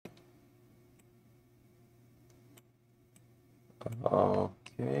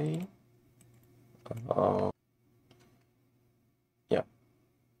Okay. Yeah.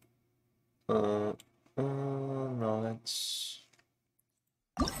 Now let's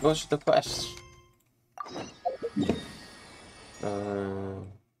go to the quest.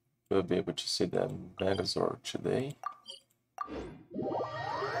 We'll be able to see the Megazord today.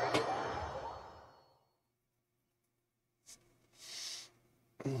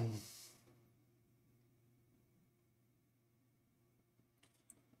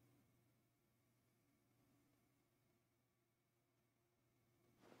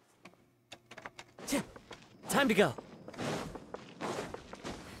 Time to go.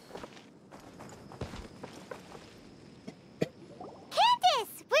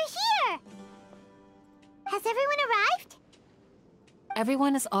 Candace, we're here! Has everyone arrived?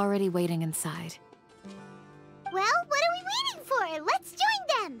 Everyone is already waiting inside. Well, what are we waiting for? Let's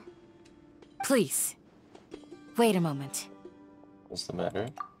join them! Please, wait a moment. What's the matter?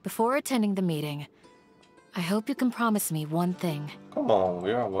 Before attending the meeting, I hope you can promise me one thing. Come on,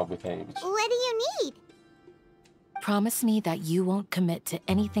 we are well behaved. What do you need? Promise me that you won't commit to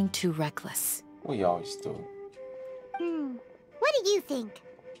anything too reckless. We always do. What do you think?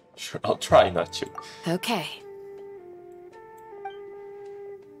 Sure, I'll try not to. Okay.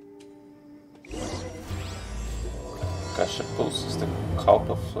 Akasha Pulses, the cult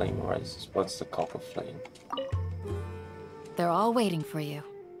of flame rises. What's the cult of flame? They're all waiting for you.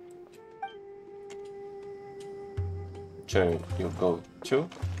 Sure, you go too?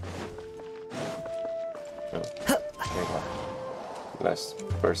 No. Okay, well, last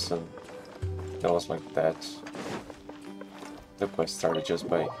person that was like that. The quest started just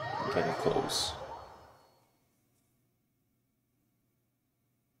by getting close.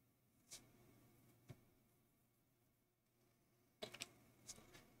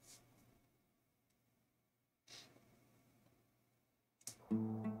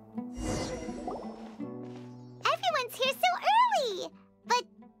 Everyone's here so early! But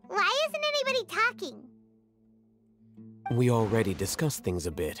why isn't anybody talking? We already discussed things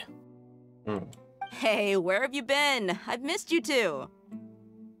a bit. Hey, where have you been? I've missed you too.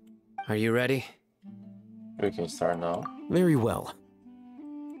 Are you ready? We can start now. Very well.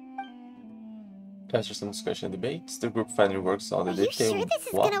 After some discussion and debates, the group finally works on the Are you detail. sure this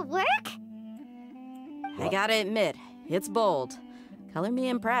is What? gonna work? I gotta admit, it's bold. Color me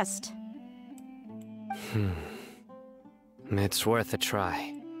impressed. It's worth a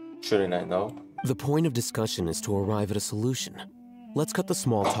try. Shouldn't I know? The point of discussion is to arrive at a solution. Let's cut the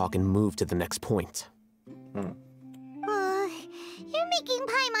small talk and move to the next point. You're making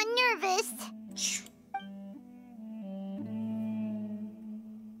Paimon nervous.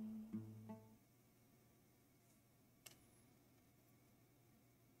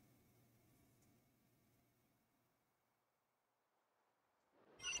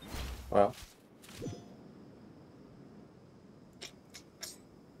 Well.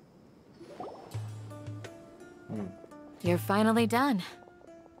 You're finally done.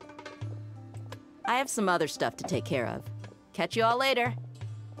 I have some other stuff to take care of. Catch you all later.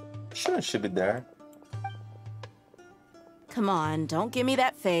 Sure, should be there. Come on, don't give me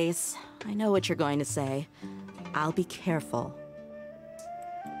that face. I know what you're going to say. I'll be careful.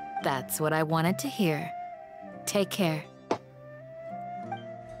 That's what I wanted to hear. Take care.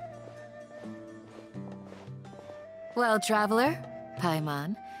 Well, traveler,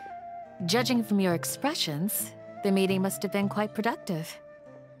 Paimon, judging from your expressions, the meeting must have been quite productive.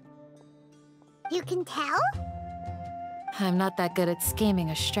 You can tell? I'm not that good at scheming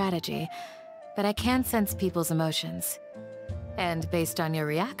or strategy, but I can sense people's emotions. And based on your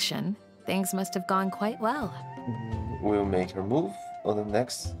reaction, things must have gone quite well. We'll make her move on the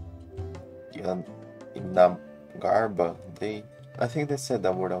next Inagarba day. I think they said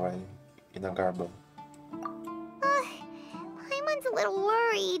that word already. Inagarba. Paimon's a little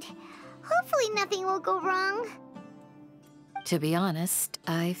worried. Hopefully nothing will go wrong. To be honest,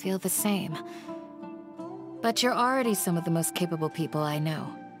 I feel the same. But you're already some of the most capable people I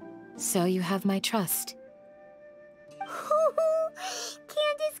know. So you have my trust.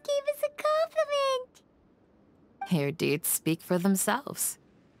 Candace gave us a compliment! Your deeds speak for themselves.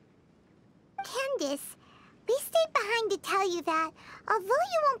 Candace, we stayed behind to tell you that, although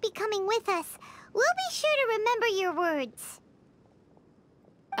you won't be coming with us, we'll be sure to remember your words.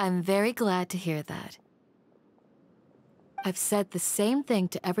 I'm very glad to hear that. I've said the same thing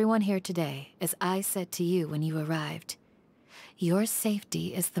to everyone here today as I said to you when you arrived. Your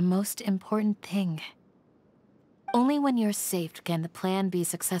safety is the most important thing. Only when you're safe can the plan be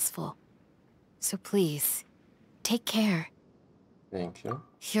successful. So please, take care. Thank you.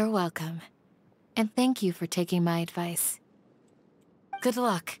 You're welcome. And thank you for taking my advice. Good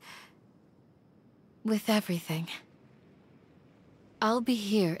luck. With everything. I'll be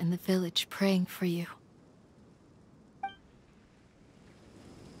here in the village praying for you.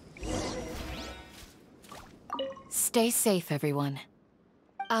 Stay safe, everyone.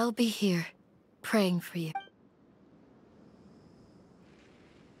 I'll be here, praying for you.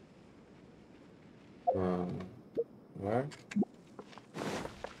 Where?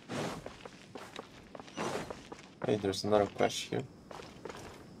 Hey, there's another quest here.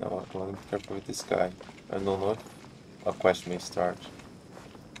 Now I want to be careful with this guy. I don't know if a quest may start.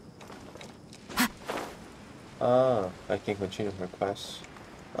 Ah, I can continue her quest.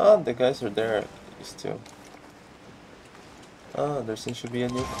 Ah, the guys are there still. Ah, there seems to be a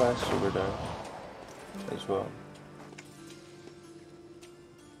new quest over there as well.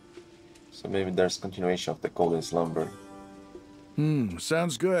 So maybe there's continuation of the Golden Slumber.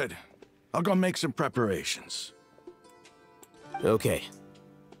 Sounds good. I'll go make some preparations. Okay.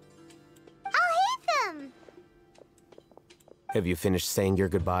 I'll hate them! Have you finished saying your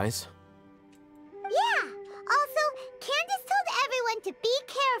goodbyes? Yeah! Also, Candace told everyone to be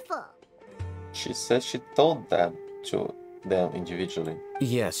careful. She said she told that to them individually.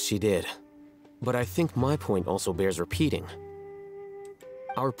 Yes, she did. But I think my point also bears repeating.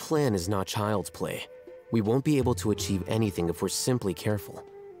 Our plan is not child's play. We won't be able to achieve anything if we're simply careful.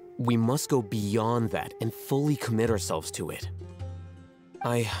 We must go beyond that and fully commit ourselves to it.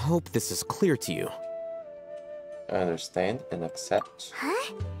 I hope this is clear to you. I understand and accept.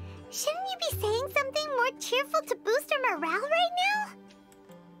 Huh? Shouldn't you be saying something more cheerful to boost our morale right now?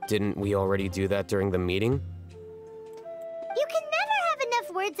 Didn't we already do that during the meeting? You can never have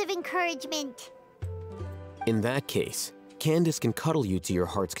enough words of encouragement. In that case, Candace can cuddle you to your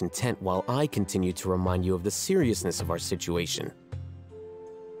heart's content while I continue to remind you of the seriousness of our situation.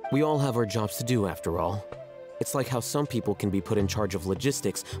 We all have our jobs to do, after all. It's like how some people can be put in charge of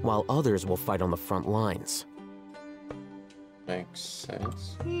logistics while others will fight on the front lines. Makes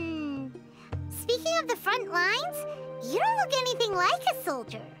sense. Speaking of the front lines, you don't look anything like a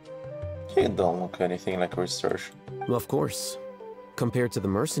soldier. You don't look anything like a researcher. Of course. Compared to the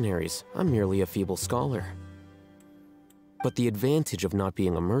mercenaries, I'm merely a feeble scholar. But the advantage of not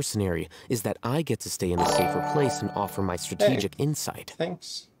being a mercenary is that I get to stay in a safer place and offer my strategic insight.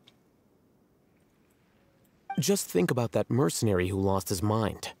 Thanks. Just think about that mercenary who lost his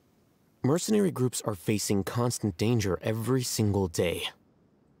mind. Mercenary groups are facing constant danger every single day.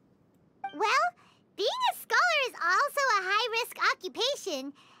 Well, being a scholar is also a high-risk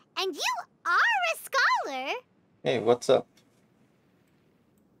occupation, and you are a scholar. Hey, what's up?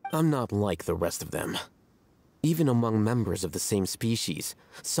 I'm not like the rest of them. Even among members of the same species,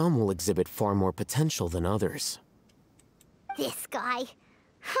 some will exhibit far more potential than others. This guy.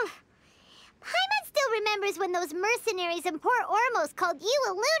 Paimon still remembers when those mercenaries in Port Ormos called you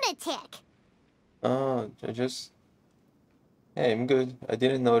a lunatic. Hey, I'm good. I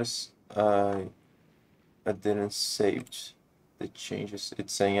didn't notice. I didn't save the changes.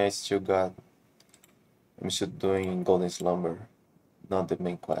 It's saying I'm still doing Golden Slumber, not the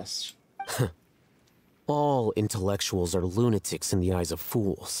main quest. All intellectuals are lunatics in the eyes of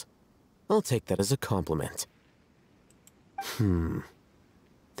fools. I'll take that as a compliment.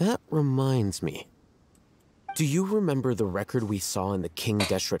 That reminds me. Do you remember the record we saw in the King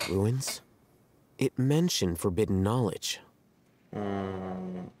Deshret ruins? It mentioned forbidden knowledge.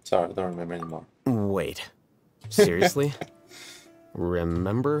 Sorry, I don't remember anymore. Wait. Seriously?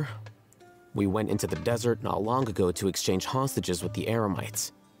 Remember? We went into the desert not long ago to exchange hostages with the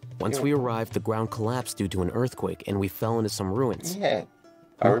Eremites. Once we arrived, the ground collapsed due to an earthquake, and we fell into some ruins. Yeah,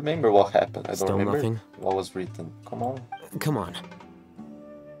 I remember what happened. I don't Still remember nothing? what was written. Come on. Come on.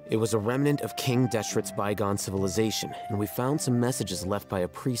 It was a remnant of King Deshret's bygone civilization, and we found some messages left by a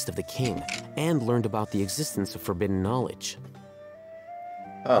priest of the king, and learned about the existence of forbidden knowledge.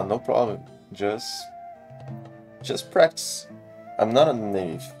 Ah, no problem. Just practice. I'm not a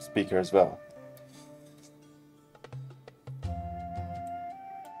native speaker as well.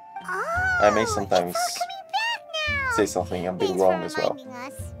 I may sometimes say something a bit wrong as well.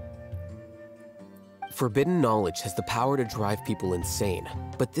 Forbidden knowledge has the power to drive people insane,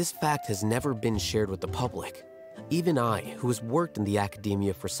 but this fact has never been shared with the public. Even I, who has worked in the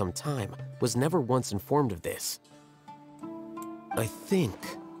academia for some time, was never once informed of this. I think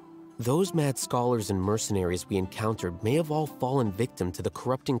those mad scholars and mercenaries we encountered may have all fallen victim to the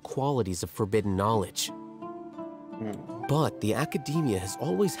corrupting qualities of forbidden knowledge. But the academia has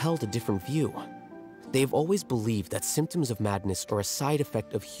always held a different view. They've always believed that symptoms of madness are a side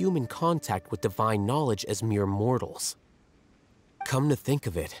effect of human contact with divine knowledge as mere mortals. Come to think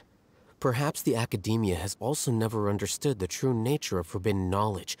of it, Perhaps the academia has also never understood the true nature of forbidden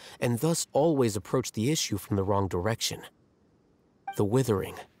knowledge, and thus always approached the issue from the wrong direction. The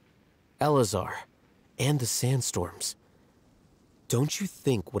Withering, Elazar, and the Sandstorms. Don't you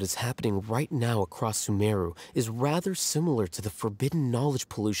think what is happening right now across Sumeru is rather similar to the forbidden knowledge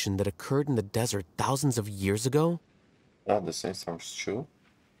pollution that occurred in the desert thousands of years ago? Ah, the same sounds true.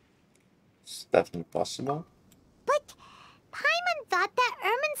 It's definitely possible. But Paimon thought that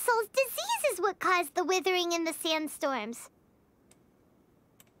Irminsul's disease is what caused the withering and the sandstorms.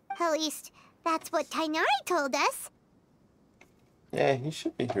 At least, that's what Tainari told us. Yeah, he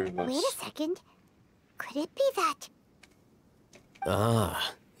should be here. Wait a second. Could it be that?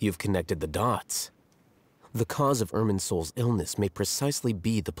 Ah, you've connected the dots. The cause of Irminsul's illness may precisely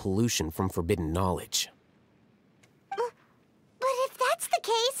be the pollution from forbidden knowledge. But if that's the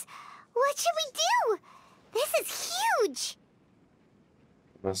case, what should we do? This is huge!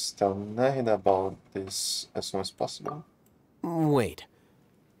 Must tell Nahida about this as soon as possible. Wait.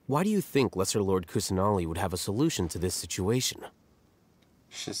 Why do you think Lesser Lord Kusanali would have a solution to this situation?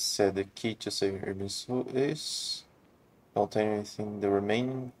 She said the key to saving Irminsul is continuing the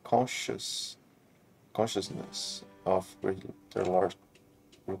remaining consciousness of Greater Lord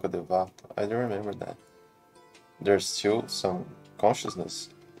Rukadevato. I don't remember that. There's still some consciousness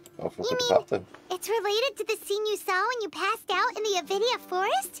of Rukadevato. It's related to the scene you saw when you passed out in the Avidia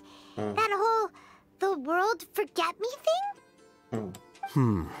forest? That whole the world forget me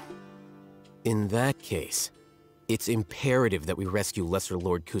thing? In that case, it's imperative that we rescue Lesser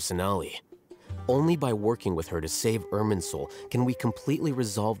Lord Kusanali. Only by working with her to save Irminsul can we completely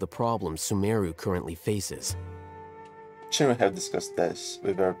resolve the problems Sumeru currently faces. Shouldn't we have discussed this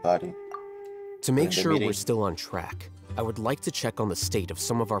with everybody? To make the sure meeting? we're still on track, I would like to check on the state of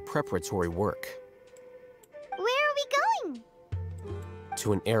some of our preparatory work. Where are we going?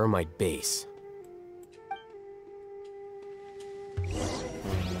 To an Eremite base.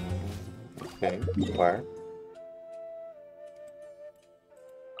 Okay, where?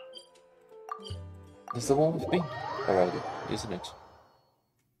 It's the one with me already, isn't it?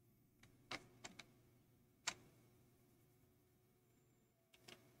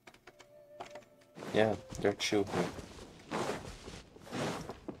 Yeah, they're chill here.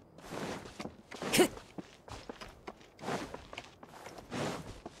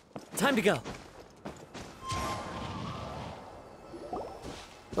 Time to go.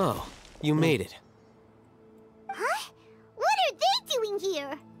 Oh, you made it. Huh? What are they doing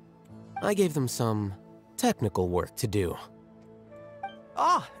here? I gave them some technical work to do.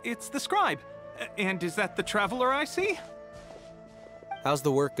 Ah, it's the scribe. And is that the traveler I see? How's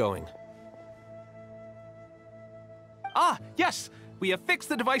the work going? Ah, yes! We have fixed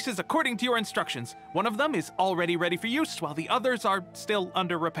the devices according to your instructions. One of them is already ready for use, while the others are still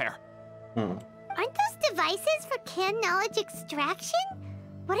under repair. Aren't those devices for canned knowledge extraction?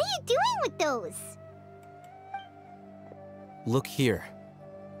 What are you doing with those? Look here.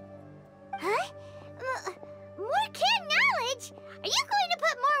 Huh? More canned knowledge? Are you going to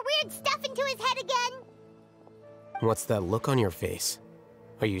put more weird stuff into his head again? What's that look on your face?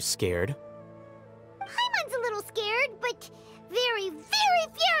 Are you scared? Paimon's a little scared, but very, very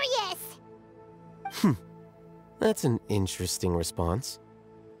furious! That's an interesting response.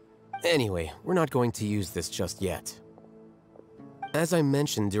 Anyway, we're not going to use this just yet. As I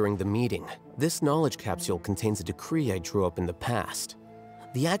mentioned during the meeting, this knowledge capsule contains a decree I drew up in the past.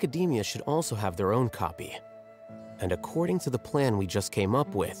 The academia should also have their own copy. And according to the plan we just came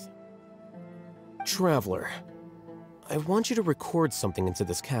up with... Traveler, I want you to record something into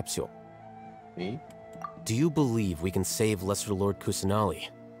this capsule. Me? Do you believe we can save Lesser Lord Kusanali?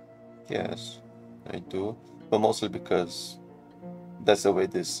 Yes, I do. But mostly because that's the way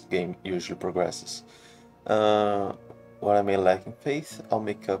this game usually progresses. What I may lack in faith, I'll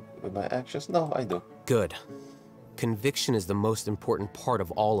make up with my actions. No, I do. Good. Conviction is the most important part of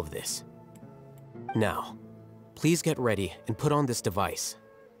all of this. Now, please get ready and put on this device.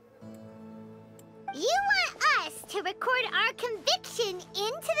 You want us to record our conviction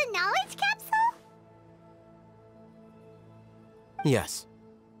into the knowledge capsule? Yes.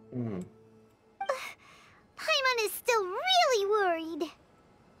 Paimon is still really worried.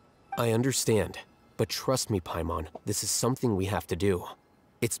 I understand, but trust me, Paimon, this is something we have to do.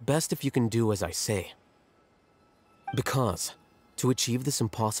 It's best if you can do as I say. Because, to achieve this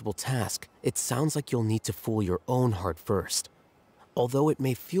impossible task, it sounds like you'll need to fool your own heart first. Although it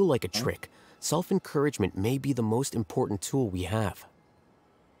may feel like a trick, self-encouragement may be the most important tool we have.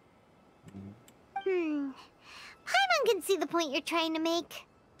 Paimon can see the point you're trying to make.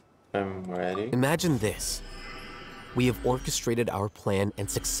 I'm ready. Imagine this. We have orchestrated our plan and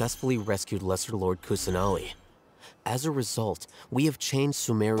successfully rescued Lesser Lord Kusanali. As a result, we have changed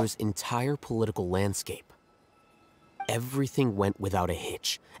Sumeru's entire political landscape. Everything went without a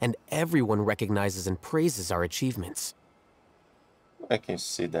hitch, and everyone recognizes and praises our achievements. I can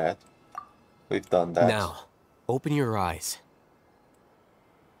see that. We've done that. Now, open your eyes.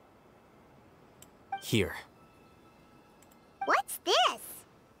 Here. What's this?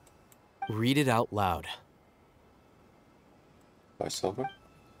 Read it out loud. Voiceover.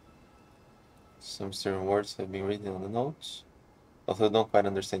 Some certain words have been written on the notes. Although I don't quite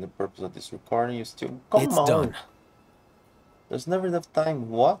understand the purpose of this recording, you still... It's done. There's never enough time.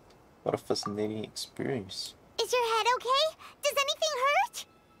 What? What a fascinating experience. Is your head okay? Does anything hurt?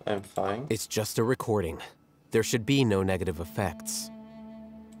 I'm fine. It's just a recording. There should be no negative effects.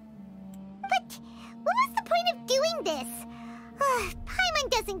 But what was the point of doing this? Paimon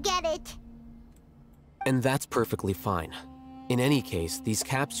doesn't get it. And that's perfectly fine. In any case, these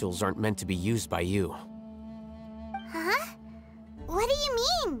capsules aren't meant to be used by you. Huh? What do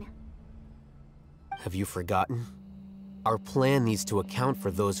you mean? Have you forgotten? Our plan needs to account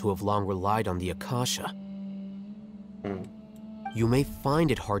for those who have long relied on the Akasha. You may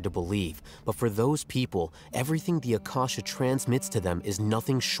find it hard to believe, but for those people, everything the Akasha transmits to them is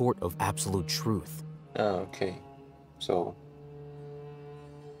nothing short of absolute truth. Oh, okay. So...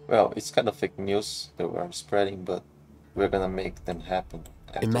 well, it's kind of fake news that we're spreading, but we're gonna make them happen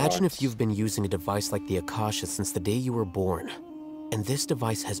afterwards. Imagine if you've been using a device like the Akasha since the day you were born, and this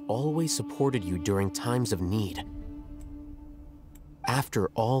device has always supported you during times of need. After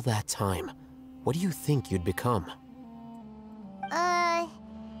all that time, what do you think you'd become?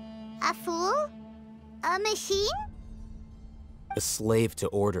 A fool? A machine? A slave to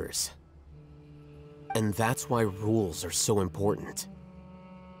orders. And that's why rules are so important.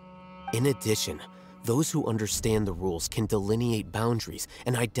 In addition, those who understand the rules can delineate boundaries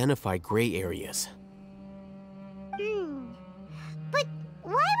and identify gray areas. But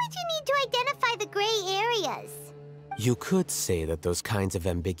why would you need to identify the gray areas? You could say that those kinds of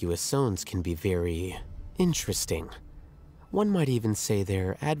ambiguous zones can be very interesting. One might even say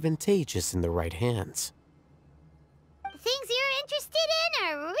they're advantageous in the right hands. Things you're interested in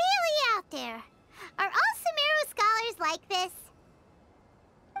are really out there. Are all Sumeru scholars like this?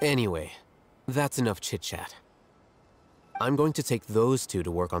 Anyway, that's enough chit-chat. I'm going to take those two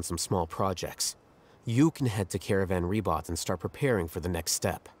to work on some small projects. You can head to Caravan Rebot and start preparing for the next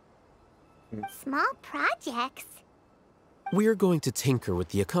step. Small projects? We're going to tinker with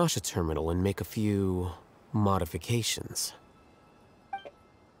the Akasha terminal and make a few modifications.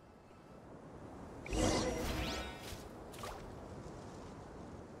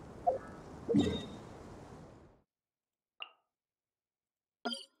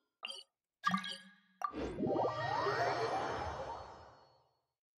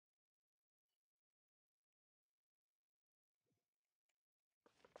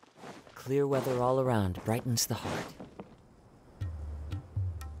 Clear weather all around brightens the heart.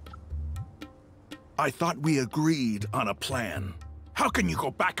 I thought we agreed on a plan. How can you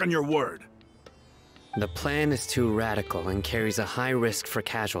go back on your word? The plan is too radical and carries a high risk for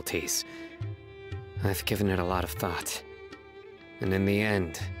casualties. I've given it a lot of thought. And in the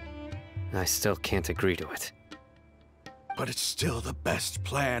end, I still can't agree to it. But it's still the best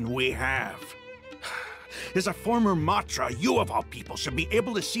plan we have. As a former Matra, you of all people should be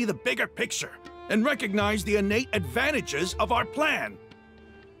able to see the bigger picture and recognize the innate advantages of our plan.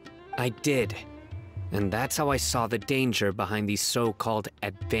 I did. And that's how I saw the danger behind these so-called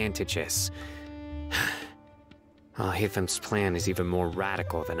advantages. Al-Hitham's plan is even more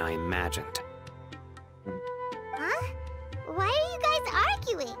radical than I imagined. Huh? Why are you guys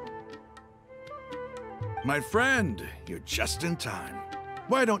arguing? My friend, you're just in time.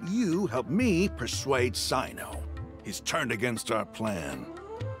 Why don't you help me persuade Sino? He's turned against our plan.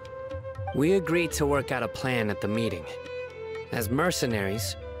 We agreed to work out a plan at the meeting. As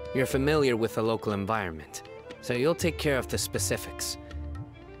mercenaries, you're familiar with the local environment, so you'll take care of the specifics.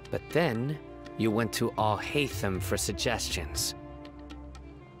 But then, you went to Al-Haitham for suggestions.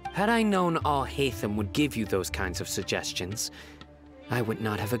 Had I known Al-Haitham would give you those kinds of suggestions, I would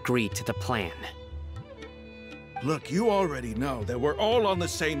not have agreed to the plan. Look, you already know that we're all on the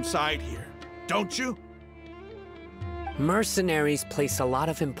same side here, don't you? Mercenaries place a lot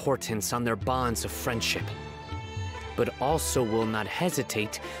of importance on their bonds of friendship, but also will not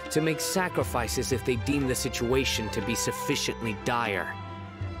hesitate to make sacrifices if they deem the situation to be sufficiently dire.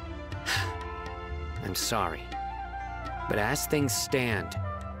 I'm sorry, but as things stand,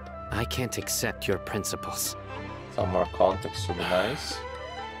 I can't accept your principles. Some more context would be nice.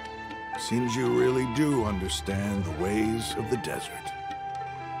 Seems you really do understand the ways of the desert.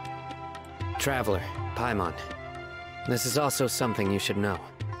 Traveler, Paimon. This is also something you should know.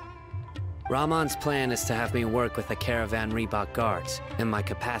 Ramon's plan is to have me work with the Caravan Reebok guards in my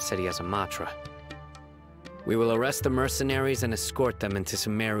capacity as a Matra. We will arrest the mercenaries and escort them into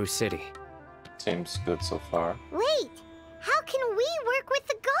Sumeru City. Seems good so far. Wait, how can we work with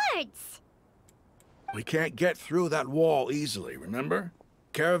the guards? We can't get through that wall easily, remember?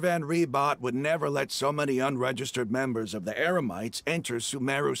 Caravan Rebot would never let so many unregistered members of the Eremites enter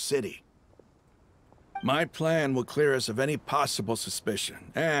Sumeru City. My plan will clear us of any possible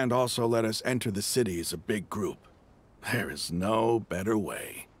suspicion, and also let us enter the city as a big group. There is no better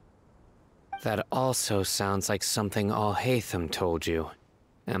way. That also sounds like something Alhaitham told you.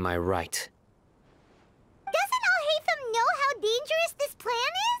 Am I right? Doesn't Alhaitham know how dangerous this plan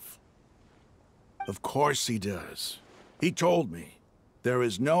is? Of course he does. He told me. There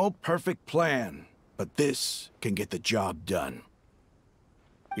is no perfect plan, but this can get the job done.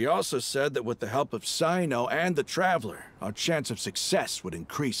 He also said that with the help of Sino and the Traveler, our chance of success would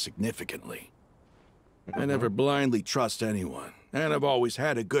increase significantly. I never blindly trust anyone, and I've always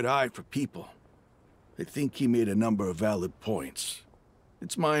had a good eye for people. I think he made a number of valid points.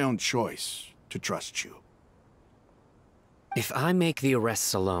 It's my own choice to trust you. If I make the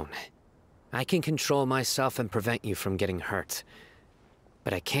arrests alone, I can control myself and prevent you from getting hurt.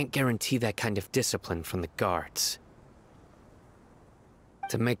 But I can't guarantee that kind of discipline from the guards.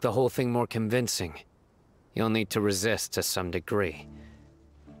 To make the whole thing more convincing, you'll need to resist to some degree.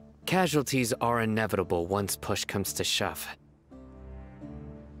 Casualties are inevitable once push comes to shove.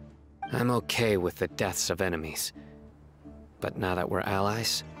 I'm okay with the deaths of enemies. But now that we're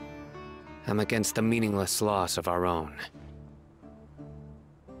allies, I'm against the meaningless loss of our own.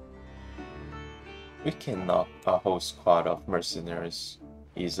 We can knock a whole squad of mercenaries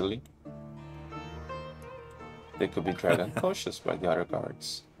easily. They could be dragged unconscious by the other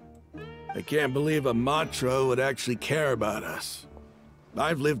guards. I can't believe a Matra would actually care about us.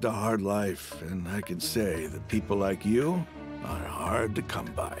 I've lived a hard life, and I can say that people like you are hard to come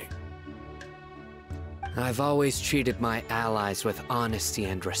by. I've always treated my allies with honesty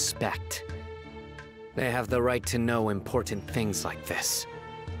and respect. They have the right to know important things like this.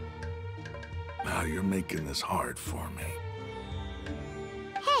 Now you're making this hard for me.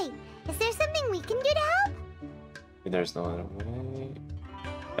 Hey, is there something we can do to help? There's no other way.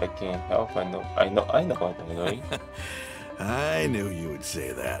 I can't help. I know what I'm doing. I knew you would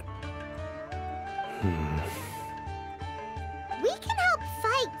say that. We can help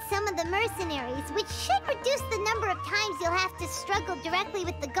fight some of the mercenaries, which should reduce the number of times you'll have to struggle directly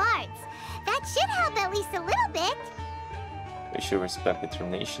with the guards. That should help at least a little bit. We should respect the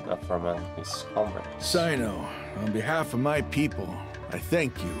determination of Roman and his comrades. Sino, on behalf of my people, I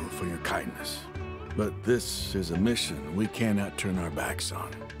thank you for your kindness. But this is a mission we cannot turn our backs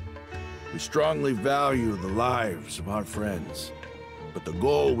on. We strongly value the lives of our friends, but the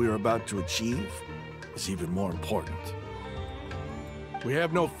goal we are about to achieve is even more important. We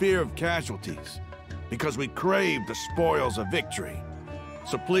have no fear of casualties, because we crave the spoils of victory.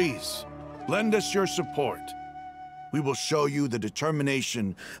 So please, lend us your support. We will show you the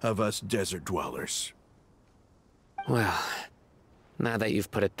determination of us desert dwellers. Well, now that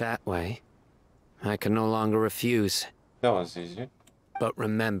you've put it that way, I can no longer refuse. That was easy. But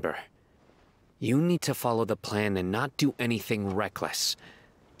remember, you need to follow the plan and not do anything reckless.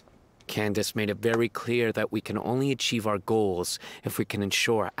 Candace made it very clear that we can only achieve our goals if we can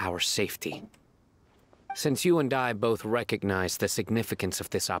ensure our safety. Since you and I both recognize the significance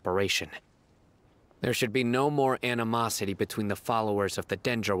of this operation, there should be no more animosity between the followers of the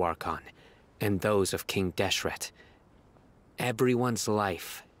Dendro Archon and those of King Deshret. Everyone's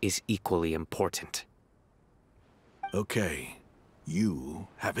life is equally important. Okay, you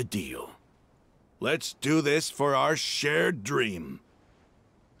have a deal. Let's do this for our shared dream.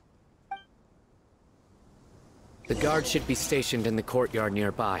 The guards should be stationed in the courtyard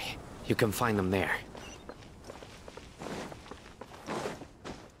nearby. You can find them there.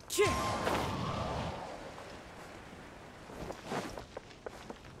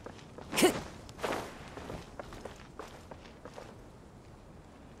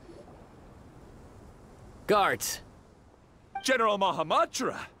 Guards! General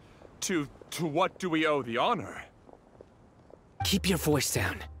Mahamatra! To what do we owe the honor? Keep your voice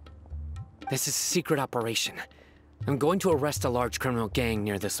down. This is a secret operation. I'm going to arrest a large criminal gang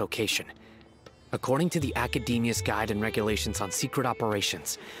near this location. According to the Academia's Guide and Regulations on Secret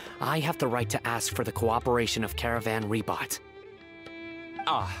Operations, I have the right to ask for the cooperation of Caravan Rebot.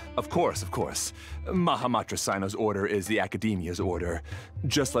 Of course, of course. Mahamatra Sino's order is the Academia's order.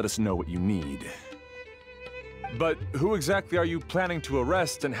 Just let us know what you need. But who exactly are you planning to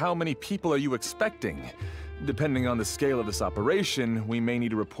arrest, and how many people are you expecting? Depending on the scale of this operation, we may need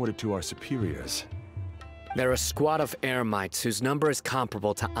to report it to our superiors. They're a squad of Eremites whose number is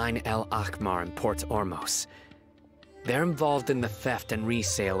comparable to Ain el Akmar in Port Ormos. They're involved in the theft and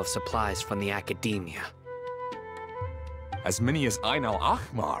resale of supplies from the Academia. As many as Ain el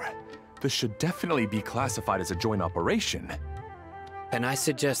Akmar? This should definitely be classified as a joint operation. Then I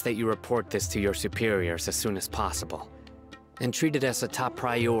suggest that you report this to your superiors as soon as possible, and treat it as a top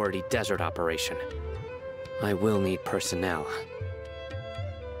priority desert operation. I will need personnel.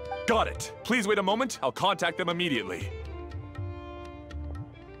 Got it. Please wait a moment. I'll contact them immediately.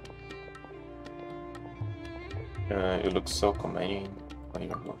 You look so commanding when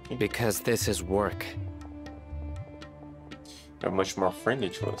you're working. Because this is work. You're much more friendly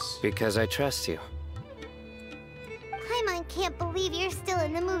to us. Because I trust you. Paimon can't believe you're still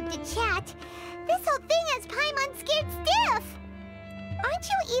in the mood to chat. This whole thing has Paimon scared stiff. Aren't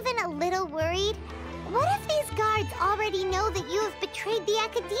you even a little worried? What if these guards already know that you have betrayed the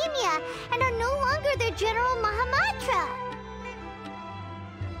Academia and are no longer their General Mahamatra?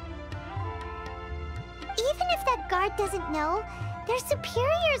 Even if that guard doesn't know, their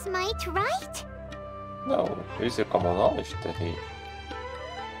superiors might, right? No, it's a common knowledge that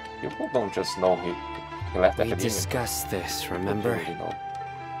people don't just know he left We academia. discussed this, remember? You know.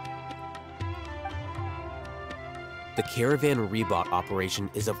 The Caravan Rebot operation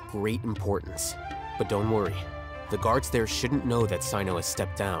is of great importance. But don't worry, the guards there shouldn't know that Sino has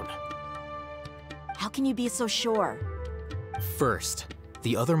stepped down. How can you be so sure? First,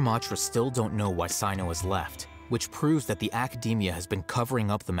 the other Matra still don't know why Sino has left, which proves that the Academia has been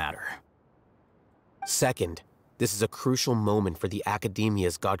covering up the matter. Second, this is a crucial moment for the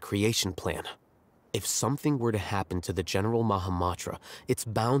Academia's God creation plan. If something were to happen to the General Mahamatra, it's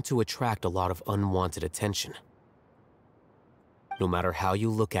bound to attract a lot of unwanted attention. No matter how you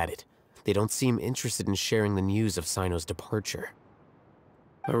look at it, they don't seem interested in sharing the news of Sino's departure.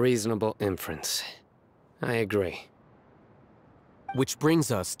 A reasonable inference. I agree. Which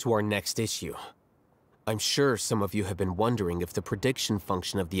brings us to our next issue. I'm sure some of you have been wondering if the prediction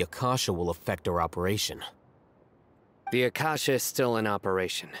function of the Akasha will affect our operation. The Akasha is still in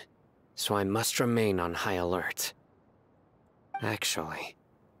operation, so I must remain on high alert. Actually,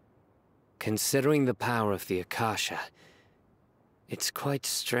 considering the power of the Akasha, it's quite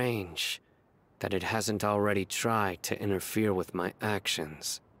strange that it hasn't already tried to interfere with my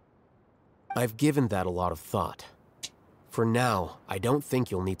actions. I've given that a lot of thought. For now, I don't think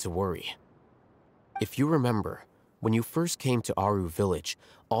you'll need to worry. If you remember, when you first came to Aru Village,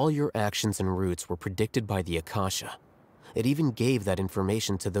 all your actions and routes were predicted by the Akasha. It even gave that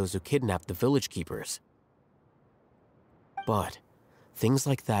information to those who kidnapped the village keepers. But things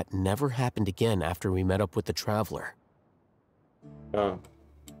like that never happened again after we met up with the Traveler. I'm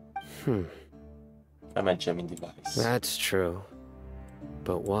a jamming device. That's true.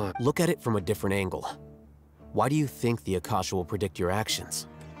 But what? Look at it from a different angle. Why do you think the Akasha will predict your actions?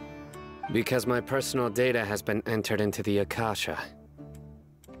 Because my personal data has been entered into the Akasha.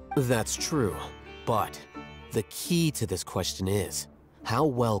 That's true, but the key to this question is, how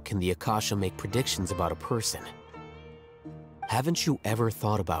well can the Akasha make predictions about a person? Haven't you ever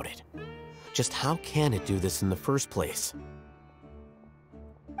thought about it? Just how can it do this in the first place?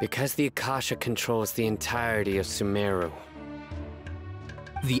 Because the Akasha controls the entirety of Sumeru.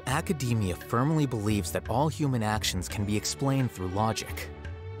 The Academia firmly believes that all human actions can be explained through logic.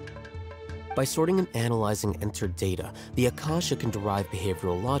 By sorting and analyzing entered data, the Akasha can derive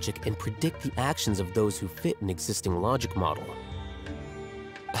behavioral logic and predict the actions of those who fit an existing logic model.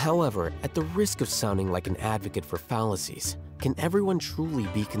 However, at the risk of sounding like an advocate for fallacies, can everyone truly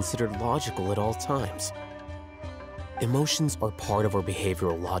be considered logical at all times? Emotions are part of our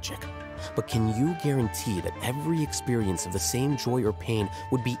behavioral logic, but can you guarantee that every experience of the same joy or pain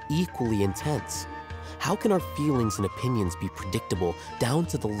would be equally intense? How can our feelings and opinions be predictable down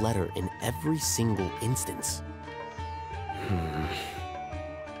to the letter in every single instance?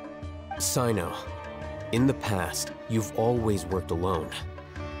 Sino, in the past, you've always worked alone.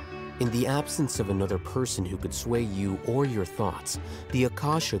 In the absence of another person who could sway you or your thoughts, the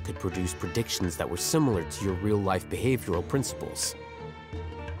Akasha could produce predictions that were similar to your real-life behavioral principles.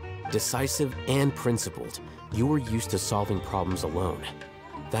 Decisive and principled, you were used to solving problems alone.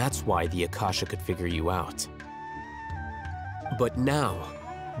 That's why the Akasha could figure you out. But now,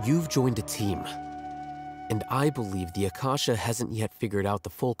 you've joined a team. And I believe the Akasha hasn't yet figured out the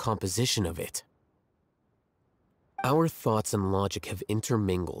full composition of it. Our thoughts and logic have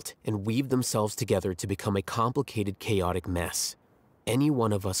intermingled and weaved themselves together to become a complicated, chaotic mess. Any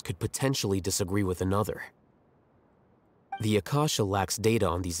one of us could potentially disagree with another. The Akasha lacks data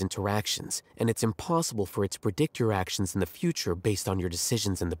on these interactions, and it's impossible for it to predict your actions in the future based on your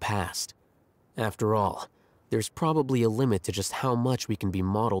decisions in the past. After all, there's probably a limit to just how much we can be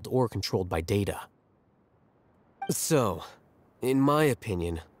modeled or controlled by data. So, in my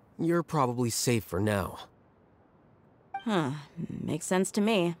opinion, you're probably safe for now. Makes sense to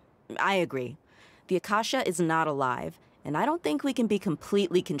me. I agree. The Akasha is not alive, and I don't think we can be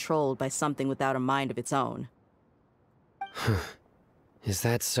completely controlled by something without a mind of its own. Is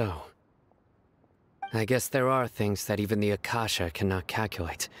that so? I guess there are things that even the Akasha cannot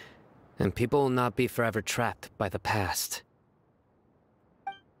calculate, and people will not be forever trapped by the past.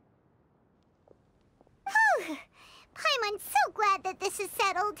 Paimon's so glad that this is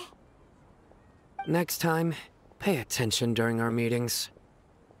settled. Next time, pay attention during our meetings.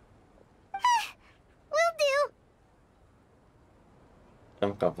 Will do.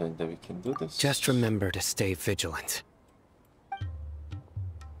 I'm confident that we can do this. Just remember to stay vigilant.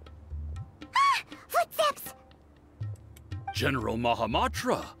 Footsteps! General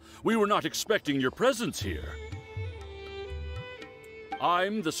Mahamatra, we were not expecting your presence here.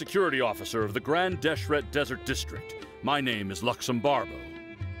 I'm the security officer of the Grand Deshret Desert District. My name is Luxembarbo.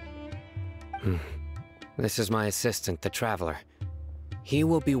 This is my assistant, the Traveler. He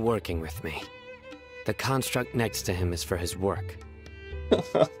will be working with me. The construct next to him is for his work.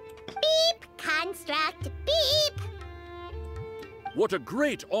 Beep! Construct, beep! What a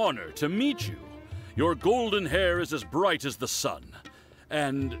great honor to meet you. Your golden hair is as bright as the sun.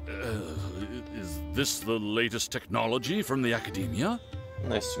 And, is this the latest technology from the Academia?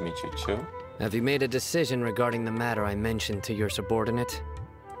 Nice to meet you too. Have you made a decision regarding the matter I mentioned to your subordinate?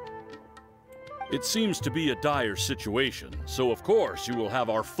 It seems to be a dire situation, so of course you will have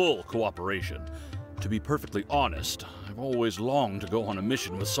our full cooperation. To be perfectly honest, I've always longed to go on a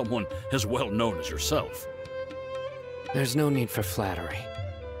mission with someone as well known as yourself. There's no need for flattery.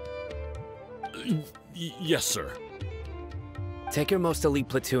 Yes, sir. Take your most elite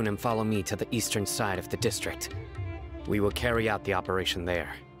platoon and follow me to the eastern side of the district. We will carry out the operation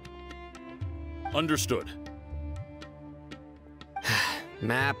there. Understood.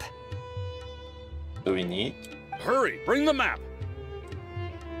 Map. Do we need? Hurry, bring the map!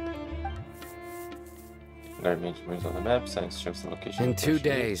 Garbage brings on the map, science shows the location. In 2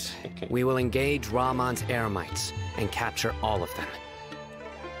 days, okay. we will engage Rahman's Eremites and capture all of them.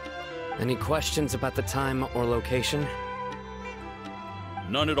 Any questions about the time or location?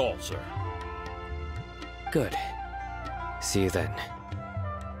 None at all, sir. Good. See you then.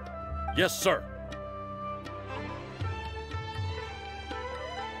 Yes, sir.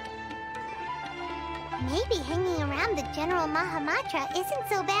 Maybe hanging around the General Mahamatra isn't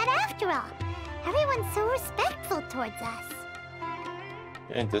so bad after all. Everyone's so respectful towards us.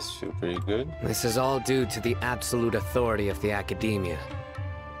 Yeah, this feels pretty good. This is all due to the absolute authority of the Academia.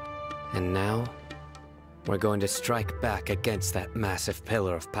 And now, we're going to strike back against that massive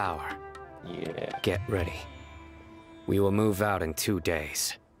pillar of power. Yeah. Get ready. We will move out in 2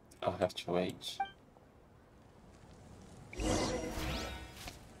 days. I'll have to wait.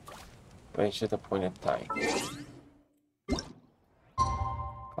 Wait at a point in time.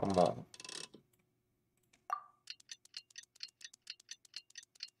 Come on.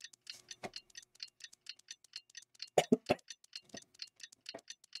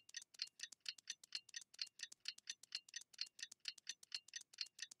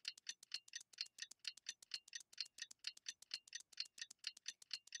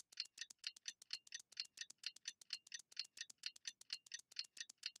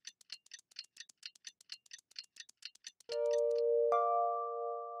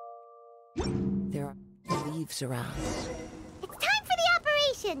 There are leaves around. It's time for the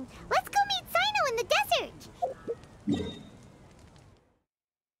operation! Let's go meet Sino in the desert!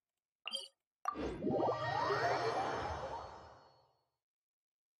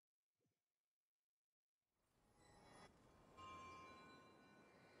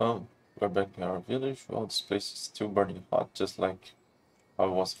 Oh, we're back in our village. Well, this place is still burning hot, just like how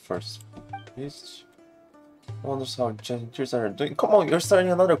it was first visited. I wonder how janitors are doing. Come on, you're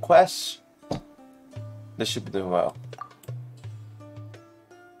starting another quest. They should be doing well.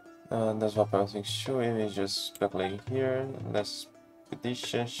 And that's what I think. Sure, is just speculating here. Less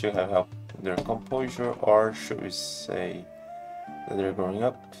expedition should have helped their composure, or should we say that they're growing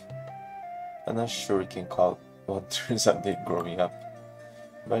up? I'm not sure we can call what turns out they're growing up.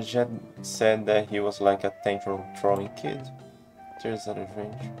 But Jed said that he was like a tantrum-throwing kid. There's other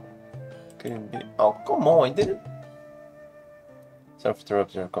range. Couldn't be. Oh, come on! I didn't. So after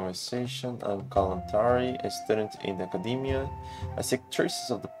our conversation, I'm Kalantari, a student in the academia. I seek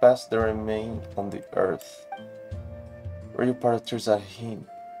traces of the past that remain on the earth. Were you part of Tirzahin,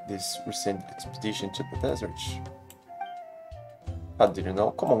 this recent expedition to the desert? How did you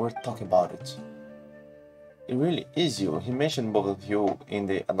know? Come on, we're talking about it. It really is you. He mentioned both of you in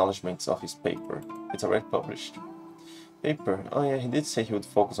the acknowledgements of his paper. It's already published. Paper? Oh yeah, he did say he would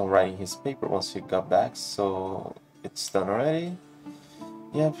focus on writing his paper once he got back, so it's done already?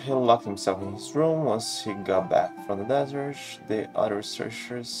 Yep, he locked himself in his room once he got back from the desert. The other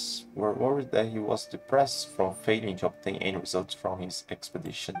researchers were worried that he was depressed from failing to obtain any results from his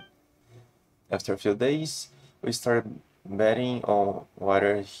expedition. After a few days, we started betting on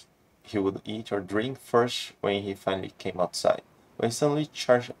whether he would eat or drink first when he finally came outside, when he suddenly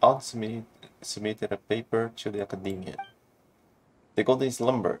charged out and submitted a paper to the academia. The Golden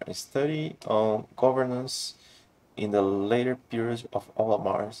Slumber, a study on governance in the later period of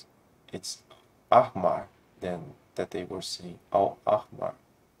Al-Ahmar. It's Ahmar, then that they were saying Al-Ahmar,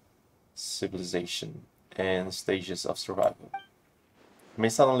 civilization and stages of survival. It may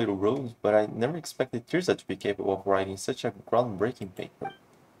sound a little rude, but I never expected Tirza to be capable of writing such a groundbreaking paper.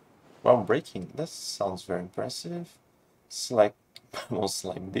 Groundbreaking? That sounds very impressive. It's like almost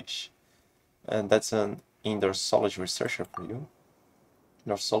slime dish. And that's an Indorsology researcher for you.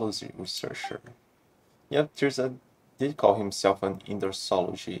 Indorsology researcher. Yep, Tirza did call himself an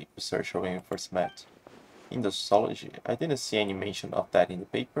Indorsology researcher when we first met. Indorsology? I didn't see any mention of that in the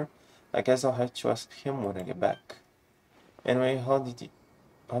paper. I guess I'll have to ask him when I get back. Anyway, how do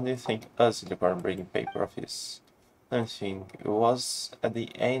you think us in the groundbreaking paper of his? I think it was at the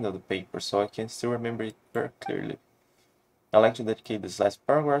end of the paper, so I can still remember it very clearly. I'd like to dedicate this last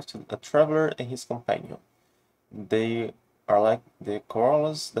paragraph to a traveler and his companion. They are like the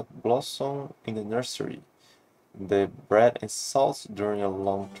corollas that blossom in the nursery, the bread and salt during a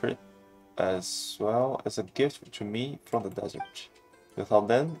long trip, as well as a gift to me from the desert. Without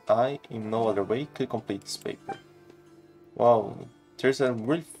them, I, in no other way, could complete this paper. Wow, there's a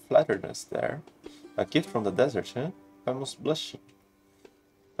really flattered us there. A gift from the desert, huh? I'm almost blushing.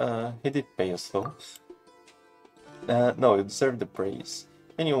 He did pay us though. No, you deserve the praise.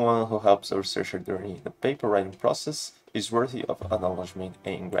 Anyone who helps a researcher during the paper writing process is worthy of acknowledgement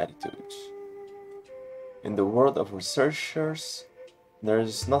and gratitude. In the world of researchers, there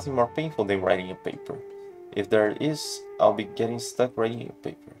is nothing more painful than writing a paper. If there is, I'll be getting stuck writing a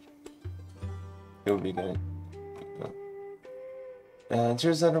paper. You'll be getting...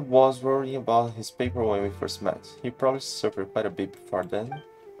 Tirza was worrying about his paper when we first met. He probably suffered quite a bit before then.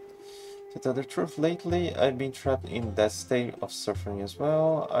 To tell the truth, lately I've been trapped in that state of suffering as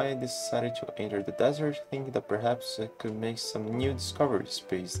well. I decided to enter the desert, thinking that perhaps I could make some new discoveries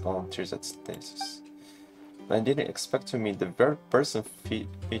based on Tirza's thesis. But I didn't expect to meet the very person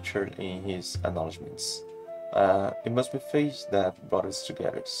featured in his acknowledgements. It must be fate that brought us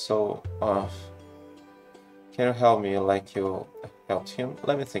together, so can you help me like you helped him?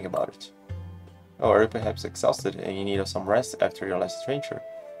 Let me think about it. Or are you perhaps exhausted and in need of some rest after your last adventure?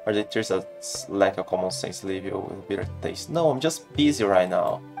 Or did Tirza's lack of common sense leave you with a bitter taste? No, I'm just busy right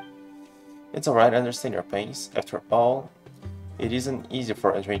now. It's alright, I understand your pains. After all, it isn't easy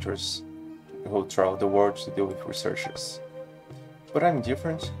for adventurers who travel the world to deal with researchers. But I'm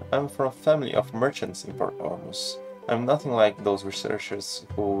different. I'm from a family of merchants in Port Ormus. I'm nothing like those researchers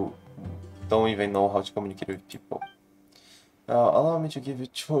who don't even know how to communicate with people. Allow me to give you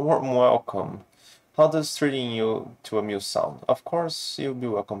a warm welcome. How does treating you to a meal sound? Of course, you'll be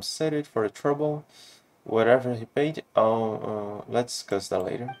well compensated for the trouble. Whatever he paid, let's discuss that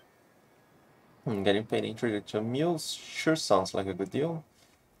later. Getting paid and treated to a meal sure sounds like a good deal.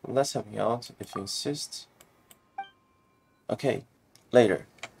 Let's help you out if you insist. Okay, later.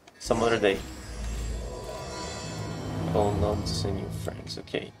 Some other day. Oh, not to see new friends.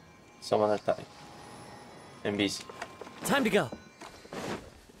 Okay, some other time. I'm busy. Time to go.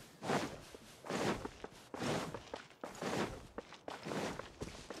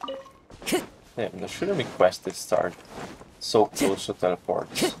 Damn, there shouldn't be quests that start so close to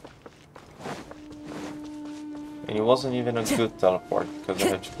teleports. And it wasn't even a good teleport because I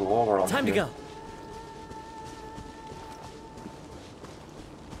had to go over on Time here. to go.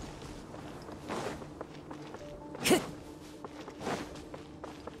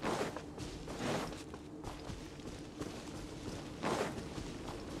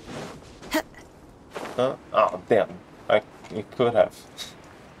 Oh, damn. You could have.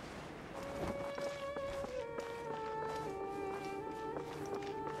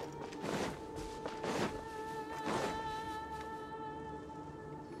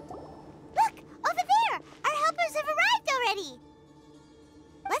 Look! Over there! Our helpers have arrived already!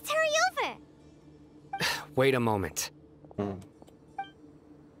 wait a moment. Ah!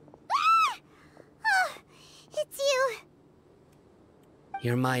 Oh, it's you.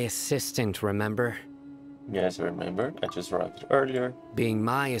 You're my assistant, remember? Yes, I remember. I just arrived earlier. Being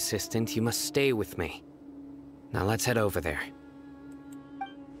my assistant, you must stay with me. Now let's head over there.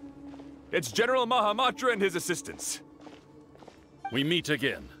 It's General Mahamatra and his assistants. We meet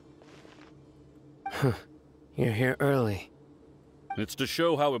again. Huh. You're here early. It's to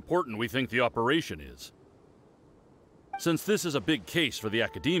show how important we think the operation is. Since this is a big case for the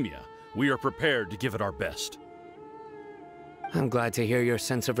Academia, we are prepared to give it our best. I'm glad to hear your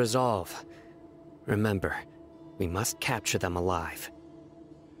sense of resolve. Remember, we must capture them alive.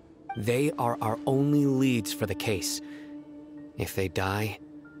 They are our only leads for the case. If they die,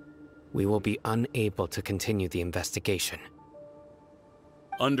 we will be unable to continue the investigation.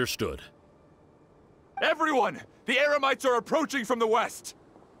 Understood. Everyone! The Eremites are approaching from the west!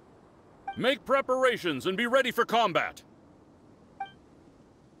 Make preparations and be ready for combat.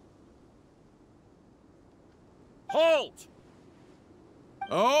 Halt!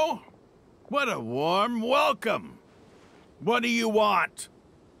 Oh? What a warm welcome! What do you want?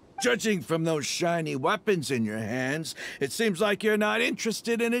 Judging from those shiny weapons in your hands, it seems like you're not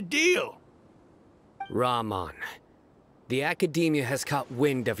interested in a deal. Rahman, the Academia has caught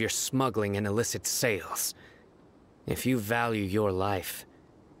wind of your smuggling and illicit sales. If you value your life,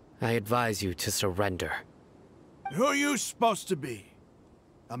 I advise you to surrender. Who are you supposed to be?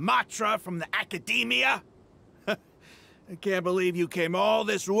 A Matra from the Academia? I can't believe you came all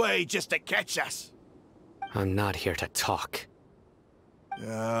this way just to catch us. I'm not here to talk.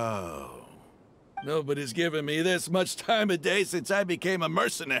 Oh. Nobody's given me this much time of day since I became a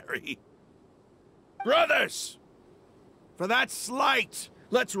mercenary. Brothers! For that slight,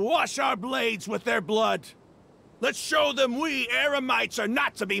 let's wash our blades with their blood. Let's show them we Eremites are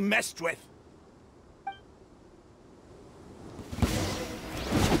not to be messed with.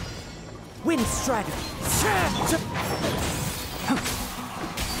 Wind Strider!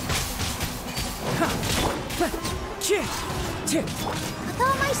 With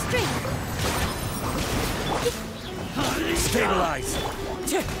all my strength. Stabilize!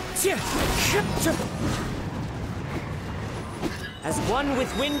 As one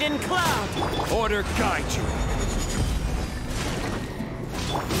with wind and cloud! Order guide you.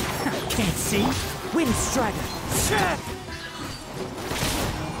 Can't see? Wind Strider!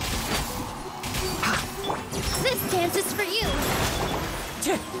 This dance is for you.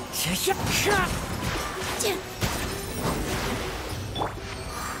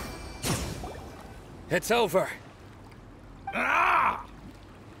 It's over. Ah!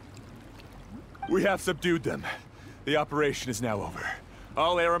 We have subdued them. The operation is now over.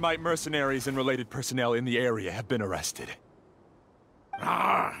 All Eremite mercenaries and related personnel in the area have been arrested.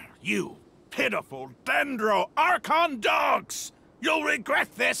 Ah, you pitiful Dendro Archon dogs! You'll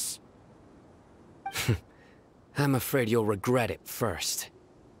regret this! I'm afraid you'll regret it first.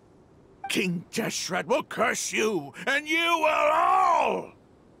 King Deshret will curse you, and you will all!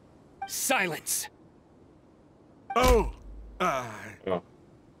 Silence! Oh, Oh.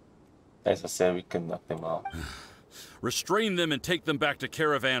 As I said, we can knock them out. Restrain them and take them back to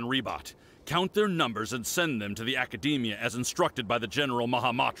Caravan Rebot. Count their numbers and send them to the Academia as instructed by the General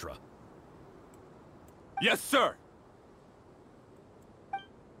Mahamatra. Yes, sir!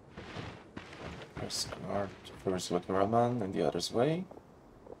 First with Rahman and the other's way.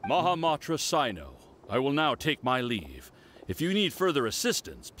 Mahamatra Sino, I will now take my leave. If you need further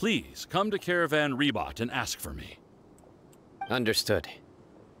assistance, please come to Caravan Rebot and ask for me. Understood.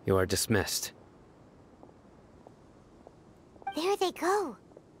 You are dismissed. There they go.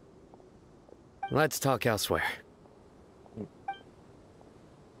 Let's talk elsewhere.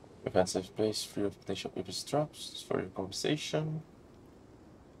 Defensive place free of potential people's traps for your conversation.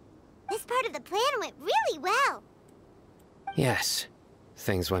 This part of the plan went really well. Yes,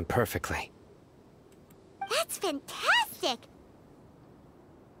 things went perfectly. That's fantastic.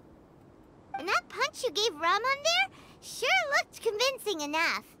 And that punch you gave Rahman there sure looked convincing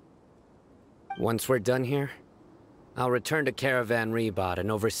enough. Once we're done here, I'll return to Caravan Rebot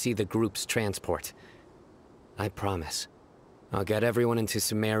and oversee the group's transport. I promise. I'll get everyone into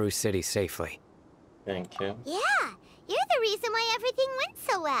Sumeru City safely. Thank you. Yeah, you're the reason why everything went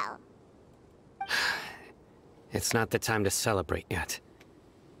so well. It's not the time to celebrate yet.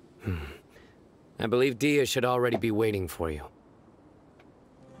 I believe Dia should already be waiting for you.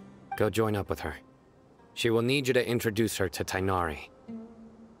 Go join up with her. She will need you to introduce her to Tainari.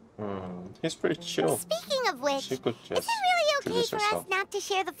 He's pretty chill. Speaking of which, She could is just it really okay introduce for us herself. not to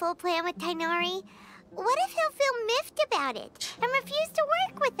share the full plan with Tainari? What if he'll feel miffed about it and refuse to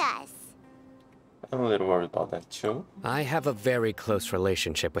work with us? I I'm a little worried about that too. I have a very close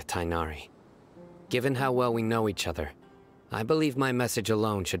relationship with Tainari. Given how well we know each other, I believe my message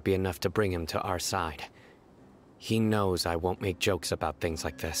alone should be enough to bring him to our side. He knows I won't make jokes about things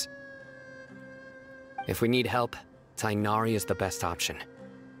like this. If we need help, Tainari is the best option.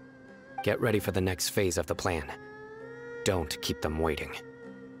 Get ready for the next phase of the plan. Don't keep them waiting.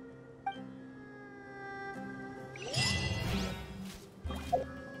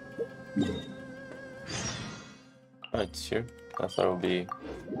 Right, it's here. I thought it would be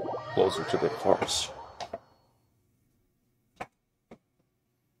closer to the forest.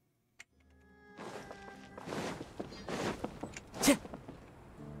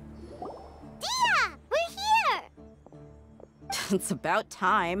 It's about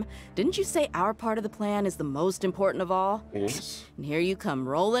time. Didn't you say our part of the plan is the most important of all? Yes. And here you come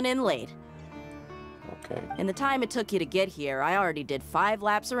rolling in late. Okay. In the time it took you to get here, I already did 5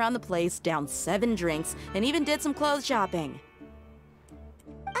 laps around the place, downed 7 drinks, and even did some clothes shopping.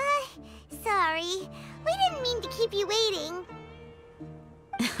 Sorry. We didn't mean to keep you waiting.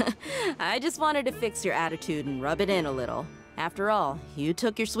 I just wanted to fix your attitude and rub it in a little. After all, you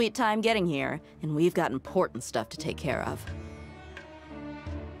took your sweet time getting here, and we've got important stuff to take care of.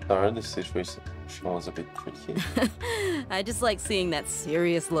 Sorry, the situation was a bit tricky. I just like seeing that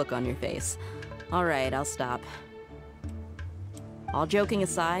serious look on your face. All right, I'll stop. All joking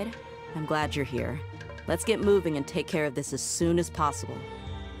aside, I'm glad you're here. Let's get moving and take care of this as soon as possible.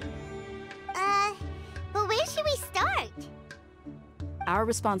 But where should we start? Our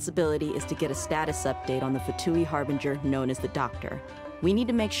responsibility is to get a status update on the Fatui Harbinger known as the Doctor. We need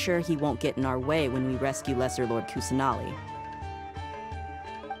to make sure he won't get in our way when we rescue Lesser Lord Kusanali.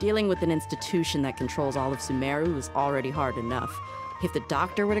 Dealing with an institution that controls all of Sumeru is already hard enough. If the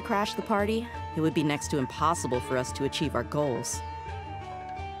Doctor were to crash the party, it would be next to impossible for us to achieve our goals.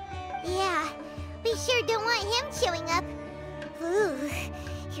 Yeah, we sure don't want him showing up. Ooh,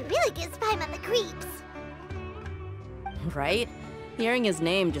 he really gives Paimon the creeps. Right? Hearing his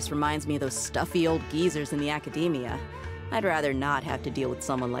name just reminds me of those stuffy old geezers in the academia. I'd rather not have to deal with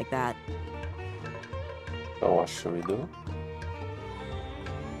someone like that. So what should we do?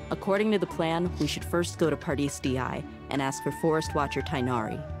 According to the plan, we should first go to Pardis DI and ask for Forest Watcher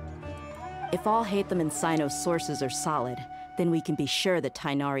Tainari. If all Hatham and Sino's sources are solid, then we can be sure that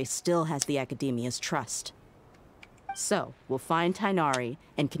Tainari still has the Academia's trust. So, we'll find Tainari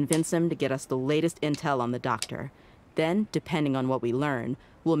and convince him to get us the latest intel on the Doctor. Then, depending on what we learn,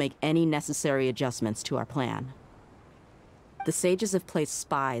 we'll make any necessary adjustments to our plan. The sages have placed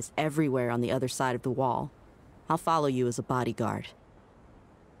spies everywhere on the other side of the wall. I'll follow you as a bodyguard.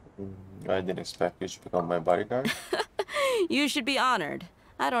 I didn't expect you to become my bodyguard. You should be honored.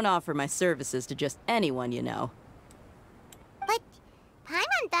 I don't offer my services to just anyone you know. But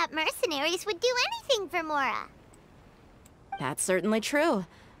Paimon thought mercenaries would do anything for Mora. That's certainly true.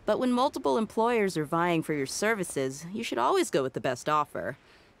 But when multiple employers are vying for your services, you should always go with the best offer.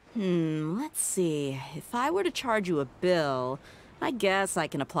 Let's see. If I were to charge you a bill, I guess I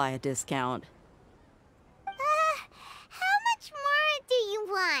can apply a discount. How much more do you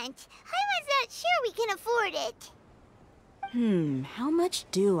want? I was not sure we can afford it. How much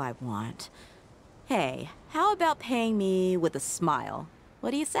do I want? Hey, how about paying me with a smile?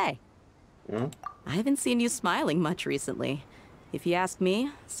 What do you say? I haven't seen you smiling much recently. If you ask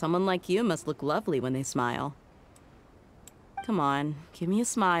me, someone like you must look lovely when they smile. Come on, give me a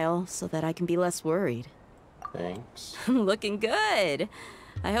smile so that I can be less worried. Thanks. Looking good!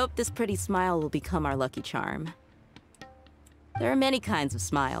 I hope this pretty smile will become our lucky charm. There are many kinds of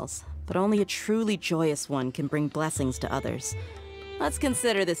smiles, but only a truly joyous one can bring blessings to others. Let's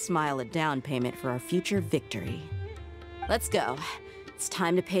consider this smile a down payment for our future victory. Let's go. It's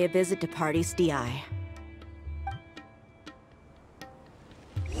time to pay a visit to Pardis DI.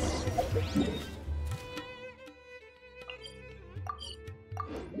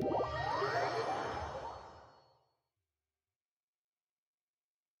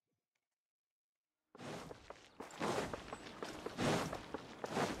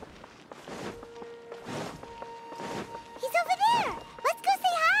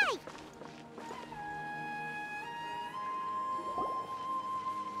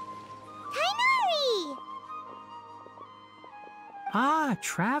 Ah,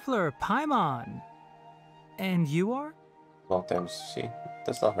 Traveler, Paimon. And you are? Long time to see.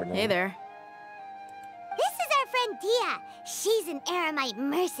 That's not her name. Hey there. This is our friend Dia. She's an Aramite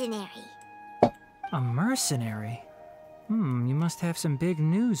mercenary. A mercenary? You must have some big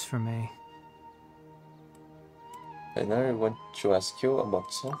news for me. And I want to ask you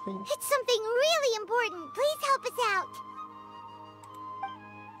about something. It's something really important. Please help us out.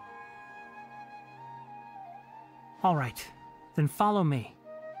 All right, then follow me.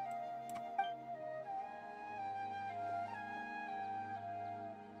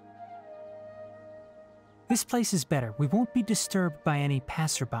 This place is better. We won't be disturbed by any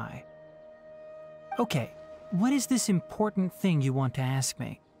passerby. Okay, what is this important thing you want to ask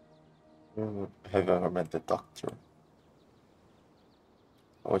me? Have you ever met the doctor?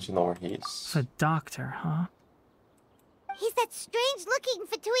 I want you to know where he is. The doctor, huh? He's that strange-looking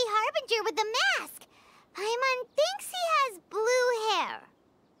Fatui Harbinger with the mask. Paimon thinks he has blue hair.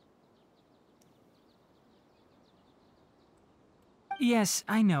 Yes,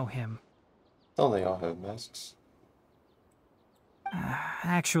 I know him. Don't they all have masks?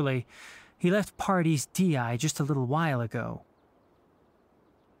 Actually, he left Party's DI just a little while ago.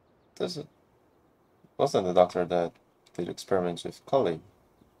 Does it? Wasn't the doctor that did experiments with Cully?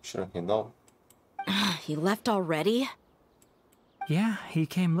 Shouldn't he know? He left already? Yeah, he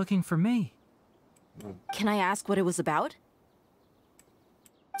came looking for me. Can I ask what it was about?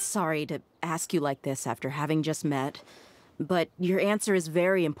 Sorry to ask you like this after having just met, but your answer is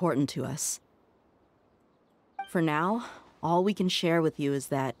very important to us. For now, all we can share with you is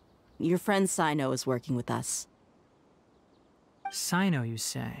that your friend Sino is working with us. Sino, you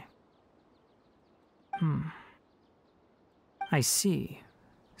say? I see.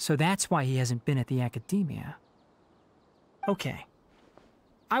 So that's why he hasn't been at the academia. Okay.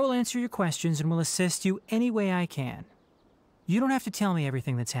 I will answer your questions and will assist you any way I can. You don't have to tell me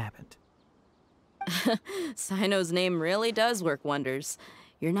everything that's happened. Sino's name really does work wonders.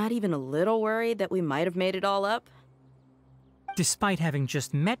 You're not even a little worried that we might have made it all up? Despite having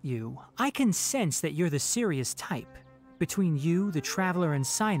just met you, I can sense that you're the serious type. Between you, the Traveler, and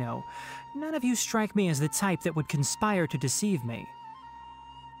Sino, none of you strike me as the type that would conspire to deceive me.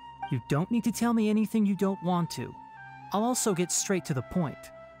 You don't need to tell me anything you don't want to. I'll also get straight to the point.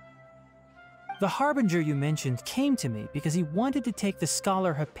 The Harbinger you mentioned came to me because he wanted to take the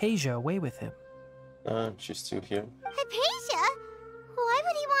scholar Hypatia away with him. She's still here. Hypatia? Why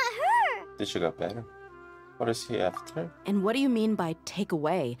would he want her? Did she get better? What is he after? And what do you mean by take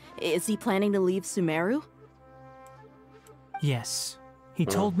away? Is he planning to leave Sumeru? Yes. He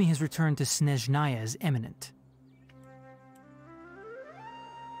told me his return to Snezhnaya is imminent.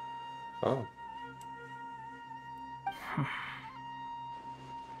 Oh.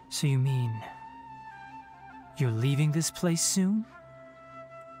 So you mean... you're leaving this place soon?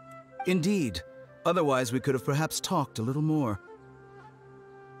 Indeed. Otherwise, we could have perhaps talked a little more.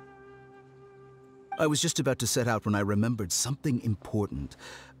 I was just about to set out when I remembered something important.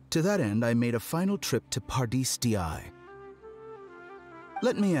 To that end, I made a final trip to Pardis DI.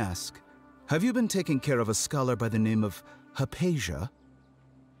 Let me ask, have you been taking care of a scholar by the name of Hypatia?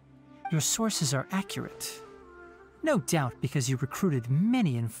 Your sources are accurate. No doubt because you recruited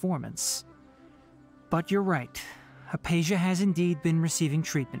many informants. But you're right. Hypatia has indeed been receiving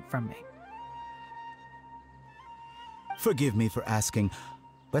treatment from me. Forgive me for asking,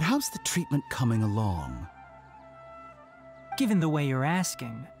 but how's the treatment coming along? Given the way you're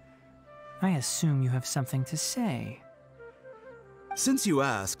asking, I assume you have something to say. Since you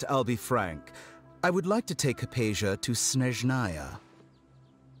asked, I'll be frank. I would like to take Hypatia to Snezhnaya.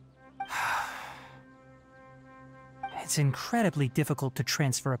 It's incredibly difficult to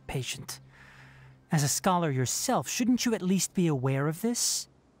transfer a patient. As a scholar yourself, shouldn't you at least be aware of this?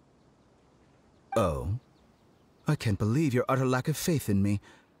 Oh? I can't believe your utter lack of faith in me,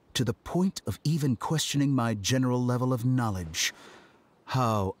 to the point of even questioning my general level of knowledge.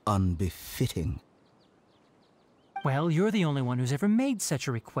 How unbefitting. Well, you're the only one who's ever made such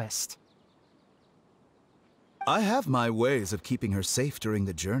a request. I have my ways of keeping her safe during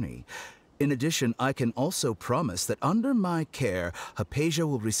the journey. In addition, I can also promise that under my care, Hypatia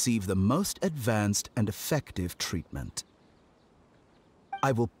will receive the most advanced and effective treatment.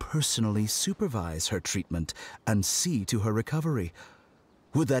 I will personally supervise her treatment and see to her recovery.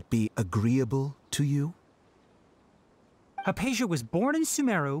 Would that be agreeable to you? Hypatia was born in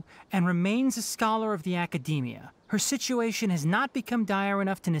Sumeru and remains a scholar of the academia. Her situation has not become dire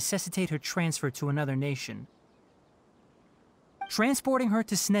enough to necessitate her transfer to another nation. Transporting her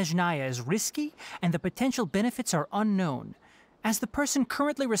to Snezhnaya is risky, and the potential benefits are unknown. As the person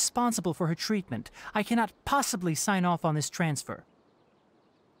currently responsible for her treatment, I cannot possibly sign off on this transfer.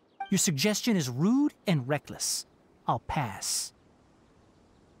 Your suggestion is rude and reckless. I'll pass.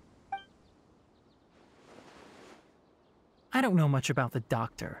 I don't know much about the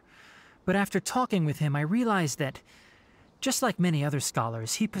doctor, but after talking with him, I realized that, just like many other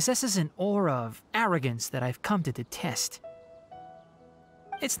scholars, he possesses an aura of arrogance that I've come to detest.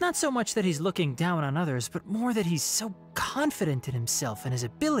 It's not so much that he's looking down on others, but more that he's so confident in himself and his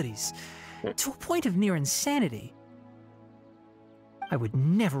abilities, to a point of near insanity. I would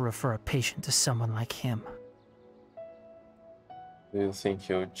never refer a patient to someone like him. Do you think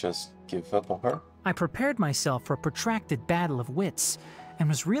you would just give up on her? I prepared myself for a protracted battle of wits, and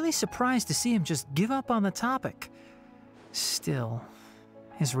was really surprised to see him just give up on the topic. Still,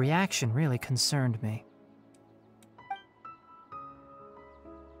 his reaction really concerned me.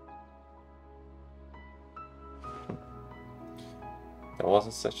 That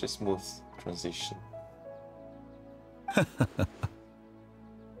wasn't such a smooth transition.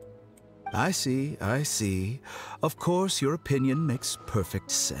 I see, I see. Of course, your opinion makes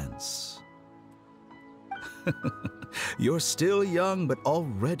perfect sense. You're still young, but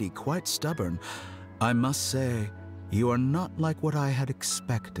already quite stubborn. I must say, you are not like what I had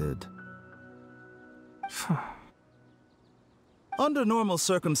expected. Under normal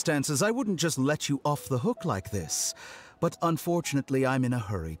circumstances, I wouldn't just let you off the hook like this. But unfortunately, I'm in a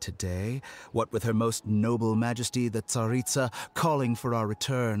hurry today, what with Her Most Noble Majesty the Tsaritsa calling for our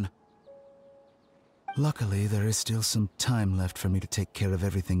return. Luckily, there is still some time left for me to take care of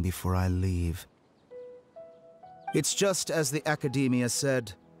everything before I leave. It's just as the Academia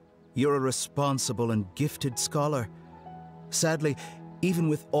said, you're a responsible and gifted scholar. Sadly, even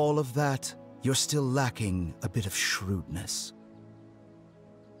with all of that, you're still lacking a bit of shrewdness.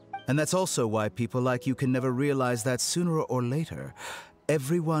 And that's also why people like you can never realize that sooner or later,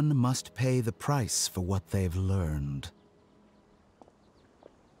 everyone must pay the price for what they've learned.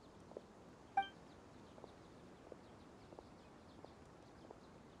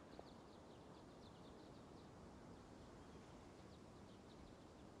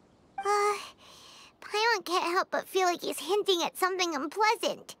 Paimon can't help but feel like he's hinting at something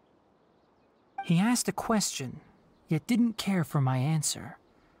unpleasant. He asked a question, yet didn't care for my answer.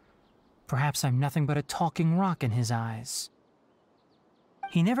 Perhaps I'm nothing but a talking rock in his eyes.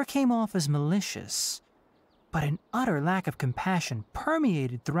 He never came off as malicious, but an utter lack of compassion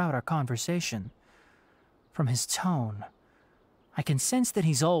permeated throughout our conversation. From his tone, I can sense that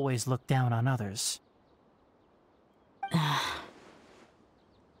he's always looked down on others.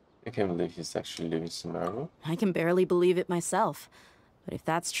 I can't believe he's actually leaving Sumeru. I can barely believe it myself. But if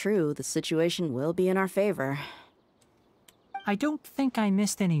that's true, the situation will be in our favor. I don't think I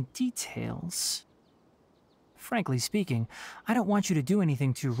missed any details. Frankly speaking, I don't want you to do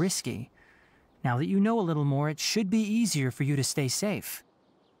anything too risky. Now that you know a little more, it should be easier for you to stay safe.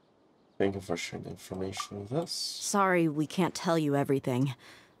 Thank you for sharing the information with us. Sorry we can't tell you everything.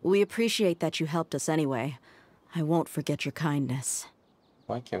 We appreciate that you helped us anyway. I won't forget your kindness.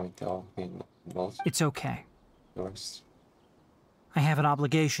 Why can't we tell him most? It's okay. Yours. I have an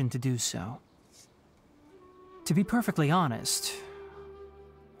obligation to do so. To be perfectly honest,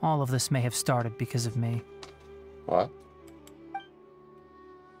 all of this may have started because of me. What?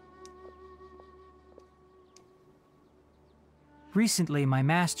 Recently, my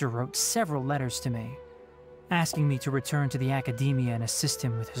master wrote several letters to me, asking me to return to the Academia and assist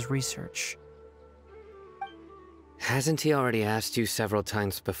him with his research. Hasn't he already asked you several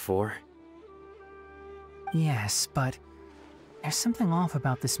times before? Yes, but there's something off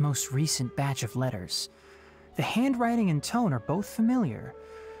about this most recent batch of letters. The handwriting and tone are both familiar,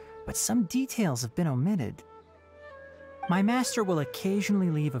 but some details have been omitted. My master will occasionally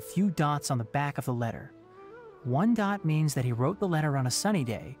leave a few dots on the back of the letter. 1 dot means that he wrote the letter on a sunny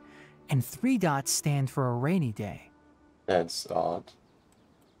day, and 3 dots stand for a rainy day. That's odd.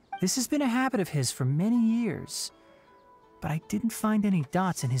 This has been a habit of his for many years, but I didn't find any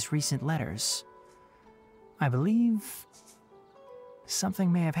dots in his recent letters. I believe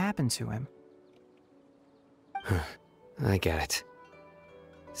something may have happened to him. I get it.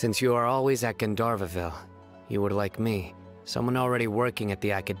 Since you are always at Gandharvaville, you would like me, someone already working at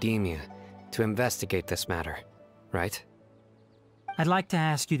the Academia, to investigate this matter, right? I'd like to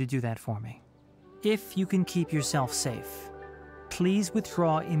ask you to do that for me. If you can keep yourself safe, please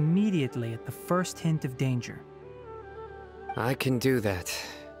withdraw immediately at the first hint of danger. I can do that,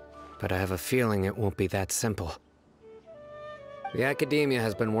 but I have a feeling it won't be that simple. The Academia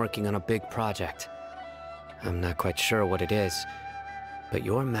has been working on a big project. I'm not quite sure what it is, but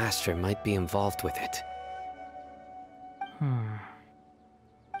your master might be involved with it.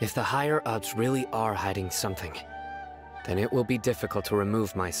 If the higher-ups really are hiding something, then it will be difficult to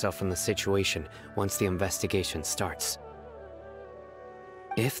remove myself from the situation once the investigation starts.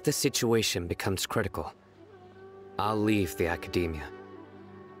 If the situation becomes critical, I'll leave the Academia.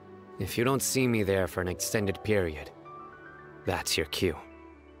 If you don't see me there for an extended period, that's your cue.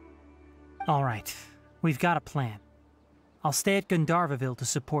 All right, we've got a plan. I'll stay at Gandharvaville to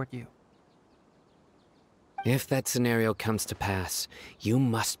support you. If that scenario comes to pass, you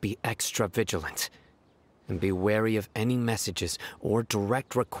must be extra vigilant. And be wary of any messages or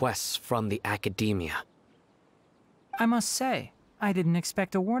direct requests from the Academia. I must say, I didn't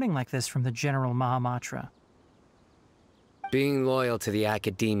expect a warning like this from the General Mahamatra. Being loyal to the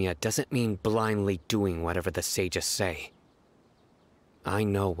Academia doesn't mean blindly doing whatever the sages say. I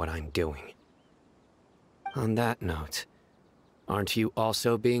know what I'm doing. On that note, aren't you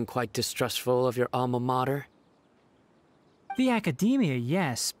also being quite distrustful of your alma mater? The Academia,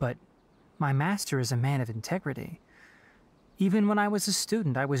 yes, but my master is a man of integrity. Even when I was a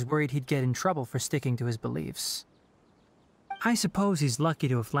student, I was worried he'd get in trouble for sticking to his beliefs. I suppose he's lucky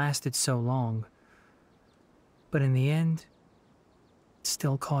to have lasted so long. But in the end, it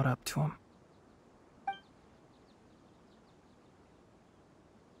still caught up to him.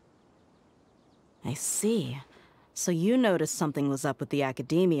 I see. So you noticed something was up with the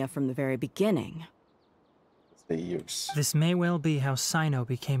Academia from the very beginning. The years. This may well be how Sino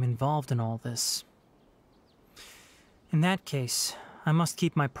became involved in all this. In that case, I must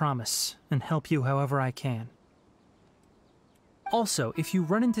keep my promise and help you however I can. Also, if you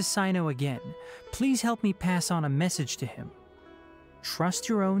run into Sino again, please help me pass on a message to him. Trust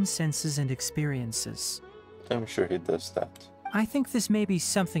your own senses and experiences. I'm sure he does that. I think this may be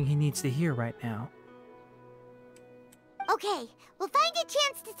something he needs to hear right now. Okay, we'll find a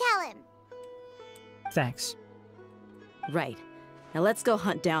chance to tell him. Thanks. Right. Now let's go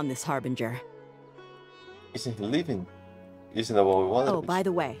hunt down this Harbinger. Isn't he leaving? Isn't that what we wanted? Oh, by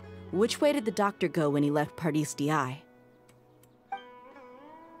the way, which way did the doctor go when he left Pardis DI?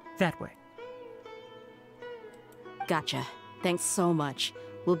 That way. Gotcha. Thanks so much.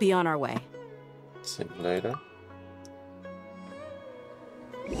 We'll be on our way. See you later.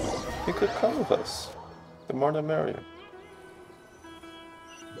 You could come with us. The more the merrier.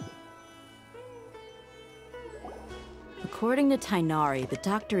 According to Tainari, the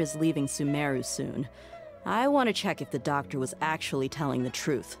doctor is leaving Sumeru soon. I want to check if the doctor was actually telling the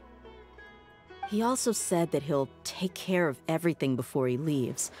truth. He also said that he'll take care of everything before he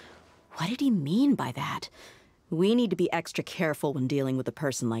leaves. What did he mean by that? We need to be extra careful when dealing with a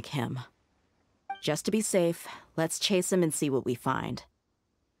person like him. Just to be safe, let's chase him and see what we find.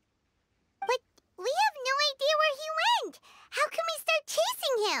 But we have no idea where he went! How can we start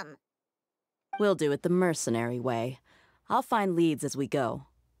chasing him? We'll do it the mercenary way. I'll find leads as we go.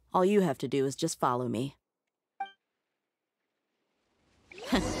 All you have to do is just follow me.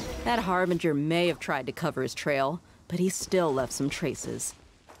 That Harbinger may have tried to cover his trail, but he still left some traces.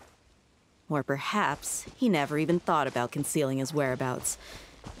 Or perhaps he never even thought about concealing his whereabouts.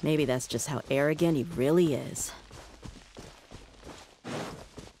 Maybe that's just how arrogant he really is.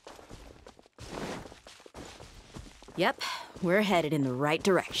 Yep, we're headed in the right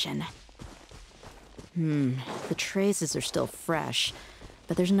direction. The traces are still fresh,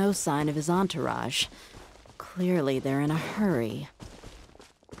 but there's no sign of his entourage. Clearly they're in a hurry.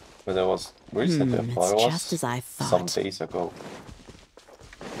 But that was recently. It's just as I thought. Some days ago.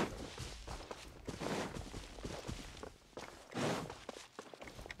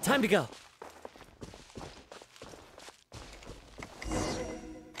 Time to go.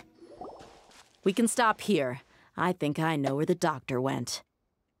 We can stop here. I think I know where the doctor went.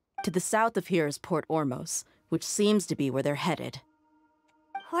 To the south of here is Port Ormos, which seems to be where they're headed.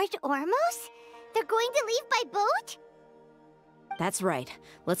 Port Ormos? They're going to leave by boat? That's right.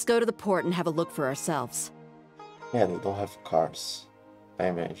 Let's go to the port and have a look for ourselves. Yeah, they don't have cars. I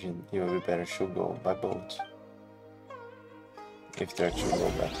imagine it would be better to go by boat. If they're to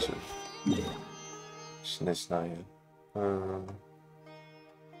go back to Snesnaya. Oh.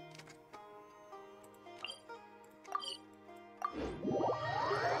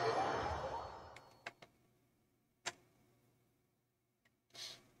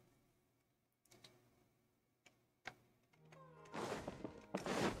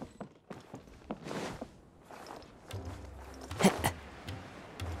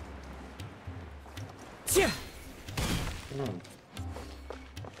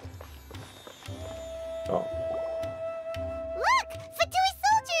 Look! Fatui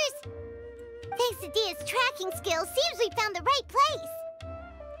soldiers! Thanks to Dia's tracking skills, seems we found the right place.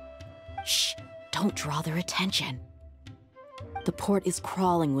 Shh! Don't draw their attention. The port is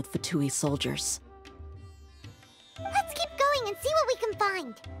crawling with Fatui soldiers. Let's keep going and see what we can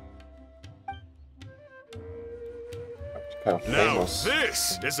find. Now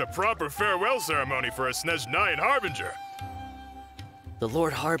this is a proper farewell ceremony for a Snezhnayan Harbinger. The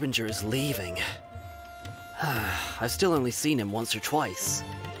Lord Harbinger is leaving. I've still only seen him once or twice.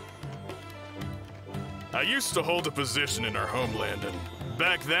 I used to hold a position in our homeland, and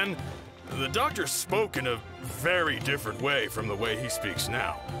back then, the doctor spoke in a very different way from the way he speaks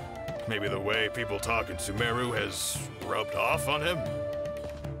now. Maybe the way people talk in Sumeru has rubbed off on him?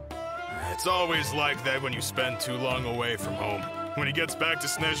 It's always like that when you spend too long away from home. When he gets back to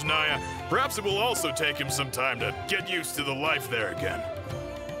Snezhnaya, perhaps it will also take him some time to get used to the life there again.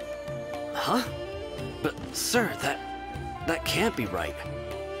 Huh? But, sir, that can't be right.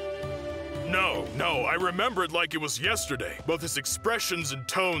 No, I remember it like it was yesterday. Both his expressions and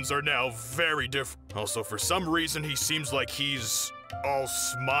tones are now very different. Also, for some reason, he seems like he's all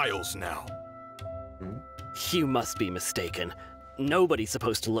smiles now. You must be mistaken. Nobody's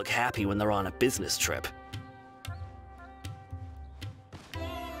supposed to look happy when they're on a business trip.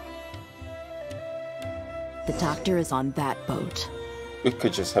 The doctor is on that boat. We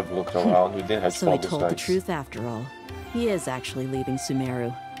could just have looked around. We didn't have to So follow he these told the guys. truth after all. He is actually leaving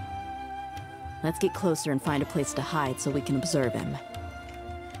Sumeru. Let's get closer and find a place to hide so we can observe him.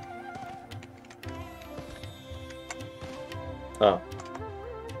 Oh.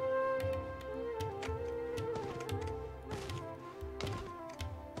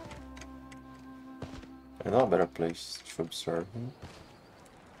 I know a better place to observe him.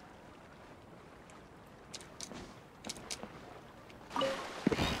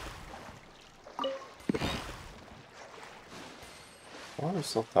 Oh, I'm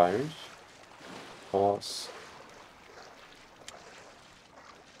so tired. Pause.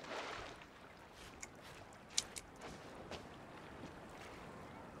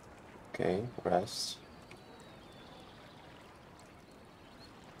 Okay, rest.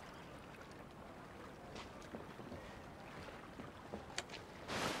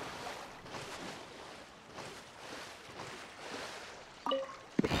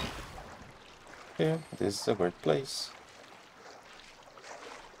 Yeah, this is a great place.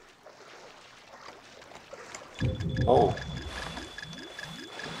 Oh.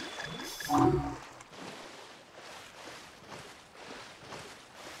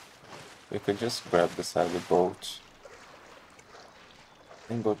 We could just grab the side of the boat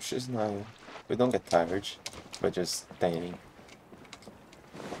and go to Snezhnaya. We don't get tired by just standing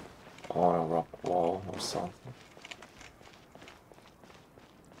on a rock wall or something.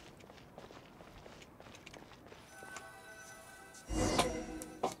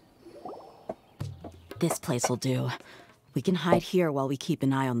 This place will do. We can hide here while we keep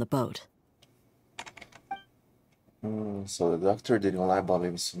an eye on the boat. So the doctor didn't lie about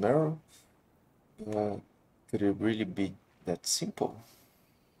baby Sumeru. Could it really be that simple?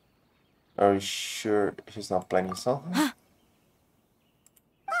 Are you sure he's not planning something? Uh-oh.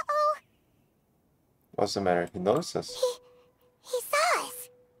 What's the matter? He noticed us. He saw us.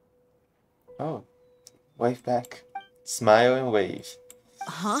 Oh. Wave back. Smile and wave.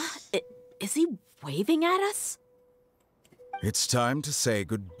 Huh? Is he waving at us? It's time to say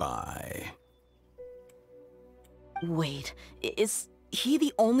goodbye. Wait, is he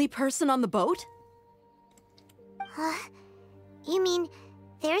the only person on the boat? You mean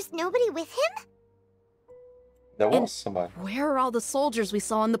there's nobody with him? There was somebody. Where are all the soldiers we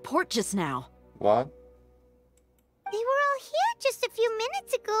saw in the port just now? What? They were all here just a few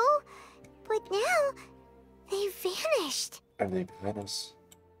minutes ago, but now they vanished. Are they behind us?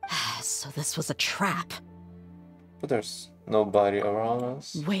 So this was a trap. But there's nobody around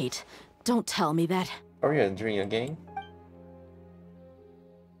us. Wait, don't tell me that. Are we entering a game?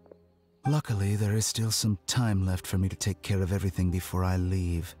 Luckily, there is still some time left for me to take care of everything before I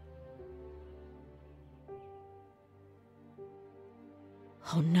leave.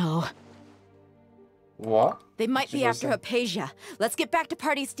 Oh no. What? They might Did be you after listen? Hypatia. Let's get back to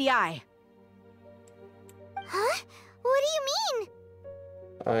Party's DI. Huh? What do you mean?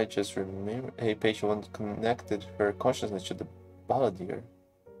 I just remember Hypatia once connected her consciousness to the balladeer.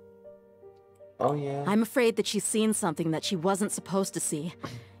 Oh yeah. I'm afraid that she's seen something that she wasn't supposed to see.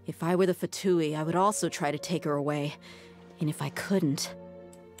 If I were the Fatui, I would also try to take her away. And if I couldn't...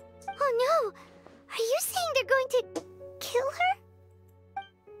 Oh no! Are you saying they're going to kill her?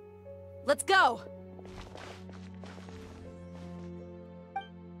 Let's go!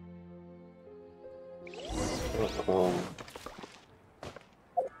 Uh-oh.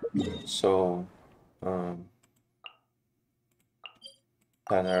 So,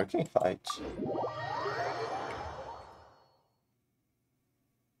 Tanner can fight.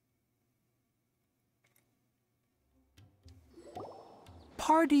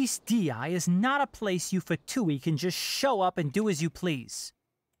 Party's DI is not a place you Fatui can just show up and do as you please.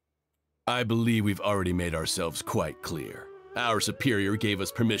 I believe we've already made ourselves quite clear. Our superior gave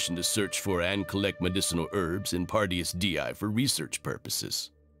us permission to search for and collect medicinal herbs in Pardius DI for research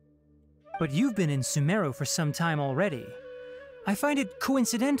purposes. But you've been in Sumeru for some time already. I find it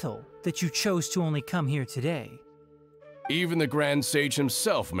coincidental that you chose to only come here today. Even the Grand Sage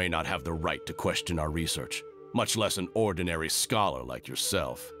himself may not have the right to question our research, much less an ordinary scholar like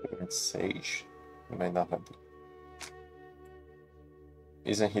yourself. Grand Sage may not have.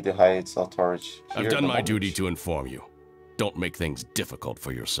 Isn't he the highest authority here? I've done my duty to inform you. Don't make things difficult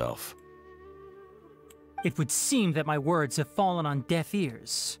for yourself. It would seem that my words have fallen on deaf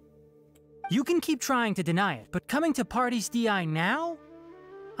ears. You can keep trying to deny it, but coming to Party's DI now?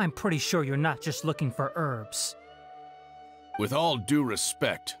 I'm pretty sure you're not just looking for herbs. With all due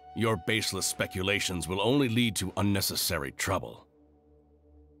respect, your baseless speculations will only lead to unnecessary trouble.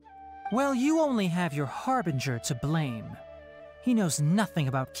 Well, you only have your Harbinger to blame. He knows nothing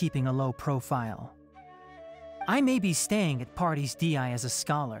about keeping a low profile. I may be staying at Party's DI as a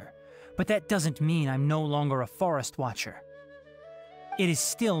scholar, but that doesn't mean I'm no longer a forest watcher. It is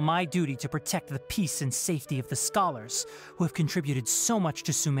still my duty to protect the peace and safety of the scholars who have contributed so much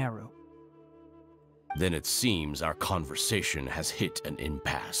to Sumeru. Then it seems our conversation has hit an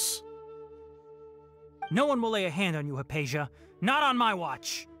impasse. No one will lay a hand on you, Hypatia. Not on my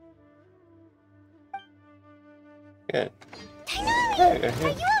watch. Yeah. Are you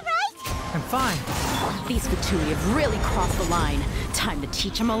alright? I'm fine. These Fatui have really crossed the line. Time to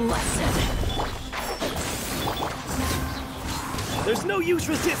teach them a lesson. There's no use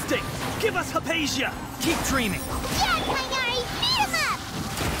resisting! Give us Hypatia! Keep dreaming! Yeah, Kainari! Beat him up!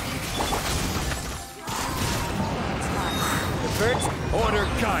 The first order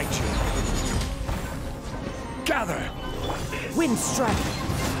guide you. Gather! Wind strike!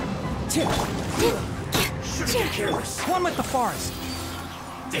 Shouldn't be careless. One with the forest!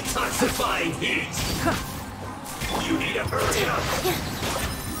 Detoxifying heat! You need to hurry up!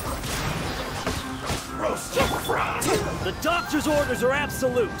 Roast and fry! The doctor's orders are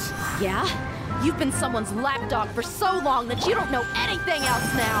absolute! Yeah? You've been someone's lapdog for so long that you don't know anything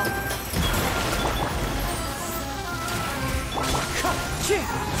else now!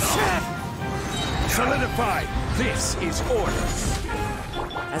 Solidify! This is order!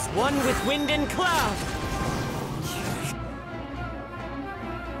 As one with wind and cloud!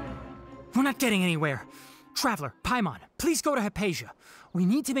 We're not getting anywhere. Traveler, Paimon, please go to Hypatia. We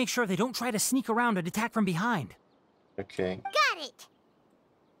need to make sure they don't try to sneak around and attack from behind. Okay. Got it!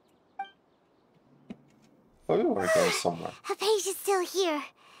 Oh, we were going somewhere. Hypatia's still here.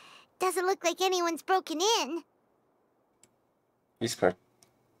 Doesn't look like anyone's broken in. Is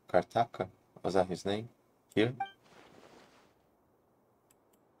Kartaka? Was that his name? Here?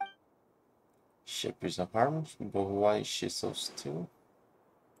 Ship is unharmed, but why is she so still?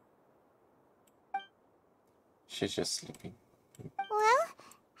 She's just sleeping. Well,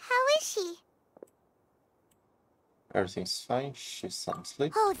 how is she? Everything's fine. She's sound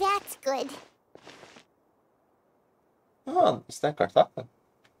asleep. Oh, that's good. Oh, is that Kartaka?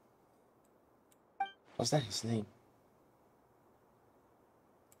 Was that his name?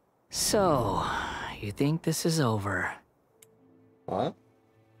 So, you think this is over? What?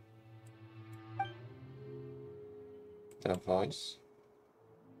 The voice?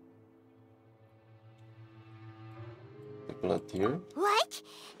 The blood deer? What?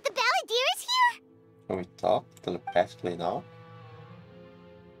 The Balladeer is here? Can we talk telepathically now?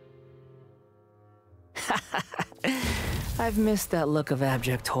 I've missed that look of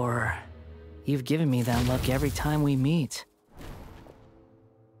abject horror. You've given me that look every time we meet.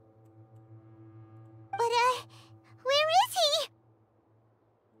 But, where is he?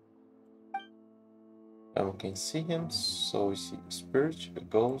 Everyone can see him, so is he a spirit, a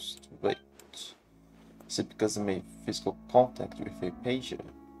ghost? Wait. Is it because he made physical contact with Hypatia?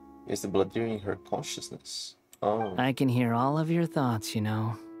 Is the blood in her consciousness? Oh. I can hear all of your thoughts, you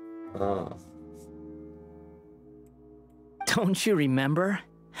know. Oh. Don't you remember?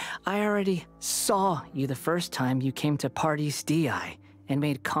 I already saw you the first time you came to Party's DI and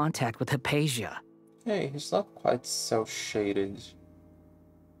made contact with Hypatia. Hey, he's not quite self-shaded.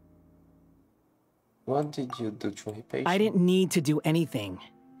 What did you do to Hypatia? I didn't need to do anything.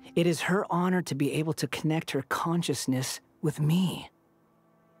 It is her honor to be able to connect her consciousness with me.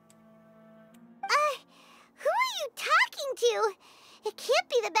 Who are you talking to? It can't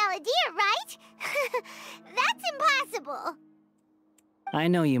be the Balladeer, right? That's impossible. I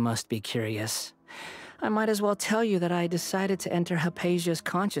know you must be curious. I might as well tell you that I decided to enter Hypatia's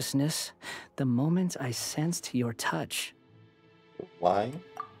consciousness the moment I sensed your touch. Why?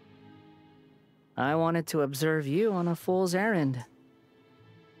 I wanted to observe you on a fool's errand.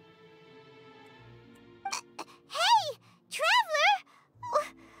 Hey, Traveler!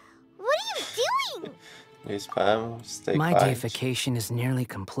 What are you doing? Please, Pam, stay My quiet. deification is nearly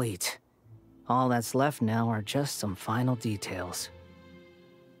complete. All that's left now are just some final details.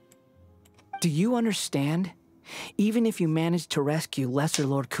 Do you understand? Even if you manage to rescue Lesser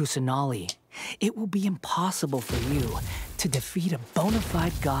Lord Kusanali, it will be impossible for you to defeat a bona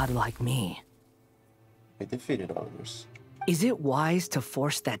fide god like me. I defeated others. Is it wise to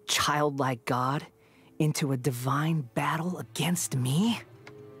force that childlike god into a divine battle against me?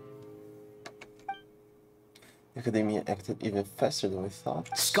 Academia acted even faster than we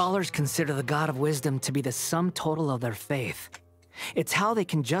thought. Scholars consider the God of Wisdom to be the sum total of their faith. It's how they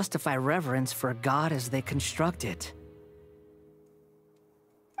can justify reverence for a god as they construct it.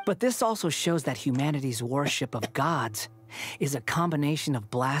 But this also shows that humanity's worship of gods is a combination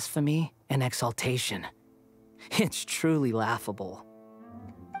of blasphemy and exaltation. It's truly laughable.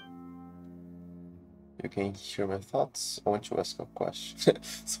 You can hear my thoughts. I want to ask a question,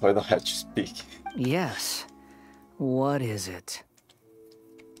 so I don't have to speak. Yes. What is it?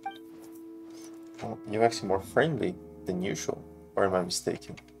 Well, you're actually more friendly than usual, or am I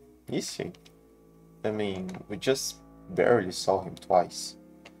mistaken? Is he? I mean, we just barely saw him twice.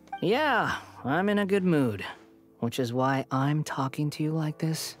 Yeah, I'm in a good mood, which is why I'm talking to you like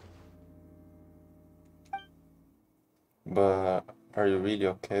this. But are you really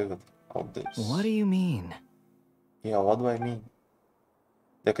okay with all this? What do you mean? Yeah, what do I mean?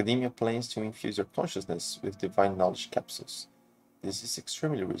 The Academia plans to infuse your consciousness with divine knowledge capsules. This is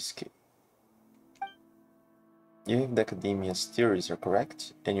extremely risky. If the Academia's theories are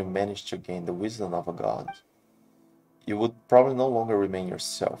correct, and you manage to gain the wisdom of a god, you would probably no longer remain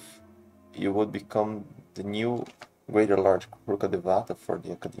yourself. You would become the new greater large Devata for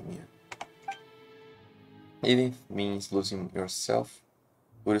the Academia. Even if it means losing yourself,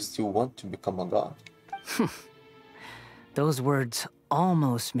 would you still want to become a god? Those words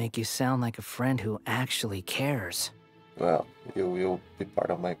almost make you sound like a friend who actually cares. Well, you will be part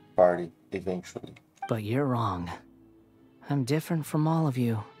of my party eventually. But you're wrong. I'm different from all of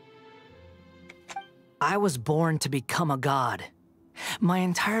you. I was born to become a god. My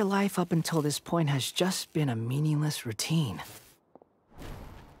entire life up until this point has just been a meaningless routine.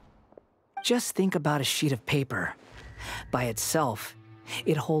 Just think about a sheet of paper. By itself,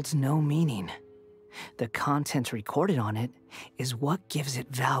 it holds no meaning. The content recorded on it is what gives it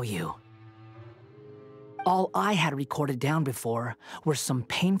value. All I had recorded down before were some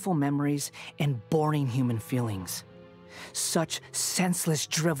painful memories and boring human feelings. Such senseless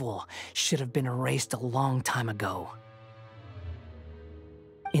drivel should have been erased a long time ago.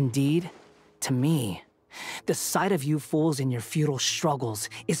 Indeed, to me, the sight of you fools in your futile struggles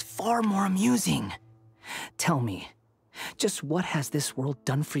is far more amusing. Tell me, just what has this world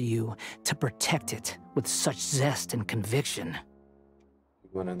done for you to protect it with such zest and conviction? You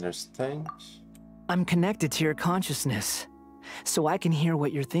won't understand? I'm connected to your consciousness, so I can hear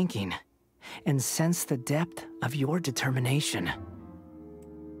what you're thinking and sense the depth of your determination.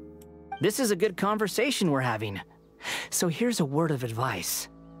 This is a good conversation we're having, so here's a word of advice.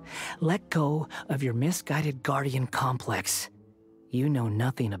 Let go of your misguided guardian complex. You know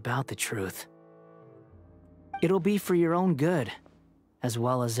nothing about the truth. It'll be for your own good, as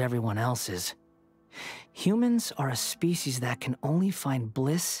well as everyone else's. Humans are a species that can only find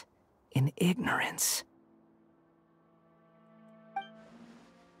bliss in ignorance.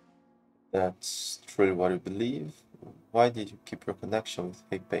 That's truly what you believe? Why did you keep your connection with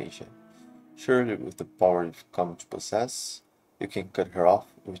Hypatia? Surely with the power you've come to possess, you can cut her off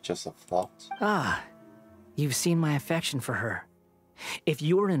with just a thought. Ah, you've seen my affection for her. If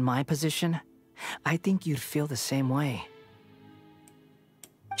you were in my position, I think you'd feel the same way.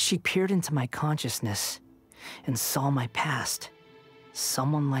 She peered into my consciousness and saw my past.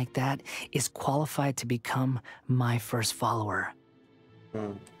 Someone like that is qualified to become my first follower.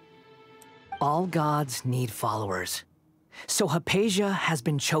 All gods need followers. So Hypatia has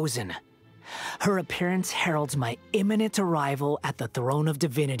been chosen. Her appearance heralds my imminent arrival at the throne of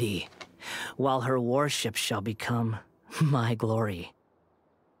divinity, while her worship shall become my glory.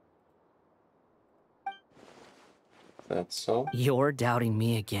 That's so? You're doubting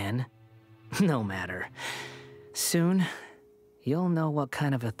me again? No matter. Soon, you'll know what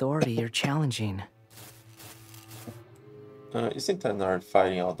kind of authority you're challenging. Isn't Tainari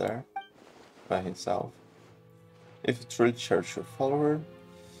fighting out there by himself? If you truly cherish your follower,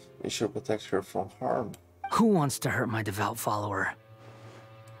 you should protect her from harm. Who wants to hurt my devout follower?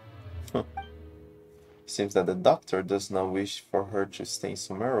 Seems that the doctor does not wish for her to stay in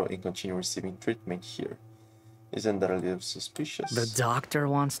Sumeru and continue receiving treatment here. Isn't that a little suspicious? The doctor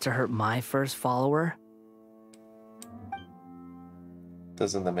wants to hurt my first follower?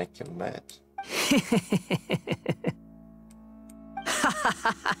 Doesn't that make you mad?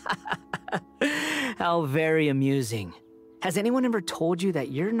 How very amusing. Has anyone ever told you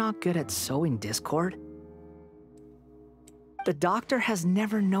that you're not good at sowing discord? The doctor has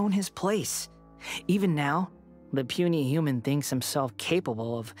never known his place. Even now, the puny human thinks himself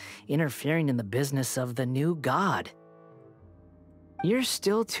capable of interfering in the business of the new god. You're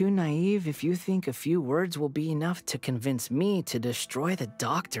still too naive if you think a few words will be enough to convince me to destroy the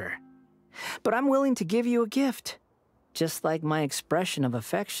doctor. But I'm willing to give you a gift, just like my expression of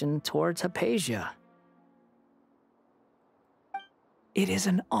affection towards Hypatia. It is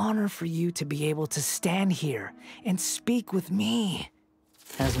an honor for you to be able to stand here and speak with me.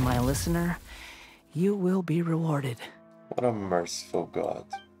 As my listener, you will be rewarded. What a merciful God.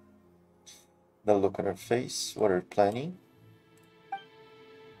 The look on her face, what are you planning?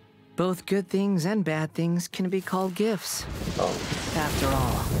 Both good things and bad things can be called gifts. Oh. After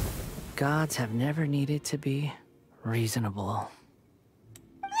all, gods have never needed to be reasonable.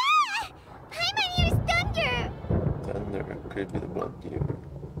 Paimon hears thunder! Thunder could be the blood deer.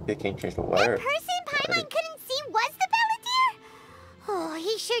 They can't change the weather. The person Paimon couldn't see was the Balladeer? Oh,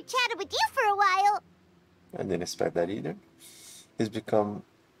 he sure chatted with you for a while. I didn't expect that either. He's become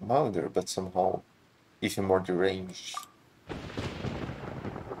milder, but somehow even more deranged.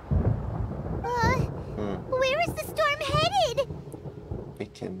 Where is the storm headed?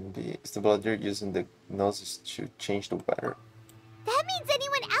 It can be. Is the Balladeer using the gnosis to change the weather? That means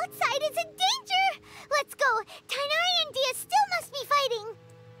anyone outside is in danger! Let's go! Tighnari and Dia still must be fighting!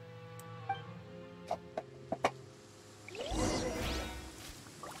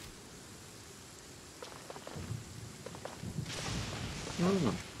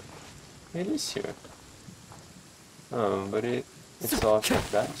 It is here. But it's all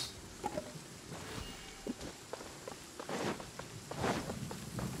like that.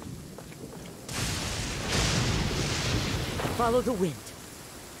 Follow the wind.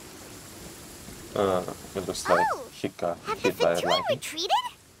 It looks like he got hit by a lightning. Retreated?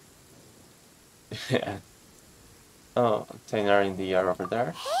 Yeah. Oh, Tighnari in the air over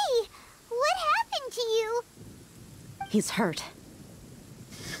there. Hey, what happened to you? He's hurt.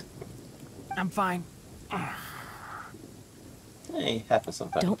 I'm fine. Hey, it happens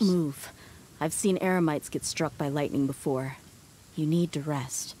sometimes. Don't move. I've seen eremites get struck by lightning before. You need to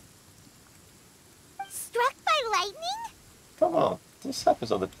rest. Struck by lightning? Come on, this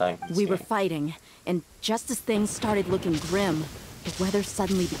happens all the time. We were fighting, and just as things started looking grim, the weather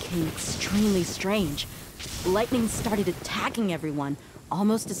suddenly became extremely strange. Lightning started attacking everyone,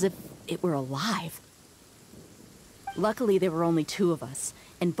 almost as if it were alive. Luckily, there were only two of us,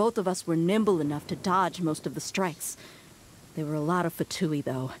 and both of us were nimble enough to dodge most of the strikes. There were a lot of Fatui,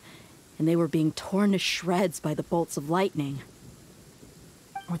 though, and they were being torn to shreds by the bolts of lightning.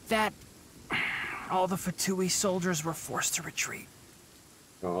 With that, all the Fatui soldiers were forced to retreat.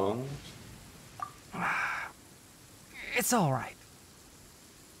 Oh. It's all right.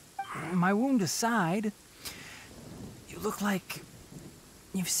 My wound aside, you look like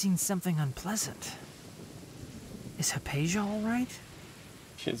you've seen something unpleasant. Is Hypatia all right?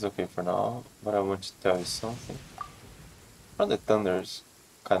 She's okay for now, but I want to tell you something. Are the thunders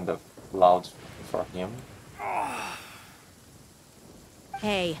kind of loud for him?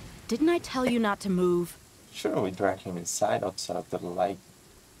 Hey, didn't I tell you not to move? Sure, we drag him inside outside of the lightning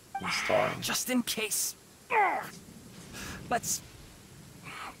storm. Just in case. Let's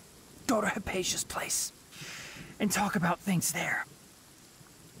go to Hypatia's place and talk about things there.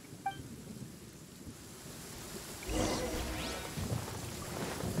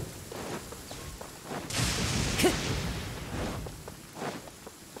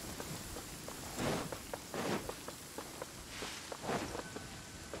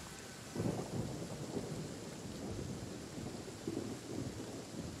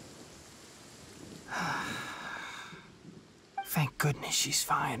 Thank goodness she's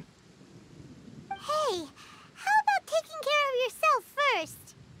fine. Hey, how about taking care of yourself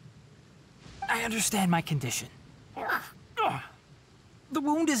first? I understand my condition. The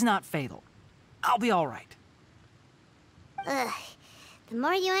wound is not fatal. I'll be all right. Ugh. The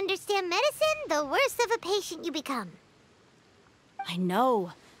more you understand medicine, the worse of a patient you become. I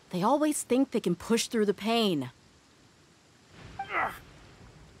know. They always think they can push through the pain.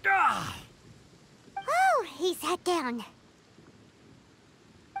 Oh, he sat down.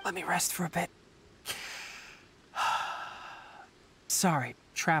 Let me rest for a bit. Sorry,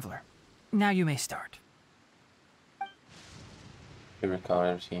 traveler. Now you may start. We recount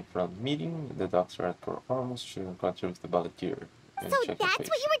everything from the meeting. The doctor had performance to encounter with the Balladeer. So that's what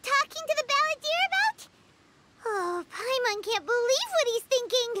you were talking to the Balladeer about? Oh, Paimon can't believe what he's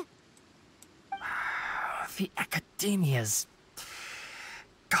thinking. The Academia's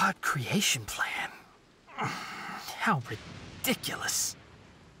God creation plan. How ridiculous.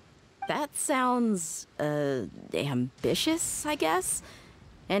 That sounds, ambitious, I guess?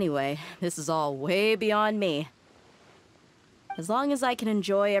 Anyway, this is all way beyond me. As long as I can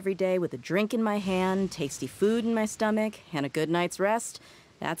enjoy every day with a drink in my hand, tasty food in my stomach, and a good night's rest,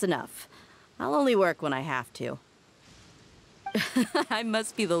 that's enough. I'll only work when I have to. I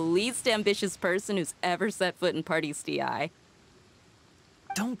must be the least ambitious person who's ever set foot in Party's DI.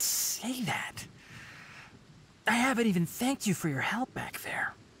 Don't say that. I haven't even thanked you for your help back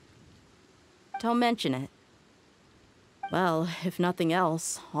there. Don't mention it. Well, if nothing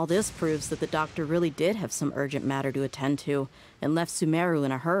else, all this proves that the doctor really did have some urgent matter to attend to and left Sumeru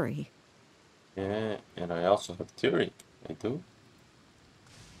in a hurry. Yeah, and I also have a theory. I do.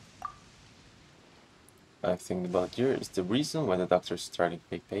 I think the Balladeer is the reason why the doctor is trying to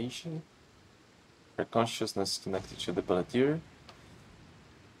pay patient. Her consciousness is connected to the Balladeer,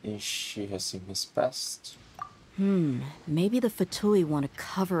 and she has seen his past. Maybe the Fatui want to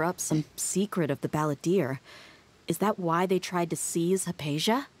cover up some secret of the Balladeer. Is that why they tried to seize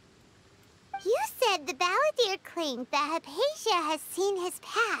Hypatia? You said the Balladeer claimed that Hypatia has seen his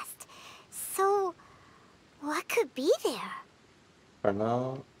past. So, what could be there? For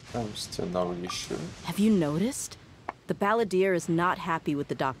now, I'm still not really sure. Have you noticed? The Balladeer is not happy with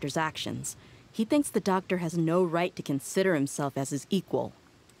the doctor's actions. He thinks the doctor has no right to consider himself as his equal.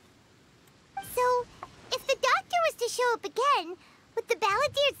 So, if the doctor was to show up again, would the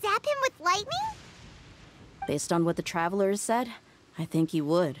Balladeer zap him with lightning? Based on what the Traveler has said, I think he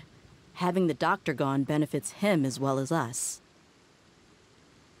would. Having the doctor gone benefits him as well as us.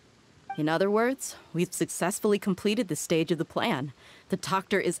 In other words, we've successfully completed this stage of the plan. The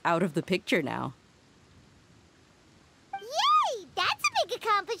doctor is out of the picture now. Yay! That's a big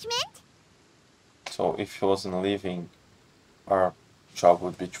accomplishment! So if he wasn't leaving, our job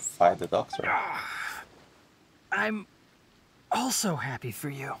would be to fight the doctor. I'm also happy for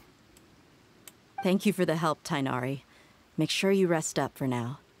you. Thank you for the help, Tainari. Make sure you rest up for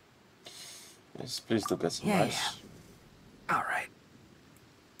now. Yes, please do get some rest. Yeah. All right.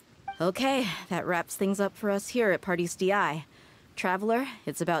 Okay, that wraps things up for us here at Party's DI. Traveler,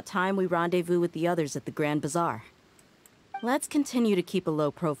 it's about time we rendezvous with the others at the Grand Bazaar. Let's continue to keep a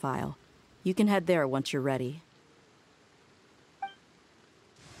low profile. You can head there once you're ready.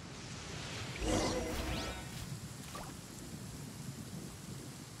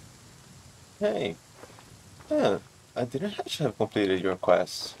 Hey, yeah, I didn't actually have completed your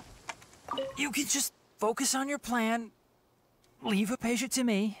quest. You can just focus on your plan. Leave Hypatia to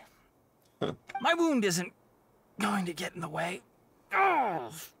me. My wound isn't going to get in the way.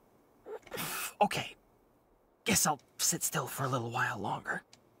 Oh. Okay. Guess I'll sit still for a little while longer.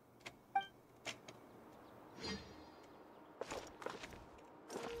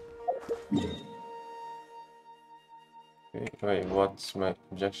 Okay, wait, what's my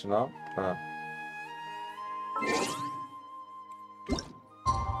objection now?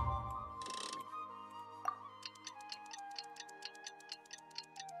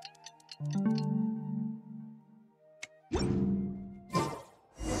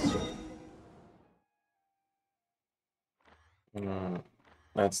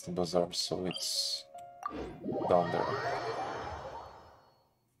 That's the bazaar, so it's down there.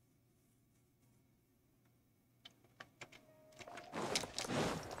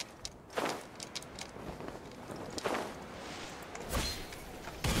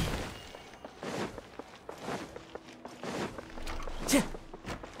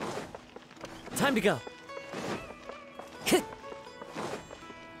 Time to go.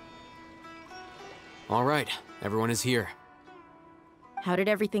 All right, everyone is here. How did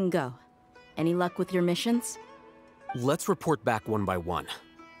everything go? Any luck with your missions? Let's report back one by one.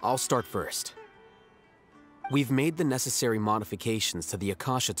 I'll start first. We've made the necessary modifications to the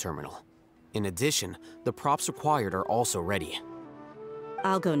Akasha terminal. In addition, the props required are also ready.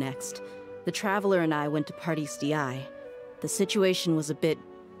 I'll go next. The Traveler and I went to Party's DI. The situation was a bit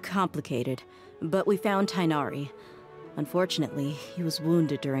complicated, but we found Tainari. Unfortunately, he was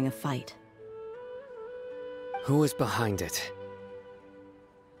wounded during a fight. Who is behind it?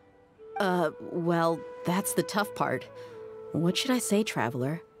 Well, that's the tough part. What should I say,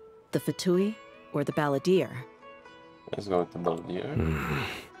 Traveler? The Fatui or the Balladeer? Let's go with the Balladeer.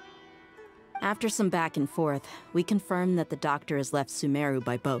 After some back and forth, we confirmed that the doctor has left Sumeru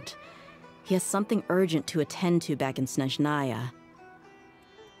by boat. He has something urgent to attend to back in Snezhnaya.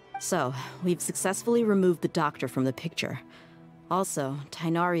 So, we've successfully removed the doctor from the picture. Also,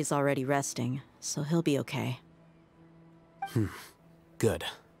 Tainari's already resting, so he'll be okay. Good.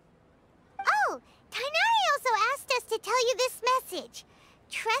 Oh, Tainari also asked us to tell you this message.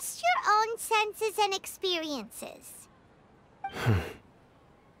 Trust your own senses and experiences.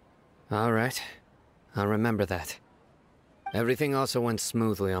 All right. I'll remember that. Everything also went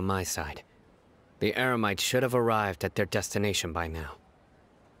smoothly on my side. The Eremites should have arrived at their destination by now.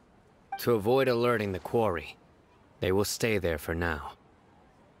 To avoid alerting the quarry, they will stay there for now.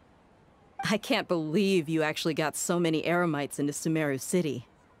 I can't believe you actually got so many Eremites into Sumeru City.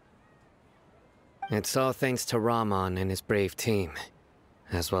 It's all thanks to Rahman and his brave team,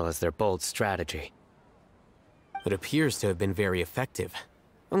 as well as their bold strategy. It appears to have been very effective.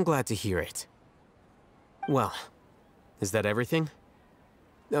 I'm glad to hear it. Well, is that everything?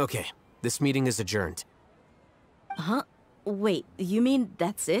 Okay, this meeting is adjourned. Huh? Wait, you mean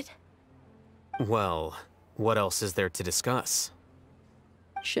that's it? Well, what else is there to discuss?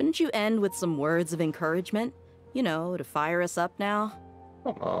 Shouldn't you end with some words of encouragement? You know, to fire us up now?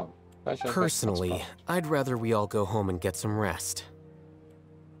 Come on. Personally, I'd rather we all go home and get some rest.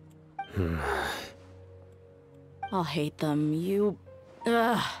 I'll hate them.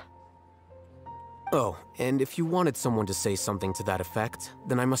 Ugh. Oh, and if you wanted someone to say something to that effect,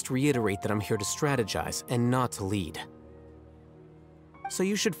 then I must reiterate that I'm here to strategize and not to lead. So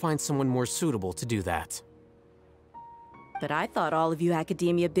you should find someone more suitable to do that. But I thought all of you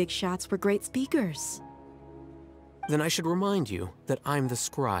academia big shots were great speakers. Then I should remind you that I'm the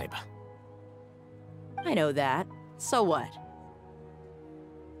scribe. I know that. So what?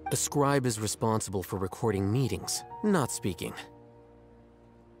 A scribe is responsible for recording meetings, not speaking.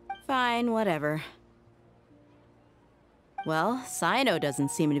 Fine, whatever. Well, Sino doesn't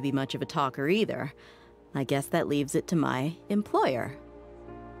seem to be much of a talker either. I guess that leaves it to my employer.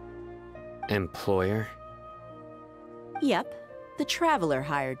 Employer? Yep, the Traveler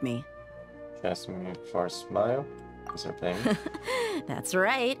hired me. She asked me for a smile. Is her thing? That's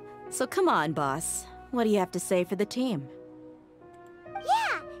right. So come on, boss. What do you have to say for the team?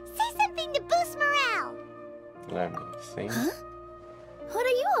 Yeah, say something to boost morale. Let me think. Huh? What are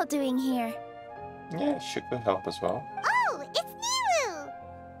you all doing here? Yeah, she could help as well. Oh, it's Nilu!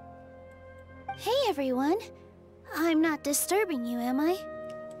 Hey, everyone. I'm not disturbing you, am I?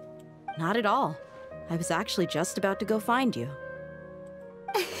 Not at all. I was actually just about to go find you.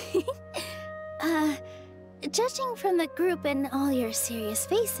 Judging from the group and all your serious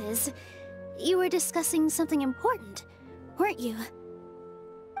faces, you were discussing something important, weren't you?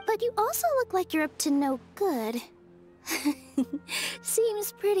 But you also look like you're up to no good.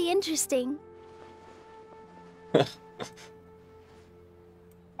 Seems pretty interesting.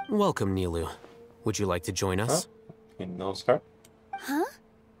 Welcome, Nilu. Would you like to join us? Huh? He knows her. Huh?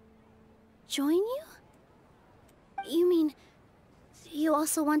 Join you? You mean, you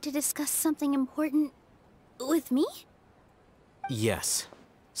also want to discuss something important with me? Yes.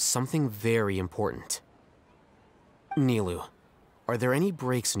 Something very important. Nilu, are there any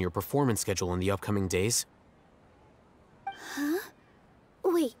breaks in your performance schedule in the upcoming days? Huh?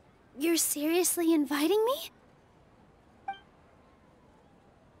 Wait, you're seriously inviting me?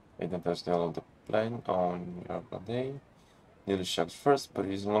 Identifies the of the plan on your day. Nilu shocks first, but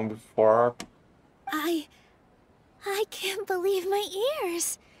he's long before. I can't believe my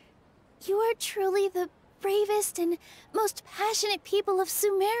ears. You are truly the bravest and most passionate people of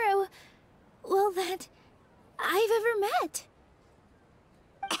Sumeru, well, that I've ever met.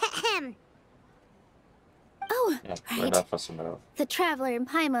 Ahem. Oh, Yeah, right. we're not from Sumeru. The Traveler and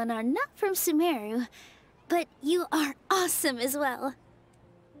Paimon are not from Sumeru, but you are awesome as well.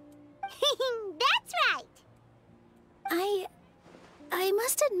 That's right! I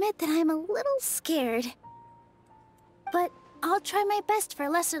must admit that I'm a little scared. But I'll try my best for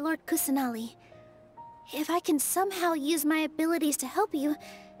Lesser Lord Kusanali. If I can somehow use my abilities to help you,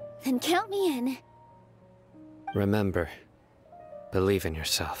 then count me in. Remember, believe in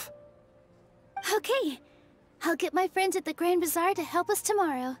yourself. Okay, I'll get my friends at the Grand Bazaar to help us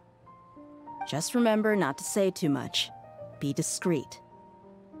tomorrow. Just remember not to say too much. Be discreet.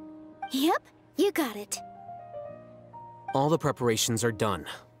 Yep, you got it. All the preparations are done.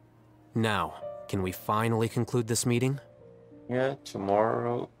 Now, can we finally conclude this meeting? Yeah,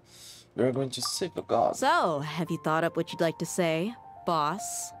 tomorrow we're going to save the gods. So, have you thought up what you'd like to say,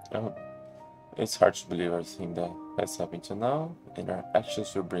 boss? Oh, it's hard to believe everything that has happened to now, and our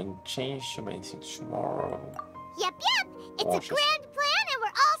actions will bring change to many things tomorrow. Yep, it's a grand plan and we're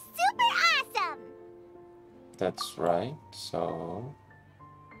all super awesome! That's right, so...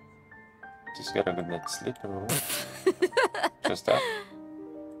 just get a good night's sleep, everyone. Just that.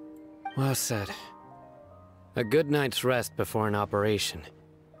 Well said. A good night's rest before an operation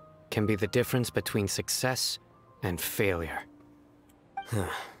can be the difference between success and failure.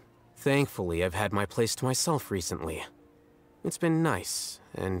 Thankfully, I've had my place to myself recently. It's been nice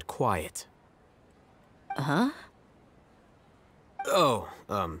and quiet. Huh? Oh,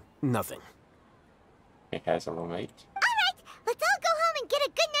 nothing. He has a roommate. Alright, let's all go home and get a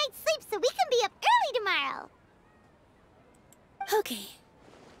good night's sleep so we can be up early tomorrow. Okay.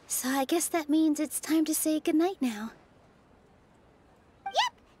 So I guess that means it's time to say goodnight now.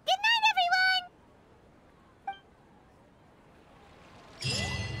 Yep! Good night, everyone!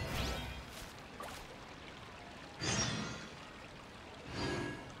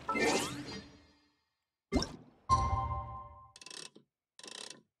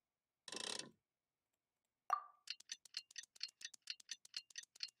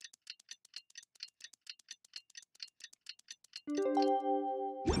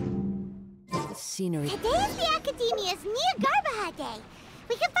 The scenery. Today is the Academia's Neogarbaha Day.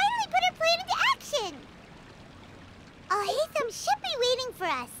 We can finally put our plan into action. Alhaitham should be waiting for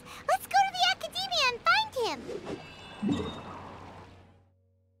us. Let's go to the Academia and find him.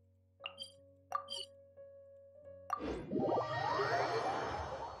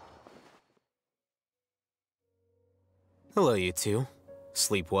 Hello, you two.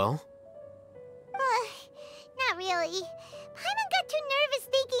 Sleep well? Not really. Paimon got too nervous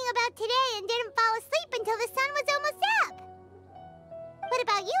thinking about today and didn't fall asleep until the sun was almost up. What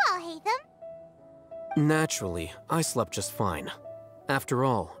about you, Alhaitham? Naturally, I slept just fine. After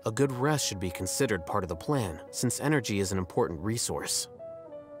all, a good rest should be considered part of the plan, since energy is an important resource.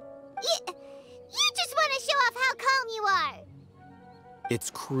 You just want to show off how calm you are.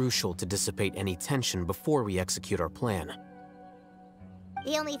 It's crucial to dissipate any tension before we execute our plan.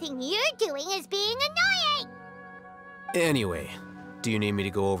 The only thing you're doing is being annoying. Anyway, do you need me to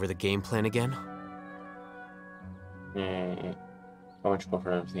go over the game plan again? I want to go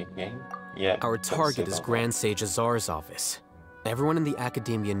for everything again. Yeah. Our target is Grand Sage Azar's office. Everyone in the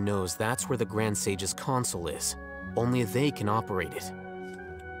Academia knows that's where the Grand Sage's console is. Only they can operate it.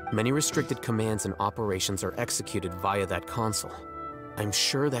 Many restricted commands and operations are executed via that console. I'm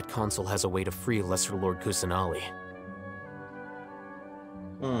sure that console has a way to free Lesser Lord Kusanali.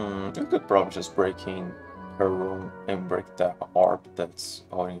 We could probably just break in her room and break the orb that's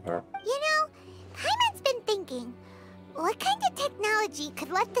holding her. You know, Paimon's been thinking, what kind of technology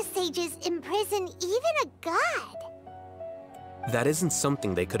could let the sages imprison even a god? That isn't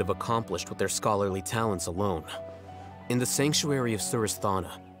something they could have accomplished with their scholarly talents alone. In the Sanctuary of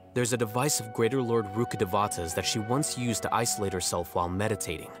Surasthana, there's a device of Greater Lord Rukkhadevata's that she once used to isolate herself while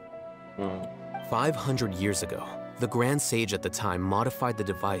meditating. 500 years ago, the Grand Sage at the time modified the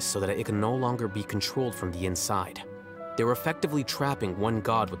device so that it can no longer be controlled from the inside. They were effectively trapping one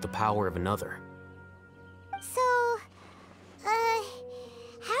god with the power of another. So, how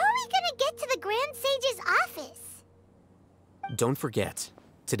are we gonna get to the Grand Sage's office? Don't forget,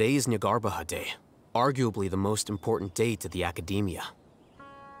 today is Nyagarbha Day, arguably the most important day to the Academia.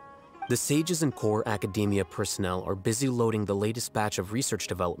 The sages and core Academia personnel are busy loading the latest batch of research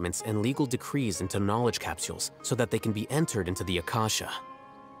developments and legal decrees into knowledge capsules so that they can be entered into the Akasha.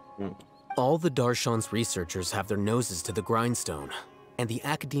 All the Darshan's researchers have their noses to the grindstone, and the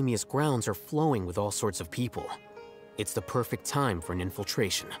Academia's grounds are flowing with all sorts of people. It's the perfect time for an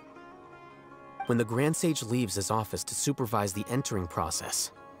infiltration. When the Grand Sage leaves his office to supervise the entering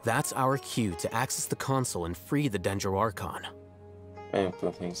process, that's our cue to access the console and free the Dendro Archon. And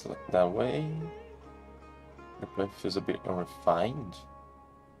put things that way. The plan feels a bit unrefined.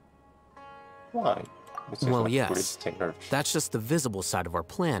 Why? Well, yes. That's just the visible side of our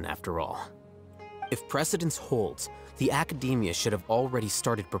plan, after all. If precedence holds, the Academia should have already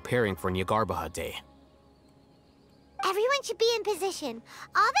started preparing for Nyagarbha Day. Everyone should be in position.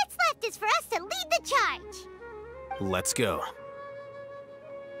 All that's left is for us to lead the charge. Let's go.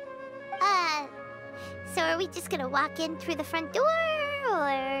 So are we just gonna walk in through the front door,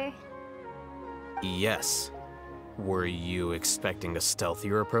 or...? Yes. Were you expecting a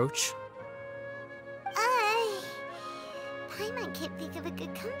stealthier approach? Paimon can't think of a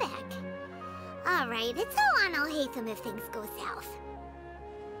good comeback. Alright, it's all on Alhaitham if things go south.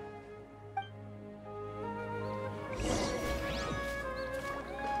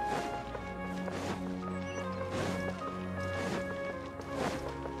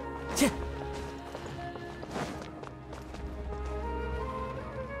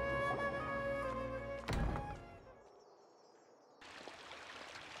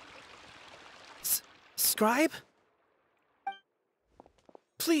 Scribe?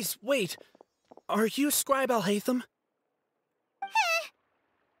 Please, wait. Are you Scribe Alhaitham?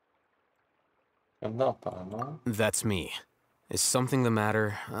 I'm not Paimon. That's me. Is something the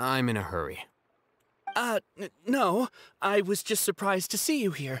matter? I'm in a hurry. No. I was just surprised to see you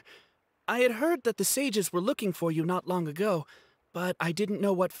here. I had heard that the sages were looking for you not long ago, but I didn't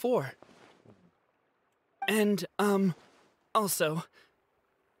know what for. And, Also,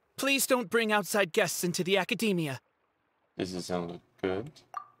 please don't bring outside guests into the academia. This doesn't look good.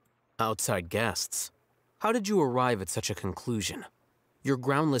 Outside guests? How did you arrive at such a conclusion? Your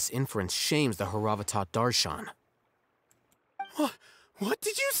groundless inference shames the Haravatat Darshan. What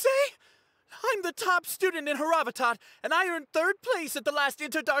did you say? I'm the top student in Haravatat, and I earned 3rd place at the last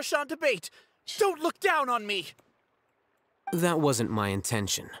Inter-Darshan debate. Don't look down on me! That wasn't my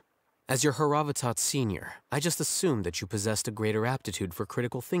intention. As your Haravatat senior, I just assumed that you possessed a greater aptitude for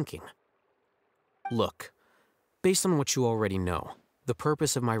critical thinking. Look, based on what you already know, the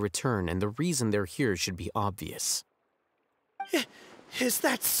purpose of my return and the reason they're here should be obvious. Is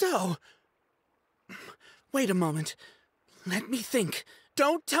that so? Wait a moment. Let me think.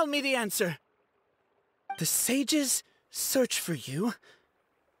 Don't tell me the answer. The sages search for you.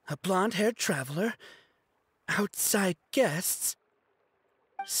 A blonde-haired traveler. Outside guests.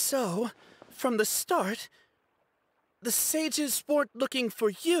 So, from the start, the sages weren't looking for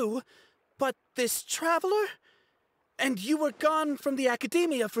you, but this traveler? And you were gone from the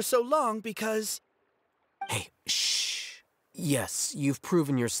academia for so long because... Hey, shh. Yes, you've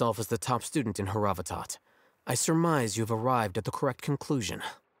proven yourself as the top student in Haravatat. I surmise you've arrived at the correct conclusion.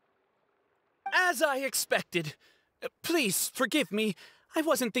 As I expected. Please, forgive me. I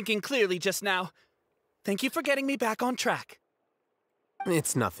wasn't thinking clearly just now. Thank you for getting me back on track.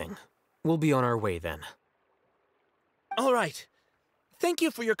 It's nothing. We'll be on our way then. All right. Thank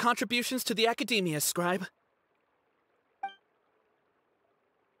you for your contributions to the academia, Scribe.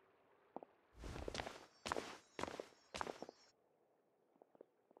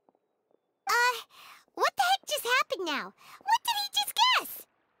 What the heck just happened now? What did he just guess?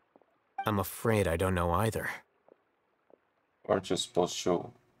 I'm afraid I don't know either. Aren't you supposed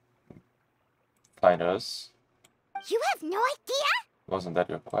to find us? You have no idea? Wasn't that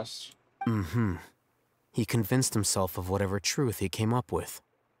your quest? Mm-hmm. He convinced himself of whatever truth he came up with.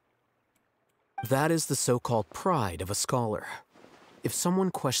 That is the so-called pride of a scholar. If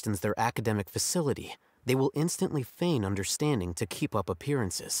someone questions their academic facility, they will instantly feign understanding to keep up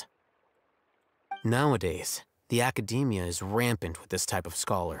appearances. Nowadays, the academia is rampant with this type of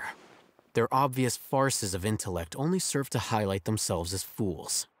scholar. Their obvious farces of intellect only serve to highlight themselves as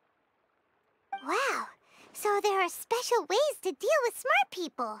fools. Wow, so there are special ways to deal with smart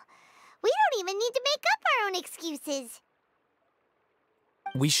people. We don't even need to make up our own excuses.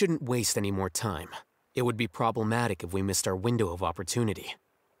 We shouldn't waste any more time. It would be problematic if we missed our window of opportunity.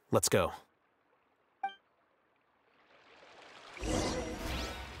 Let's go.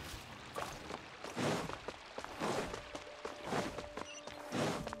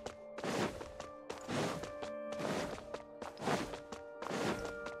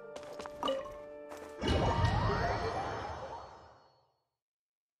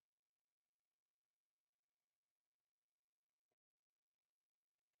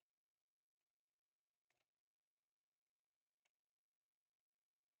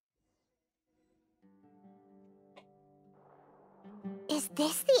 Is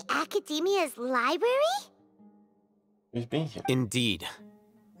this the Academia's library? We've been here. Indeed.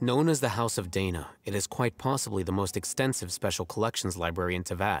 Known as the House of Dana, it is quite possibly the most extensive special collections library in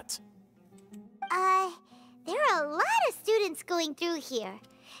Teyvat. There are a lot of students going through here.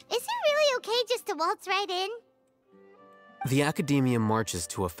 Is it really okay just to waltz right in? The Academia marches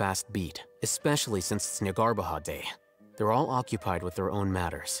to a fast beat, especially since it's Nagarbaha Day. They're all occupied with their own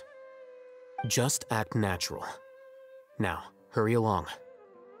matters. Just act natural. Now, hurry along.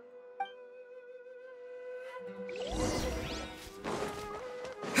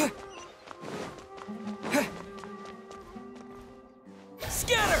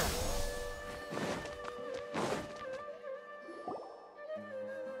 Scatter!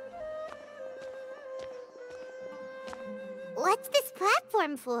 What's this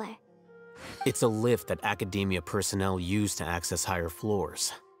platform for? It's a lift that Academia personnel use to access higher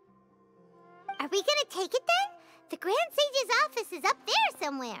floors. Are we gonna take it then? The Grand Sage's office is up there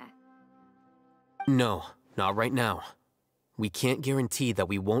somewhere. No, not right now. We can't guarantee that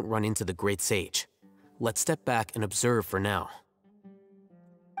we won't run into the Great Sage. Let's step back and observe for now.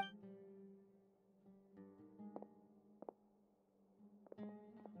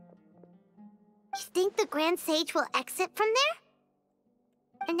 You think the Grand Sage will exit from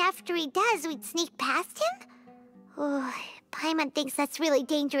there? And after he does, we'd sneak past him? Oh, Paimon thinks that's really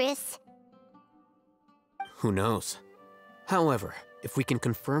dangerous. Who knows? However, if we can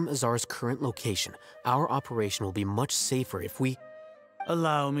confirm Azar's current location, our operation will be much safer if we...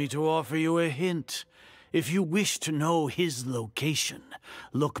 Allow me to offer you a hint. If you wish to know his location,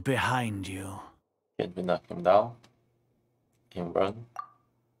 look behind you. Can we knock him down? And run?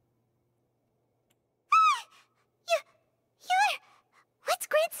 You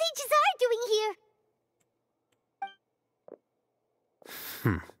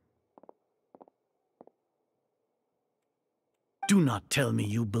Do not tell me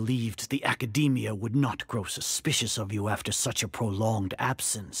you believed the Academia would not grow suspicious of you after such a prolonged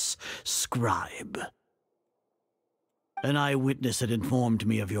absence, scribe. An eyewitness had informed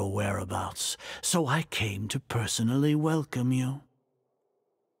me of your whereabouts, so I came to personally welcome you.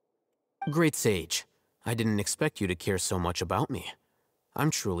 Great Sage, I didn't expect you to care so much about me.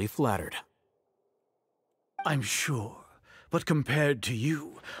 I'm truly flattered. I'm sure, but compared to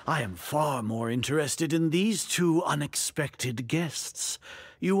you, I am far more interested in these two unexpected guests.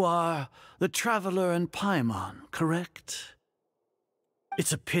 You are the Traveler and Paimon, correct?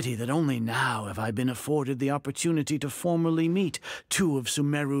 It's a pity that only now have I been afforded the opportunity to formally meet two of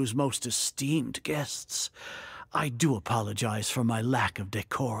Sumeru's most esteemed guests. I do apologize for my lack of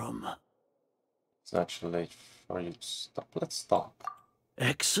decorum. It's actually late for you to stop. Let's stop.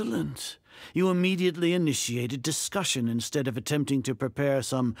 Excellent. You immediately initiated discussion instead of attempting to prepare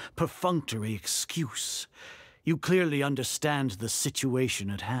some perfunctory excuse. You clearly understand the situation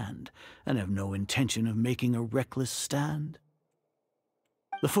at hand, and have no intention of making a reckless stand.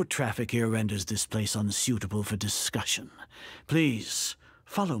 The foot traffic here renders this place unsuitable for discussion. Please,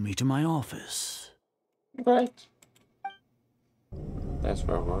 follow me to my office. Right. That's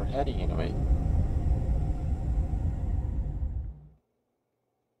where we're heading anyway.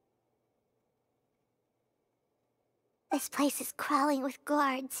 This place is crawling with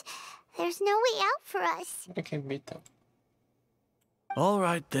guards. There's no way out for us. I can beat them. All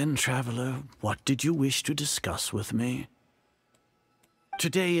right then, Traveler. What did you wish to discuss with me?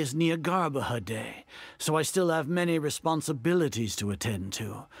 Today is Niagarbaha Day, so I still have many responsibilities to attend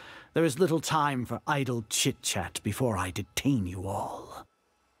to. There is little time for idle chit-chat before I detain you all.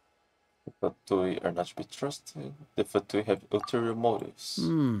 The Fatui are not to be trusted. The Fatui have ulterior motives.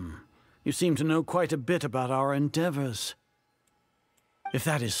 You seem to know quite a bit about our endeavors. If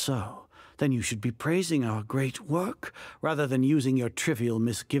that is so, then you should be praising our great work, rather than using your trivial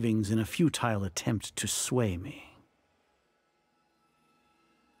misgivings in a futile attempt to sway me.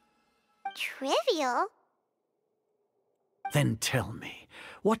 Trivial? Then tell me,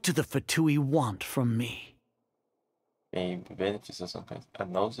 what do the Fatui want from me? Any benefits of some kind? A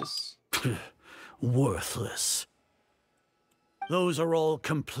gnosis? Worthless. Those are all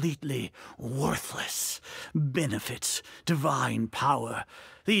completely worthless. Benefits, divine power.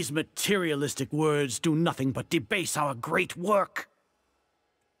 These materialistic words do nothing but debase our great work.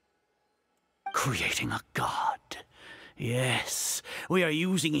 Creating a god. Yes, we are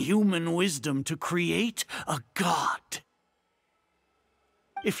using human wisdom to create a god.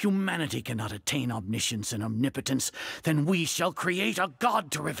 If humanity cannot attain omniscience and omnipotence, then we shall create a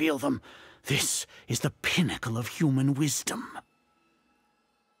god to reveal them. This is the pinnacle of human wisdom.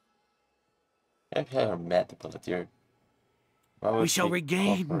 I've had a mad ability here. We shall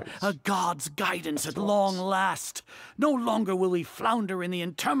regain a god's guidance at long last. No longer will we flounder in the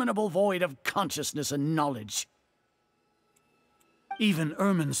interminable void of consciousness and knowledge. Even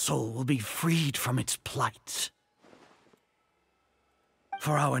Irminsul will be freed from its plight.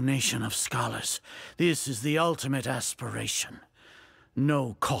 For our nation of scholars, this is the ultimate aspiration.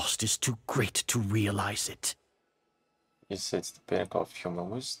 No cost is too great to realize it. You say it's the pinnacle of human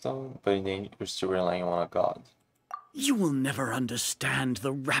wisdom, but in the end you're still relying on a god. You will never understand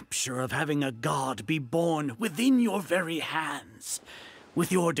the rapture of having a god be born within your very hands.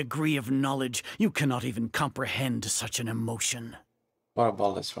 With your degree of knowledge, you cannot even comprehend such an emotion. What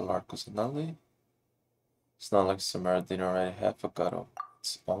about Lesser Lord Kusanali? It's not like Sumeru didn't already have a god of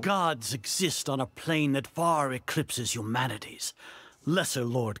its own. Gods exist on a plane that far eclipses humanity's. Lesser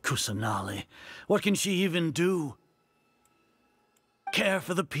Lord Kusanali, what can she even do? Care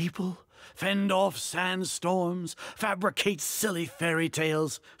for the people? Fend off sandstorms? Fabricate silly fairy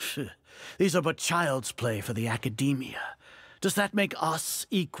tales? These are but child's play for the Academia. Does that make us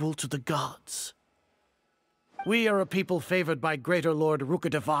equal to the gods? We are a people favored by Greater Lord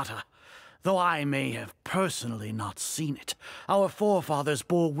Rukkhadevata. Though I may have personally not seen it, our forefathers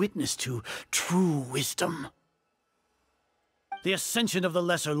bore witness to true wisdom. The ascension of the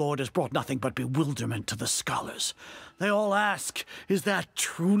Lesser Lord has brought nothing but bewilderment to the scholars. They all ask, is that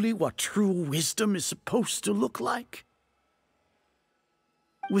truly what true wisdom is supposed to look like?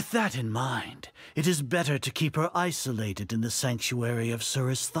 With that in mind, it is better to keep her isolated in the sanctuary of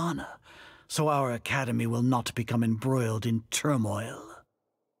Suristhana, so our academy will not become embroiled in turmoil.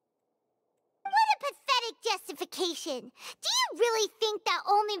 What a pathetic justification! Do you really think that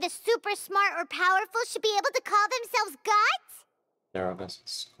only the super smart or powerful should be able to call themselves gods? Arrogance and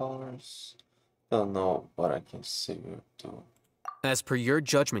scholars. Don't know what I can say or do. As per your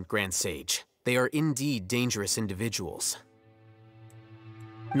judgment, Grand Sage, they are indeed dangerous individuals.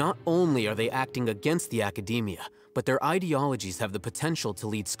 Not only are they acting against the academia, but their ideologies have the potential to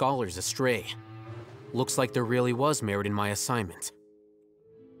lead scholars astray. Looks like there really was merit in my assignment.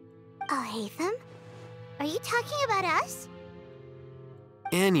 Oh, Hatham? Are you talking about us?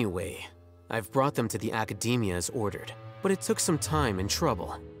 Anyway, I've brought them to the academia as ordered, but it took some time and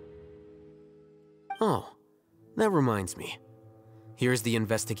trouble. Oh, that reminds me. Here's the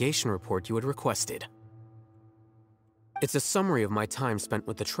investigation report you had requested. It's a summary of my time spent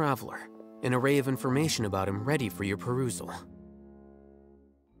with the Traveler, an array of information about him ready for your perusal.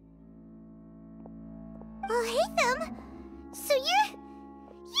 Oh, Hatham! So you're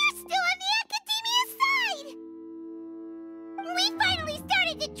still on the Academia's side! We finally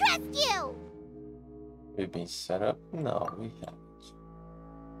started to trust you! We've been set up? No, we haven't.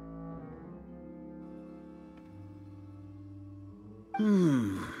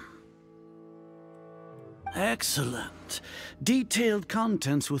 Excellent. Detailed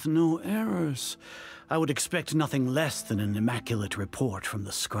contents with no errors. I would expect nothing less than an immaculate report from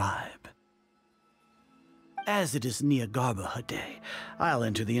the scribe. As it is Niagarbaha Day, I'll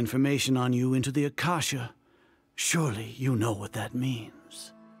enter the information on you into the Akasha. Surely you know what that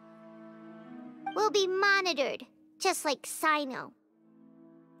means. We'll be monitored, just like Sino.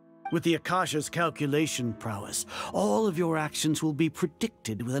 With the Akasha's calculation prowess, all of your actions will be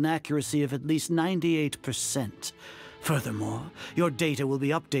predicted with an accuracy of at least 98%. Furthermore, your data will be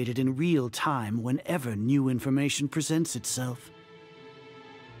updated in real time whenever new information presents itself.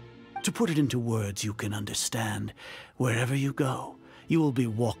 To put it into words you can understand, wherever you go, you will be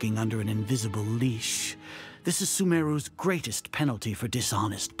walking under an invisible leash. This is Sumeru's greatest penalty for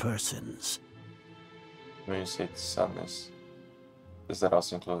dishonest persons. When you say dishonest, does that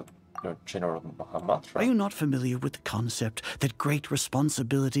also include your General Mahamatra? Are you not familiar with the concept that great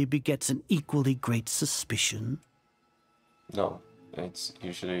responsibility begets an equally great suspicion? No, it's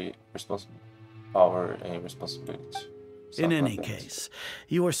usually power and responsibility. In any case,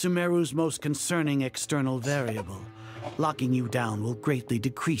 you are Sumeru's most concerning external variable. Locking you down will greatly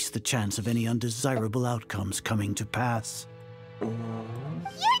decrease the chance of any undesirable outcomes coming to pass.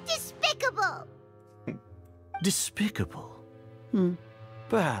 You're despicable! Despicable?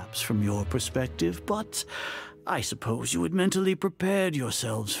 Perhaps from your perspective, but I suppose you had mentally prepared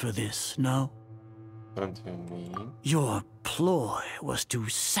yourselves for this, no? What do you mean? Your ploy was to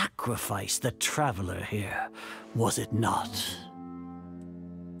sacrifice the Traveler here, was it not?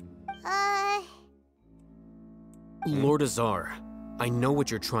 Lord Azar, I know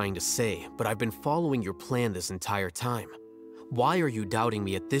what you're trying to say, but I've been following your plan this entire time. Why are you doubting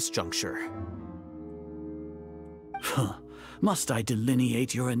me at this juncture? Must I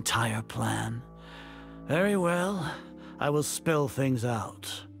delineate your entire plan? Very well, I will spell things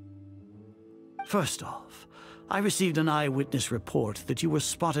out. First off, I received an eyewitness report that you were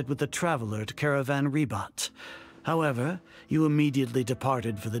spotted with the Traveler to Caravan Ribat. However, you immediately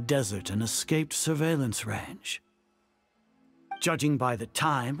departed for the desert and escaped surveillance range. Judging by the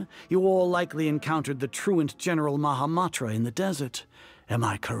time, you all likely encountered the truant General Mahamatra in the desert. Am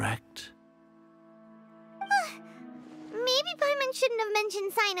I correct? Maybe Paimon shouldn't have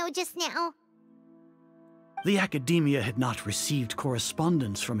mentioned Sino just now. The Academia had not received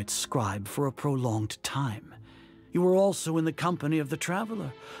correspondence from its scribe for a prolonged time. You were also in the company of the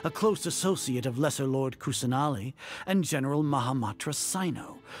Traveler, a close associate of Lesser Lord Kusanali and General Mahamatra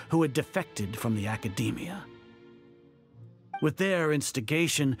Sino, who had defected from the Academia. With their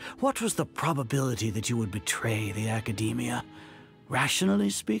instigation, what was the probability that you would betray the Academia? Rationally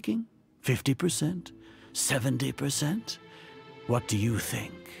speaking, 50%? 70%? What do you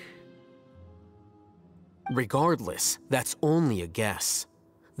think? Regardless, that's only a guess.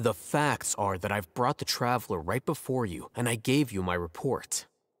 The facts are that I've brought the Traveler right before you, and I gave you my report.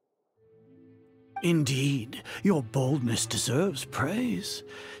 Indeed, your boldness deserves praise.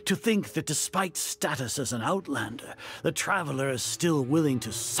 To think that despite status as an outlander, the Traveler is still willing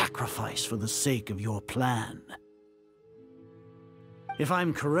to sacrifice for the sake of your plan. If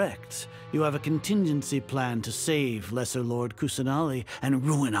I'm correct, you have a contingency plan to save Lesser Lord Kusanali and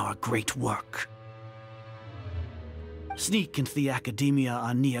ruin our great work. Sneak into the Academia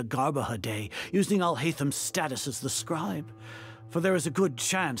on Niagarbaha Day, using Alhatham's status as the scribe, for there is a good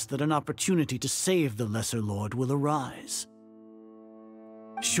chance that an opportunity to save the Lesser Lord will arise.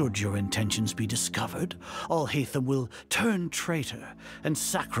 Should your intentions be discovered, Alhatham will turn traitor and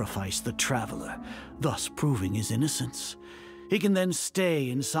sacrifice the Traveler, thus proving his innocence. He can then stay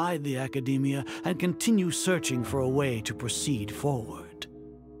inside the Academia and continue searching for a way to proceed forward.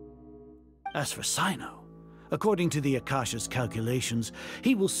 As for Sino, according to the Akasha's calculations,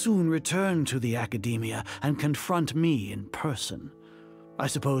 he will soon return to the Academia and confront me in person. I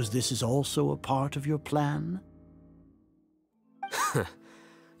suppose this is also a part of your plan?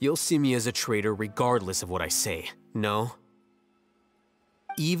 You'll see me as a traitor regardless of what I say, no?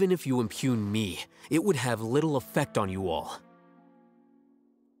 Even if you impugn me, it would have little effect on you all.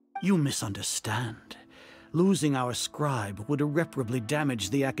 You misunderstand. Losing our scribe would irreparably damage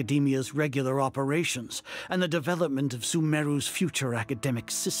the Academia's regular operations and the development of Sumeru's future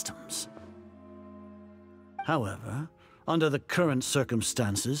academic systems. However, under the current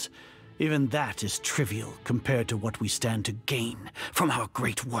circumstances, even that is trivial compared to what we stand to gain from our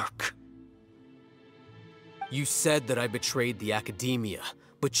great work. You said that I betrayed the Academia,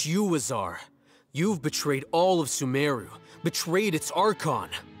 but you, Azar, you've betrayed all of Sumeru, betrayed its Archon.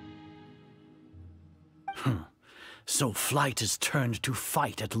 So flight has turned to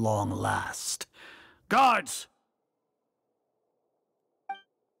fight at long last. Guards!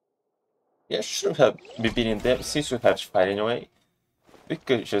 Yeah, shouldn't have been beating them. Since we have to fight anyway, we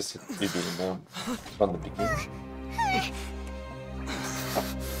could just be beating them from the beginning.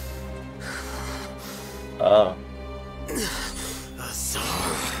 Ah.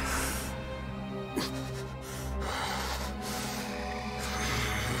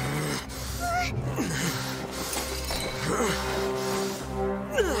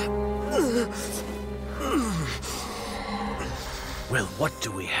 Well, what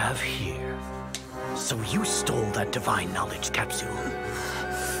do we have here? So you stole that divine knowledge capsule.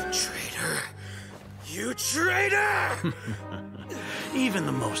 Traitor! You traitor! Even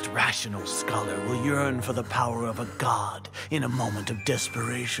the most rational scholar will yearn for the power of a god in a moment of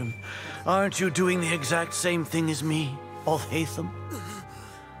desperation. Aren't you doing the exact same thing as me, Alhaitham?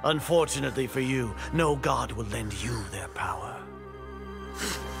 Unfortunately for you, no god will lend you their power.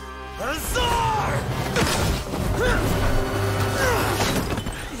 Azar!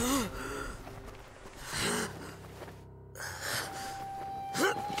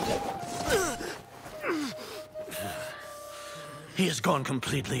 He has gone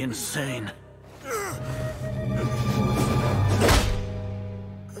completely insane.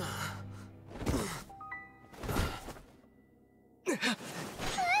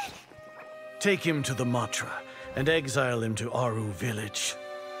 Take him to the Matra and exile him to Aru village.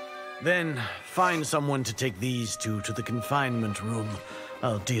 Then find someone to take these two to the confinement room.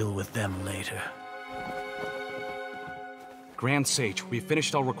 I'll deal with them later. Grand Sage, we've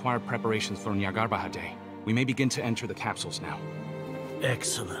finished all required preparations for Nyagarbha Day. We may begin to enter the capsules now.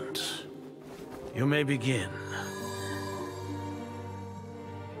 Excellent. You may begin.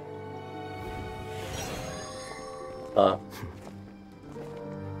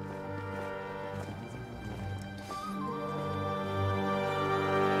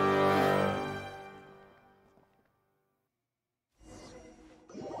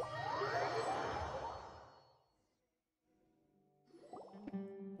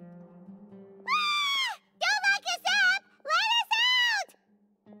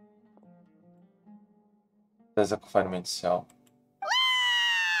 There's a confinement cell.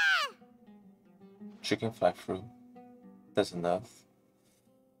 She can fly through. That's enough.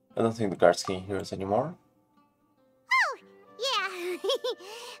 I don't think the guards can hear us anymore. Oh, yeah.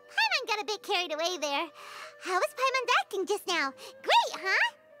 Paimon got a bit carried away there. How was Paimon acting just now? Great,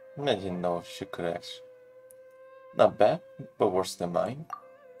 huh? I didn't know if she could actually. Not bad, but worse than mine.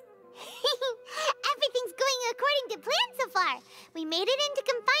 Everything's going according to plan so far. We made it into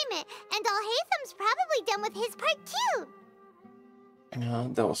confinement, and Alhaitham's probably done with his part too. Yeah,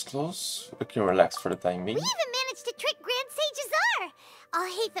 that was close. We can relax for the time being. We even managed to trick Grand Sage Azar.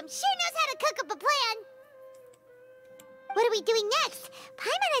 Alhaitham sure knows how to cook up a plan. What are we doing next?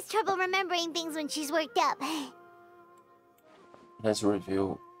 Paimon has trouble remembering things when she's worked up. Let's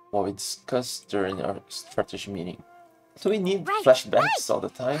review what we discussed during our strategy meeting. Do we need flashbacks all the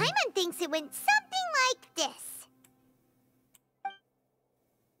time? Paimon thinks it went something like this.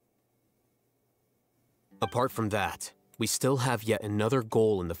 Apart from that, we still have yet another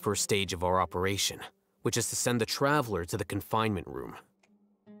goal in the first stage of our operation, which is to send the Traveler to the confinement room.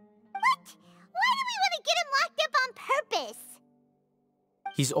 What? Why do we want to get him locked up on purpose?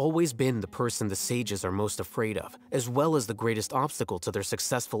 He's always been the person the sages are most afraid of, as well as the greatest obstacle to their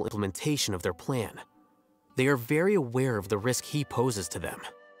successful implementation of their plan. They are very aware of the risk he poses to them.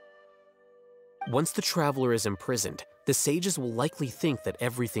 Once the Traveler is imprisoned, the sages will likely think that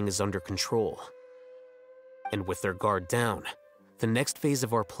everything is under control. And with their guard down, the next phase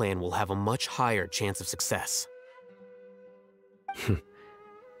of our plan will have a much higher chance of success.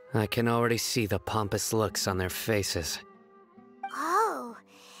 I can already see the pompous looks on their faces. Oh,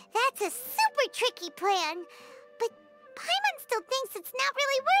 that's a super tricky plan. But Paimon still thinks it's not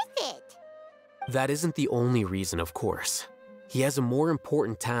really worth it. That isn't the only reason, of course. He has a more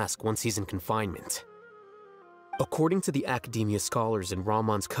important task once he's in confinement. According to the Academia scholars in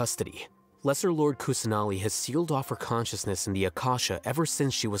Ramon's custody, Lesser Lord Kusanali has sealed off her consciousness in the Akasha ever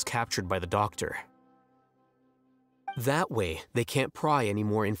since she was captured by the Doctor. That way, they can't pry any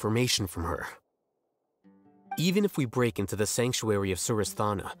more information from her. Even if we break into the sanctuary of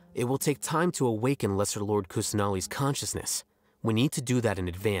Surasthana, it will take time to awaken Lesser Lord Kusanali's consciousness. We need to do that in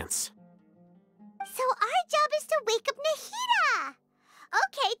advance. So our job is to wake up Nahida!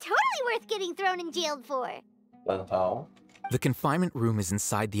 Okay, totally worth getting thrown in jail for. But how? The confinement room is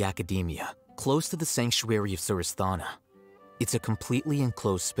inside the Academia, close to the sanctuary of Surasthana. It's a completely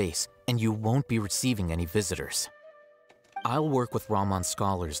enclosed space, and you won't be receiving any visitors. I'll work with Ramon's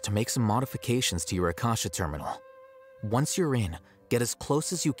scholars to make some modifications to your Akasha terminal. Once you're in, get as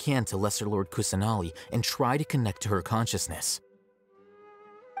close as you can to Lesser Lord Kusanali and try to connect to her consciousness.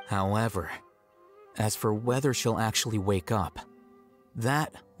 However, as for whether she'll actually wake up,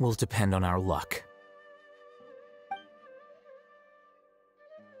 that will depend on our luck.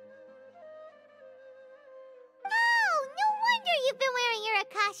 Oh, no wonder you've been wearing your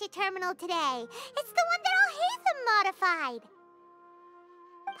Akasha terminal today. It's the one that Al Hatham modified.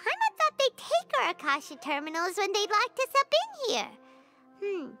 Paimon thought they'd take our Akasha terminals when they locked us up in here.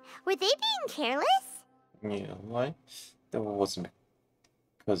 Were they being careless? Yeah, why? That wasn't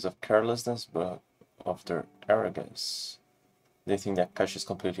because of carelessness, but of their arrogance. They think that Akasha is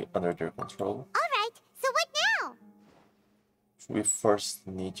completely under their control. Alright, so what now? We first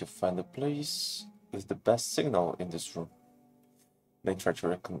need to find a place with the best signal in this room. Then try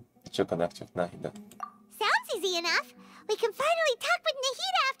to connect with Nahida. Sounds easy enough. We can finally talk with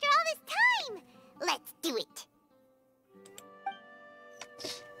Nahida after all this time. Let's do it.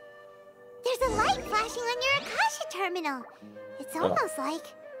 There's a light flashing on your Akasha terminal. It's almost like...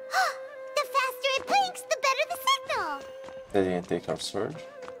 the faster it blinks, the better the signal. They didn't take our sword.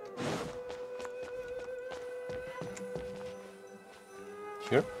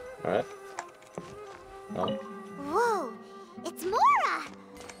 Here? Alright. No. Whoa, it's Mora!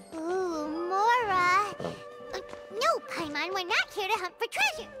 Ooh, Mora. No, Paimon, we're not here to hunt for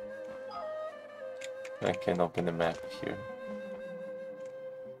treasure. I can open the map here.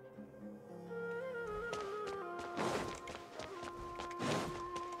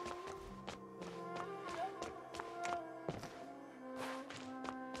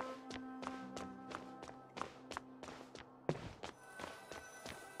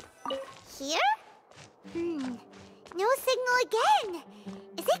 Here? No signal again.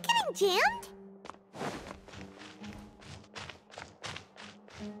 Is it getting jammed?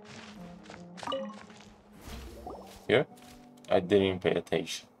 Here? I didn't pay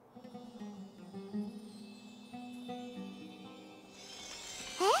attention.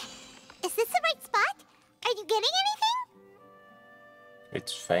 Huh? Is this the right spot? Are you getting anything?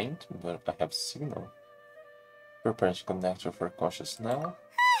 It's faint, but I have signal. Prepare to connect with her conscious now.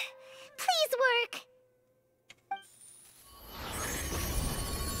 Please work.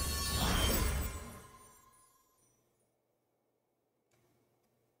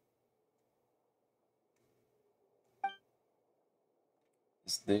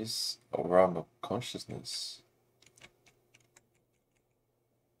 Is this a realm of consciousness?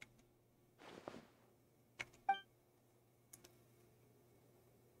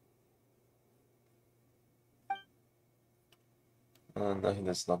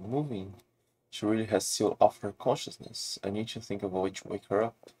 Nahida's not moving. She really has sealed off her consciousness. I need to think of a way to wake her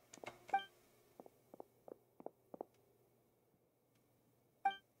up.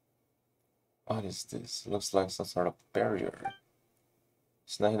 What is this? Looks like some sort of barrier.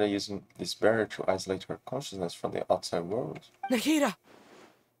 Is Nahida using this barrier to isolate her consciousness from the outside world? Nahida!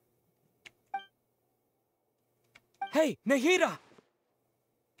 Hey, Nahida!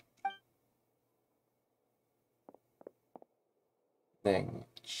 Dang,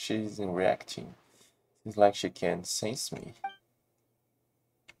 she isn't reacting. Seems like she can sense me.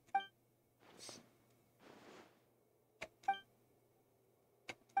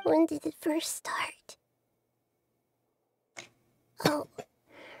 When did it first start? Oh,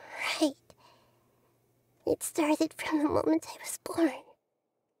 right. It started from the moment I was born.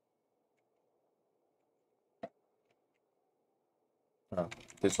 Oh,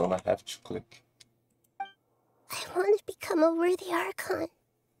 this one I have to click. I want to become a worthy Archon.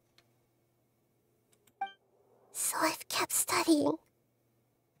 So I've kept studying.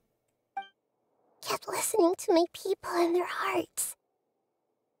 Kept listening to my people and their hearts.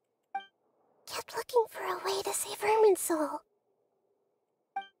 Kept looking for a way to save Irminsul.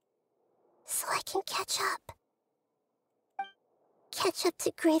 So I can catch up. Catch up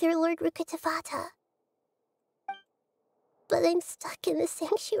to Greater Lord Rukkhadevata. But I'm stuck in the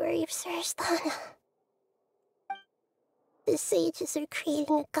sanctuary of Surasthana. The sages are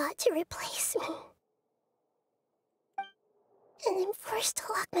creating a god to replace me. And I'm forced to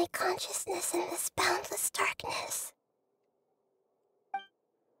lock my consciousness in this boundless darkness.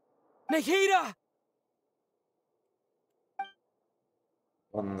 Nahida!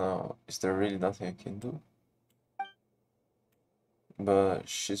 Oh no, is there really nothing I can do? But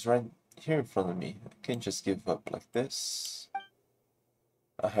she's right here in front of me. I can't just give up like this.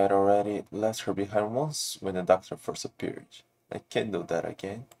 I had already left her behind once when the doctor first appeared. I can't do that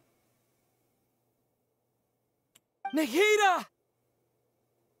again. Nahida!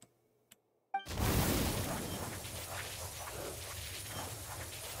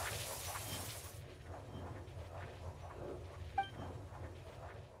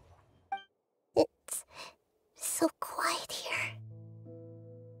 It's so quiet here.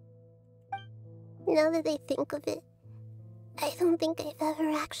 Now that I think of it, I don't think I've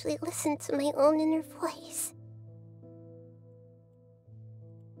ever actually listened to my own inner voice.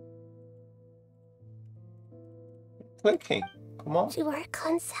 Clicking, come on. Do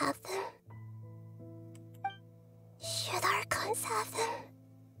Archons have them? Should Archons have them?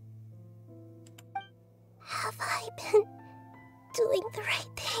 Have I been doing the right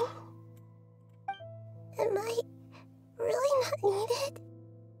thing? Am I really not needed?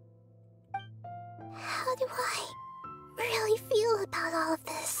 How do I really feel about all of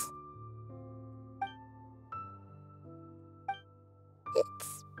this?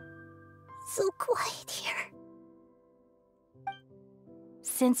 It's so quiet here.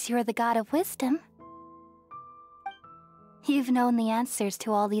 Since you're the god of wisdom, you've known the answers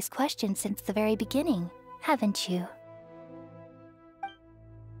to all these questions since the very beginning, haven't you?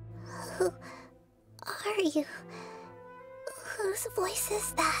 Who are you? Whose voice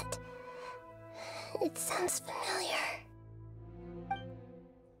is that? It sounds familiar.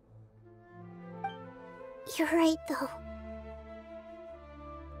 You're right, though.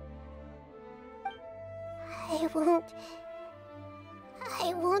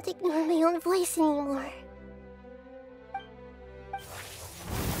 I won't ignore my own voice anymore.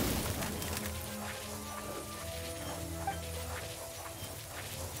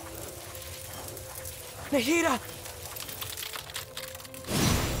 Nahida!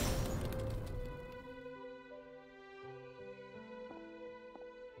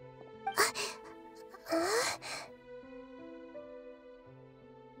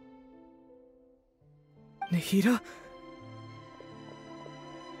 Nahida?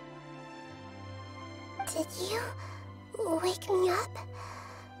 Did you wake me up?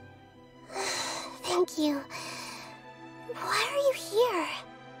 Thank you. Why are you here?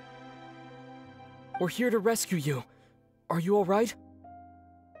 We're here to rescue you. Are you alright?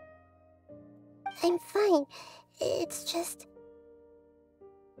 I'm fine. It's just...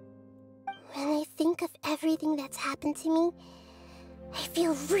 when I think of everything that's happened to me, I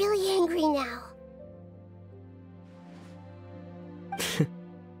feel really angry now.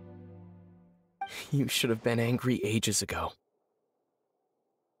 You should have been angry ages ago.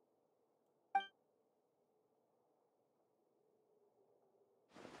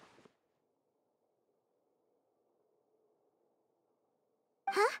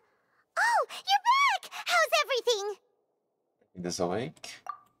 Huh? Oh, you're back! How's everything? It is awake.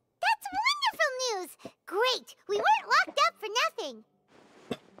 That's wonderful news! Great! We weren't locked up for nothing!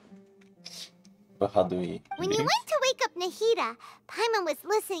 But how do we When you went to wake up Nahida, Paimon was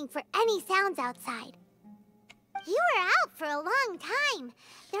listening for any sounds outside. You were out for a long time.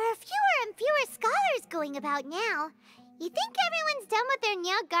 There are fewer and fewer scholars going about now. You think everyone's done with their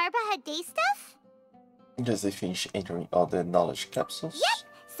Nyagarbha Day stuff? Just they finish entering all the knowledge capsules? Yep!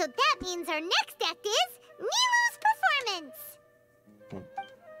 So that means our next act is Nilou's performance!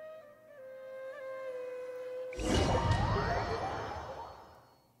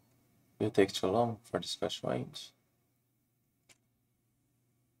 Will it take too long for this quest to end?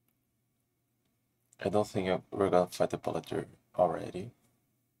 I don't think we're gonna fight the Paladin already.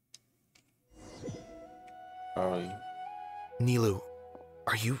 Are we? Nilou,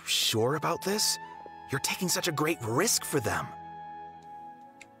 are you sure about this? You're taking such a great risk for them.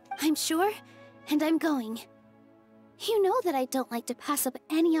 I'm sure, and I'm going. You know that I don't like to pass up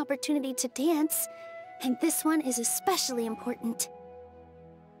any opportunity to dance, and this one is especially important.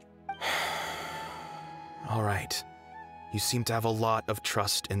 All right. You seem to have a lot of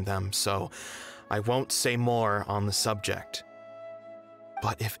trust in them, so I won't say more on the subject.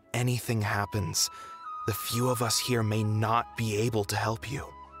 But if anything happens, the few of us here may not be able to help you.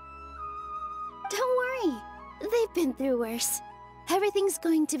 Don't worry. They've been through worse. Everything's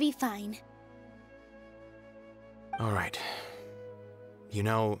going to be fine. Alright. You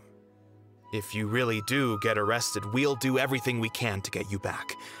know, if you really do get arrested, we'll do everything we can to get you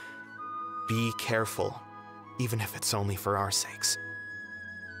back. Be careful, even if it's only for our sakes.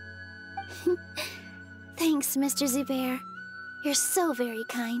 Thanks, Mr. Zubair. You're so very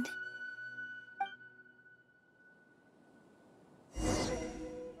kind.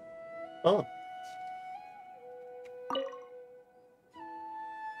 Oh.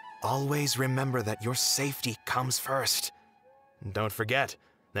 Always remember that your safety comes first. And don't forget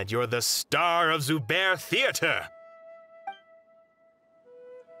that you're the star of Zubair Theater!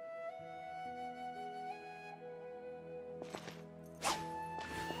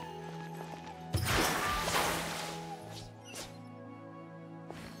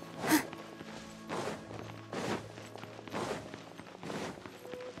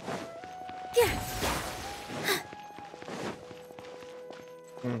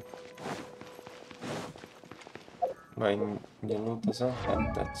 My Nilu doesn't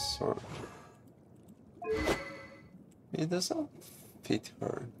have that sword. It doesn't fit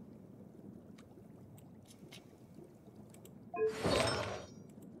her.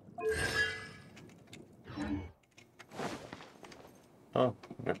 Oh,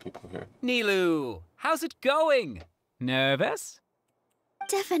 there are people here. Nilu, how's it going? Nervous?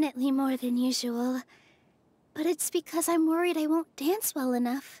 Definitely more than usual. But it's because I'm worried I won't dance well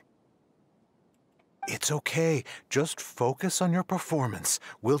enough. It's okay. Just focus on your performance.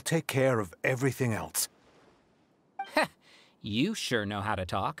 We'll take care of everything else. You sure know how to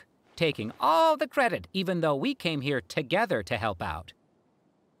talk. Taking all the credit, even though we came here together to help out.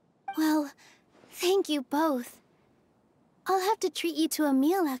 Well, thank you both. I'll have to treat you to a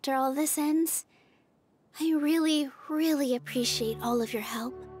meal after all this ends. I really, really appreciate all of your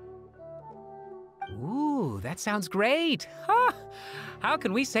help. Ooh, that sounds great. Huh? How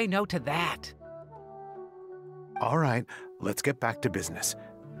can we say no to that? All right, let's get back to business.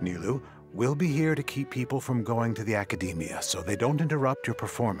 Nilu, we'll be here to keep people from going to the academia so they don't interrupt your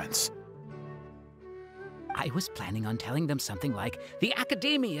performance. I was planning on telling them something like, the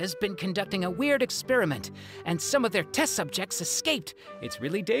Academia's been conducting a weird experiment, and some of their test subjects escaped. It's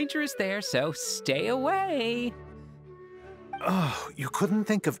really dangerous there, so stay away. Oh, you couldn't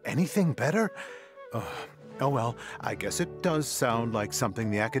think of anything better? Oh well, I guess it does sound like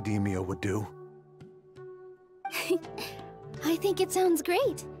something the Academia would do. I think it sounds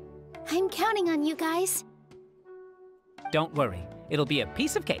great. I'm counting on you guys. Don't worry, it'll be a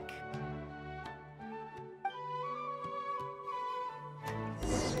piece of cake.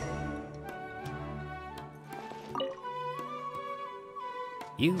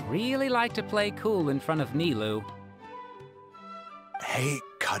 You really like to play cool in front of Nilu. Hey,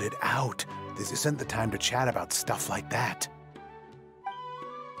 cut it out. This isn't the time to chat about stuff like that.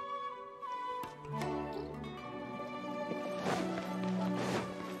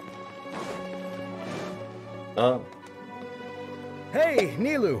 Hey,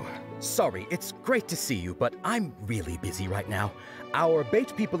 Nilu! Sorry, it's great to see you, but I'm really busy right now. Our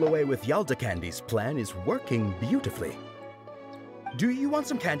Bait People Away with Yalda Candies plan is working beautifully. Do you want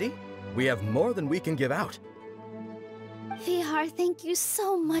some candy? We have more than we can give out. Vihar, thank you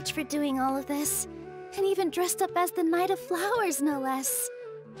so much for doing all of this. And even dressed up as the Knight of Flowers, no less.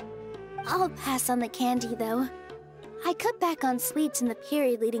 I'll pass on the candy, though. I cut back on sweets in the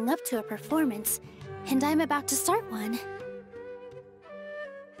period leading up to a performance, and I'm about to start one.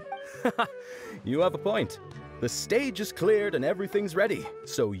 You have a point. The stage is cleared and everything's ready,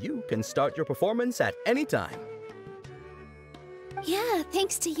 so you can start your performance at any time. Yeah,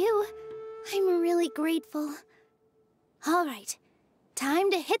 thanks to you. I'm really grateful. All right,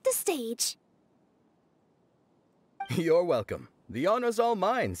 time to hit the stage. You're welcome. The honor's all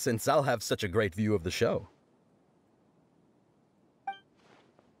mine, since I'll have such a great view of the show.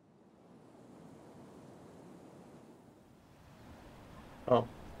 Oh.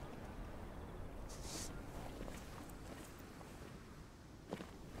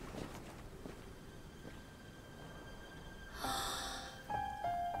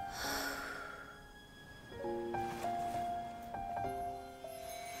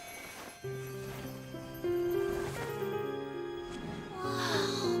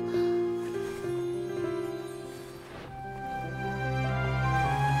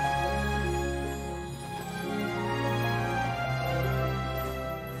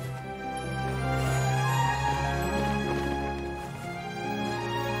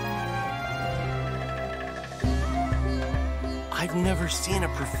 I've never seen a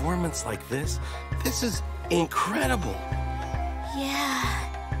performance like this. This is incredible. Yeah,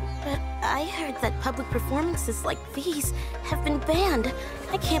 but I heard that public performances like these have been banned.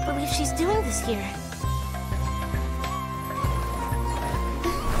 I can't believe she's doing this here.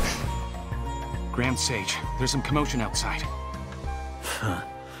 Grand Sage. There's some commotion outside.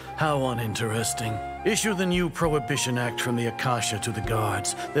 How uninteresting. Issue the new Prohibition Act from the Akasha to the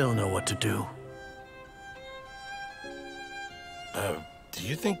guards. They'll know what to do. Do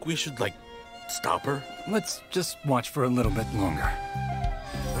you think we should, like, stop her? Let's just watch for a little bit longer.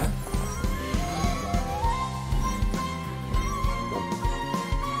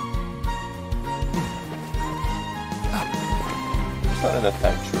 It's not enough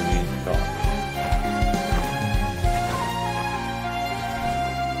time to read, no.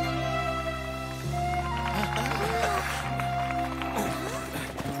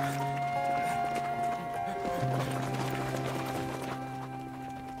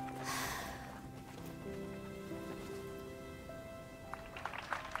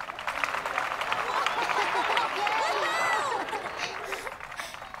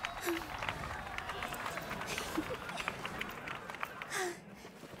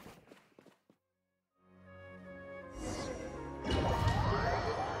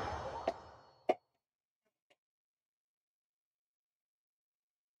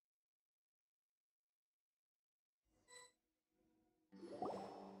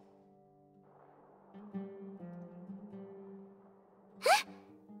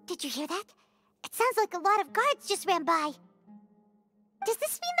 Did you hear that? It sounds like a lot of guards just ran by. Does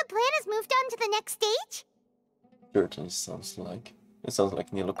this mean the plan has moved on to the next stage? Certainly sounds like. It sounds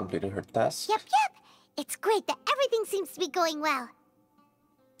like Nilo completed her task. Yep. It's great that everything seems to be going well.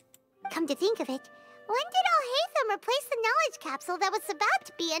 Come to think of it, when did Alhaitham replace the knowledge capsule that was about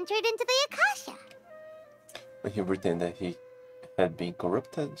to be entered into the Akasha? When he pretended that he had been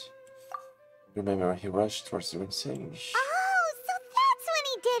corrupted. Remember when he rushed towards the Grand Sage? Oh, so that's when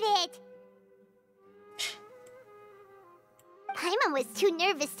he did it! Paimon was too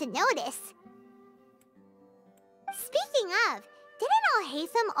nervous to notice. Speaking of, didn't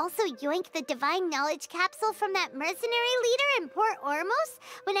Alhaitham also yoink the divine knowledge capsule from that mercenary leader in Port Ormos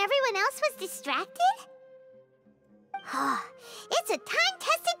when everyone else was distracted? It's a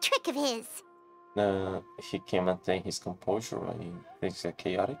time-tested trick of his. He can maintain his composure when things are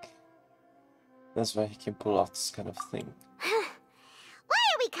chaotic. That's why he can pull off this kind of thing. Why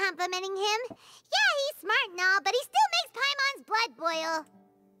are we complimenting him? Yeah, he's smart and all, but he still makes Paimon's blood boil.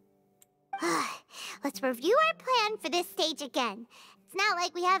 Let's review our plan for this stage again. It's not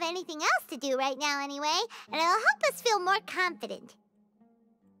like we have anything else to do right now anyway, and it'll help us feel more confident.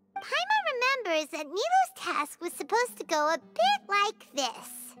 Paimon remembers that Nilo's task was supposed to go a bit like this.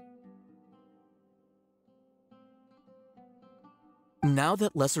 Now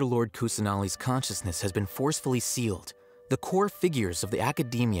that Lesser Lord Kusanali's consciousness has been forcefully sealed, the core figures of the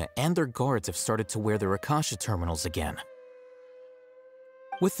Academia and their guards have started to wear their Akasha terminals again.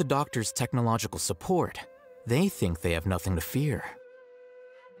 With the Doctor's technological support, they think they have nothing to fear.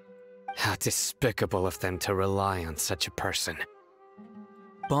 How despicable of them to rely on such a person.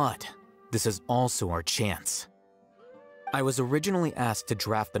 But this is also our chance. I was originally asked to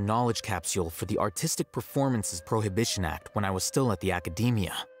draft the knowledge capsule for the Artistic Performances Prohibition Act when I was still at the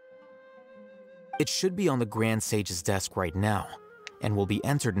Academia. It should be on the Grand Sage's desk right now, and will be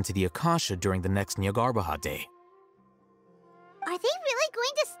entered into the Akasha during the next Nyargarbaha Day. Are they really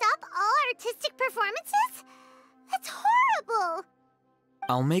going to stop all artistic performances? That's horrible!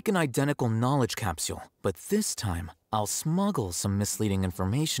 I'll make an identical knowledge capsule, but this time, I'll smuggle some misleading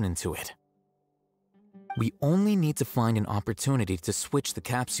information into it. We only need to find an opportunity to switch the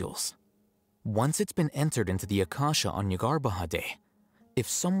capsules. Once it's been entered into the Akasha on Nyargarbaha Day, if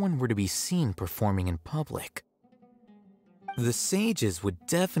someone were to be seen performing in public, the sages would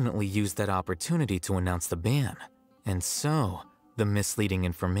definitely use that opportunity to announce the ban, and so the misleading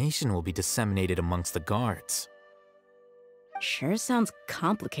information will be disseminated amongst the guards. Sure sounds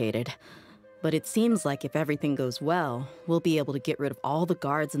complicated, but it seems like if everything goes well, we'll be able to get rid of all the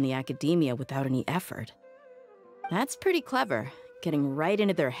guards in the Academia without any effort. That's pretty clever, getting right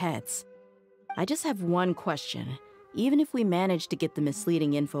into their heads. I just have one question. Even if we manage to get the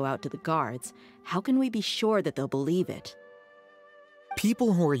misleading info out to the guards, how can we be sure that they'll believe it?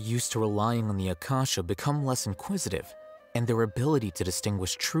 People who are used to relying on the Akasha become less inquisitive, and their ability to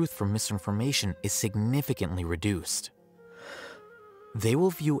distinguish truth from misinformation is significantly reduced. They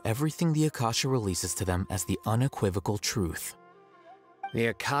will view everything the Akasha releases to them as the unequivocal truth. The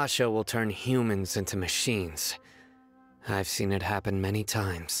Akasha will turn humans into machines. I've seen it happen many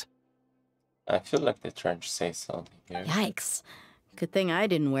times. I feel like they're trying to say something here. Yikes. Good thing I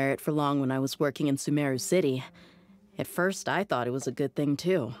didn't wear it for long when I was working in Sumeru City. At first, I thought it was a good thing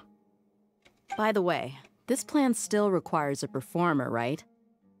too. By the way, this plan still requires a performer, right?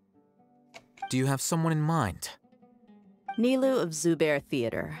 Do you have someone in mind? Nilu of Zubair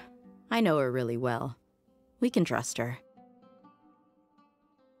Theater. I know her really well. We can trust her.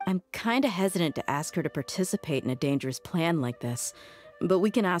 I'm kinda hesitant to ask her to participate in a dangerous plan like this, but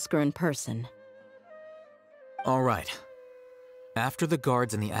we can ask her in person. All right. After the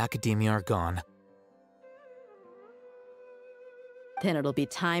guards and the Academia are gone, then it'll be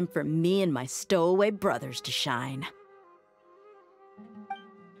time for me and my stowaway brothers to shine.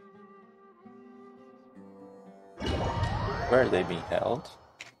 Where are they being held?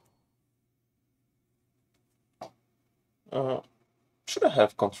 Should I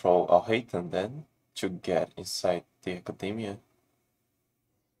have control or Hayton then to get inside the Academia?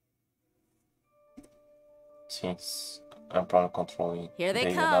 Since I'm probably controlling. Here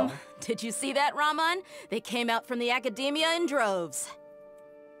they come. Now. Did you see that, Raman? They came out from the Academia in droves.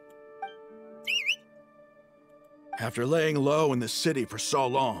 After laying low in the city for so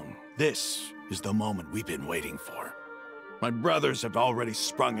long, this is the moment we've been waiting for. My brothers have already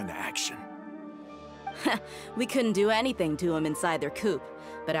sprung into action. We couldn't do anything to them inside their coop,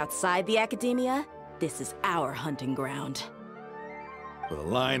 but outside the Academia, this is our hunting ground. With a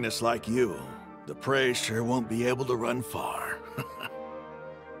lioness like you, the prey sure won't be able to run far.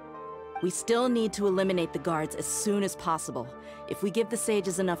 We still need to eliminate the guards as soon as possible. If we give the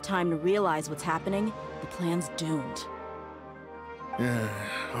sages enough time to realize what's happening, the plan's doomed.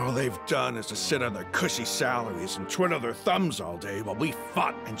 All they've done is to sit on their cushy salaries and twiddle their thumbs all day while we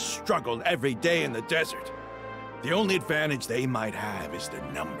fought and struggled every day in the desert. The only advantage they might have is their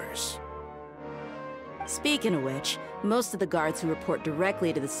numbers. Speaking of which, most of the guards who report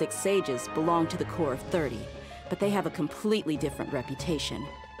directly to the 6 sages belong to the Corps of 30, but they have a completely different reputation.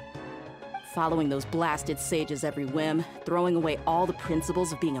 Following those blasted sages every whim, throwing away all the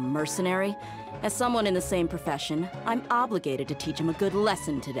principles of being a mercenary. As someone in the same profession, I'm obligated to teach them a good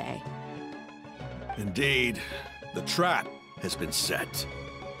lesson today. Indeed, the trap has been set.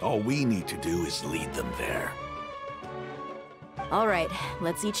 All we need to do is lead them there. All right,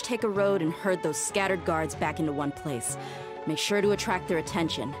 let's each take a road and herd those scattered guards back into one place. Make sure to attract their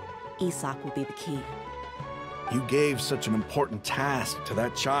attention. Isak will be the key. You gave such an important task to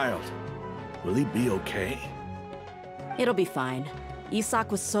that child. Will he be okay? It'll be fine.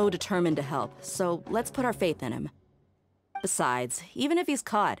 Isak was so determined to help, so let's put our faith in him. Besides, even if he's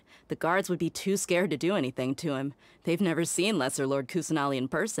caught, the guards would be too scared to do anything to him. They've never seen Lesser Lord Kusanali in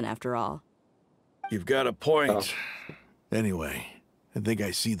person, after all. You've got a point. Anyway, I think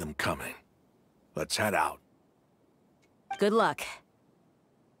I see them coming. Let's head out. Good luck.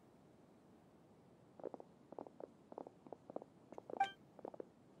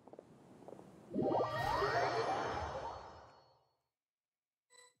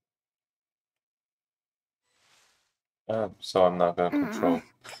 So I'm not gonna control.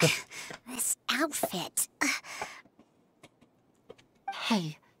 This outfit.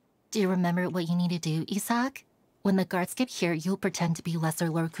 Hey, do you remember what you need to do, Isak? When the guards get here, you'll pretend to be Lesser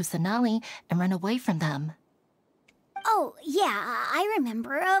Lord Kusanali and run away from them. Oh, yeah, I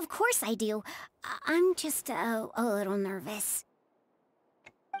remember. Of course I do. I'm just a little nervous.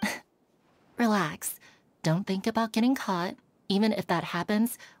 Relax. Don't think about getting caught. Even if that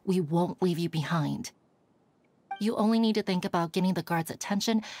happens, we won't leave you behind. You only need to think about getting the guards'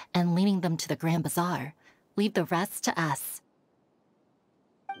 attention and leading them to the Grand Bazaar. Leave the rest to us.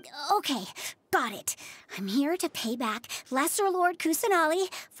 Okay, got it. I'm here to pay back Lesser Lord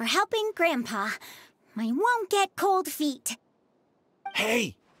Kusanali for helping Grandpa. I won't get cold feet.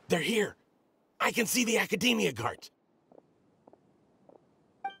 Hey, they're here. I can see the Academia guard.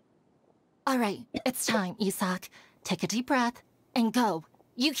 All right, it's time, Isak. Take a deep breath and go.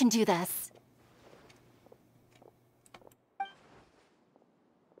 You can do this.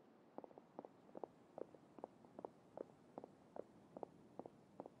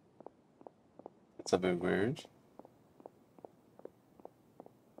 It's a bit weird.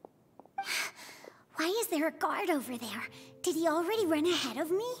 Why is there a guard over there? Did he already run ahead of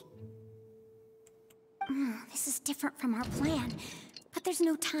me? This is different from our plan, but there's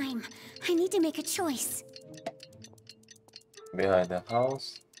no time. I need to make a choice. Behind the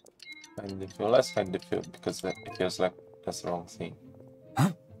house. Find the field. Let's find the field because it feels like that's the wrong thing.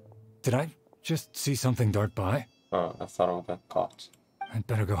 Huh? Did I just see something dart by? Oh, I thought I got caught. I'd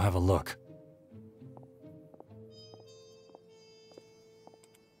better go have a look.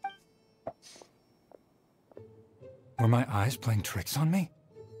 Were my eyes playing tricks on me?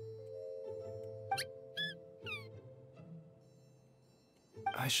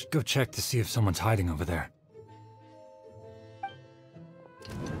 I should go check to see if someone's hiding over there.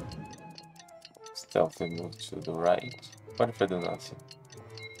 Stealthy move to the right. What if I do nothing?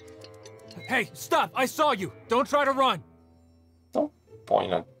 Hey, stop! I saw you! Don't try to run! Don't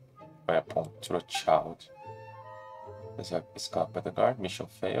point at weapon to a child. Is caught by the guard. Mission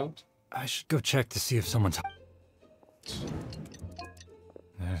failed. I should go check to see if someone's...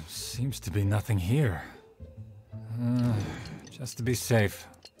 There seems to be nothing here. Just to be safe,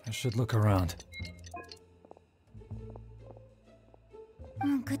 I should look around.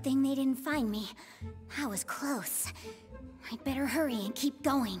 Good thing they didn't find me. I was close. I'd better hurry and keep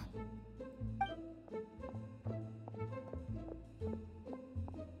going.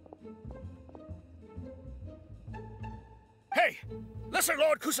 Hey! Lesser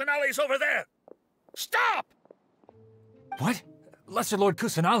Lord Kusanali's over there! Stop! What? Lesser Lord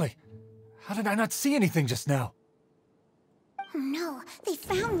Kusanali? How did I not see anything just now? Oh no, they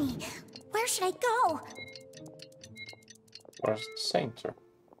found me. Where should I go? Where's the center?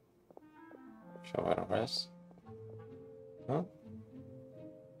 Show her rest. Huh?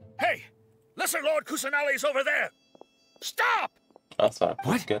 Hey! Lesser Lord Kusanali's over there! Stop! I thought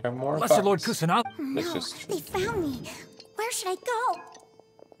I could get her more Lesser Lord bucks. Kusanali? No, they found me. Where should I go?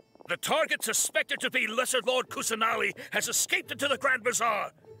 The target suspected to be Lesser Lord Kusanali has escaped into the Grand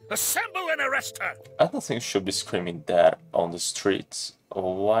Bazaar. Assemble and arrest her! I don't think you should be screaming that on the streets.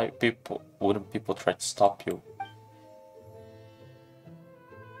 Why wouldn't people try to stop you?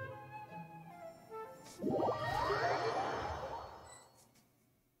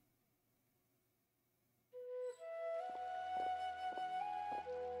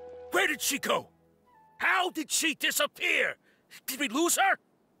 Where did she go? How did she disappear? Did we lose her?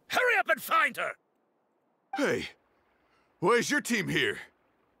 Hurry up and find her! Hey, why is your team here?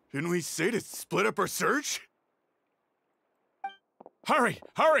 Didn't we say to split up our search? Hurry!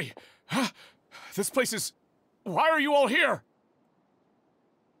 Hurry! This place is... Why are you all here?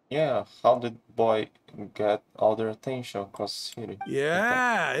 Yeah, how did boy get all their attention across the city?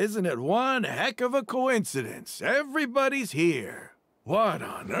 Yeah, isn't it one heck of a coincidence? Everybody's here. What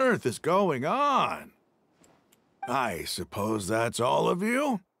on earth is going on? I suppose that's all of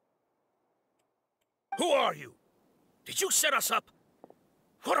you? Who are you? Did you set us up?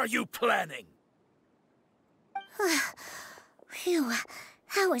 What are you planning? Phew,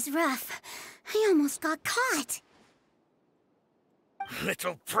 that was rough. I almost got caught.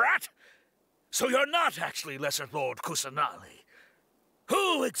 Little brat! So you're not actually Lesser Lord Kusanali.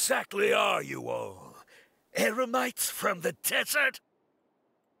 Who exactly are you all? Eremites from the desert?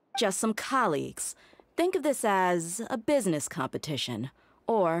 Just some colleagues. Think of this as a business competition,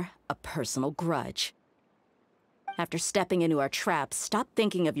 or a personal grudge. After stepping into our traps, stop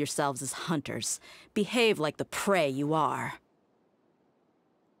thinking of yourselves as hunters. Behave like the prey you are.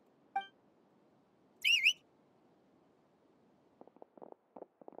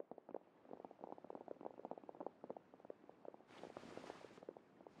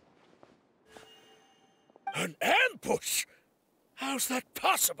 An ambush? How's that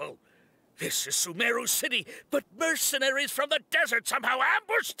possible? This is Sumeru City, but mercenaries from the desert somehow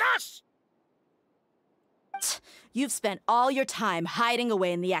ambushed us! You've spent all your time hiding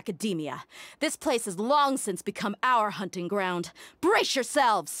away in the academia. This place has long since become our hunting ground. Brace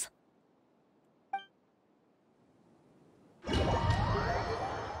yourselves!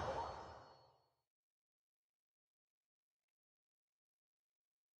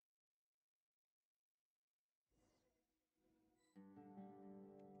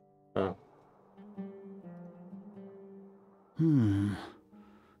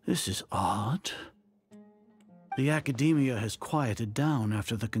 This is odd. The academia has quieted down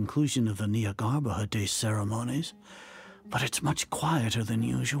after the conclusion of the Nyagarbha Day ceremonies, but it's much quieter than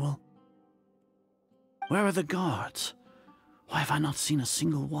usual. Where are the guards? Why have I not seen a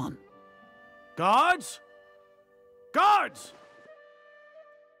single one? Guards? Guards!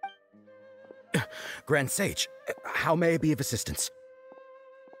 Grand Sage, how may I be of assistance?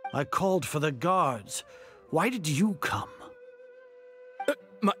 I called for the guards. Why did you come?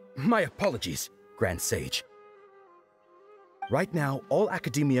 My apologies, Grand Sage. Right now, all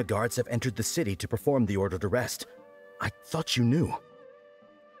Academia guards have entered the city to perform the ordered arrest. I thought you knew.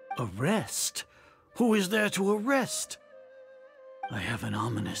 Arrest? Who is there to arrest? I have an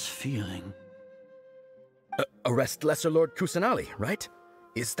ominous feeling. Arrest Lesser Lord Kusanali, right?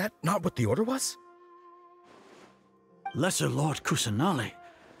 Is that not what the order was? Lesser Lord Kusanali?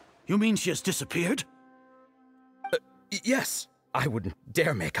 You mean she has disappeared? Yes. I wouldn't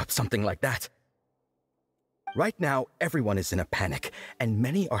dare make up something like that. Right now, everyone is in a panic, and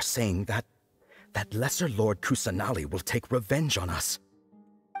many are saying that Lesser Lord Kusanali will take revenge on us.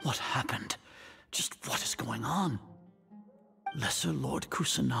 What happened? Just what is going on? Lesser Lord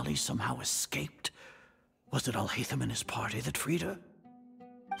Kusanali somehow escaped? Was it Alhaitham and his party that freed her?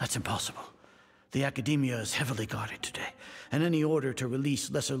 That's impossible. The Academia is heavily guarded today, and any order to release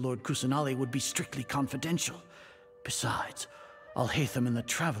Lesser Lord Kusanali would be strictly confidential. Besides, Alhaitham and the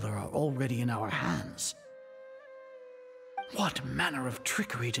Traveler are already in our hands. What manner of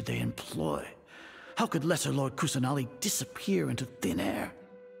trickery did they employ? How could Lesser Lord Kusanali disappear into thin air?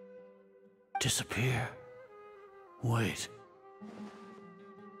 Disappear? Wait.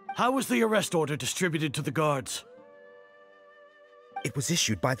 How was the arrest order distributed to the guards? It was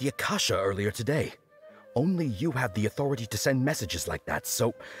issued by the Akasha earlier today. Only you have the authority to send messages like that,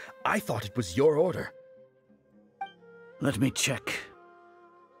 so I thought it was your order. Let me check.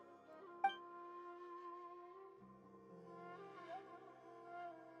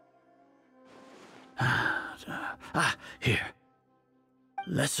 Here.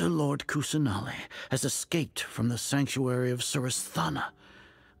 Lesser Lord Kusanali has escaped from the sanctuary of Surasthana.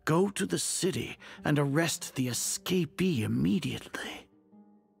 Go to the city and arrest the escapee immediately.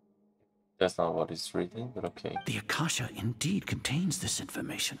 That's not what it's written, but okay. The Akasha indeed contains this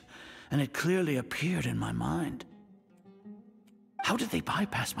information, and it clearly appeared in my mind. How did they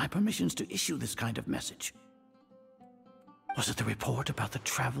bypass my permissions to issue this kind of message? Was it the report about the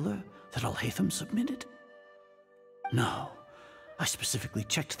Traveler that Alhaitham submitted? No. I specifically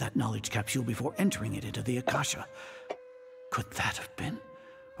checked that knowledge capsule before entering it into the Akasha. Could that have been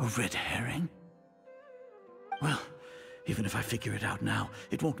a red herring? Well, even if I figure it out now,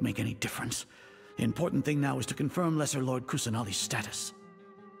 it won't make any difference. The important thing now is to confirm Lesser Lord Kusanali's status.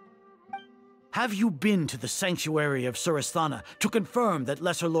 Have you been to the sanctuary of Surasthana to confirm that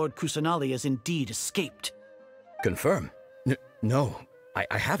Lesser Lord Kusanali has indeed escaped? Confirm? No,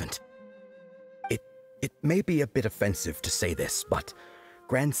 I haven't. It may be a bit offensive to say this, but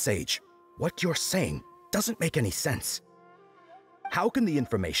Grand Sage, what you're saying doesn't make any sense. How can the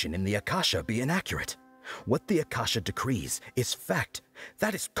information in the Akasha be inaccurate? What the Akasha decrees is fact.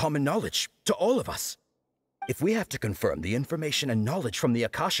 That is common knowledge to all of us. If we have to confirm the information and knowledge from the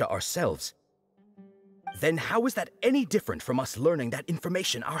Akasha ourselves, then how is that any different from us learning that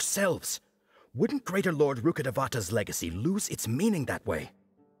information ourselves? Wouldn't Greater Lord Rukkhadevata's legacy lose its meaning that way?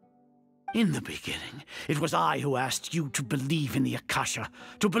 In the beginning, it was I who asked you to believe in the Akasha,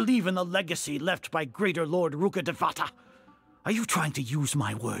 to believe in the legacy left by Greater Lord Rukkhadevata. Are you trying to use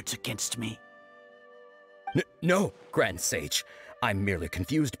my words against me? No, Grand Sage. I'm merely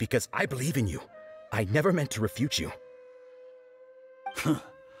confused because I believe in you. I never meant to refute you.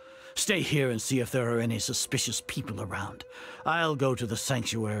 Stay here and see if there are any suspicious people around. I'll go to the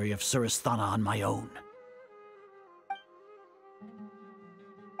sanctuary of Surasthana on my own.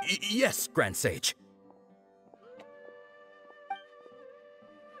 Yes, Grand Sage.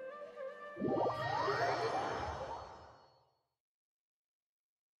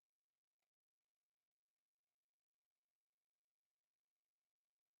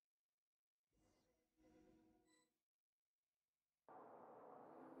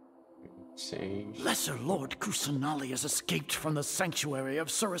 Lesser Lord Kusanali has escaped from the sanctuary of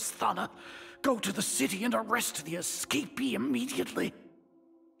Surasthana. Go to the city and arrest the escapee immediately.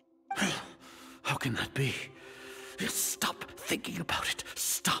 How can that be? Stop thinking about it.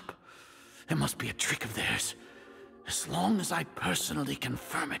 Stop. It must be a trick of theirs. As long as I personally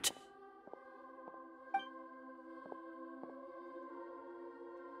confirm it.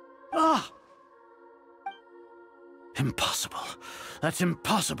 Ah! Impossible. That's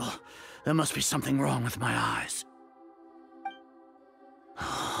impossible. There must be something wrong with my eyes.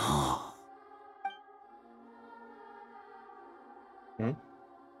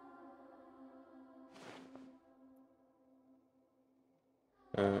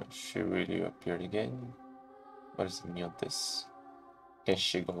 She really appeared again. What is the meaning of this? Can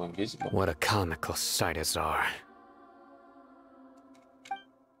she go invisible? What a comical sight is our.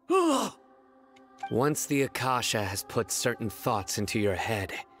 Once the Akasha has put certain thoughts into your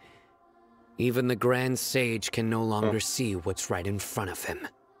head, even the Grand Sage can no longer see what's right in front of him.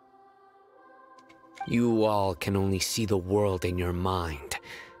 You all can only see the world in your mind,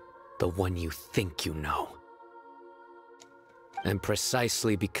 the one you think you know. And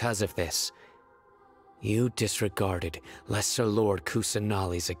precisely because of this, you disregarded Lesser Lord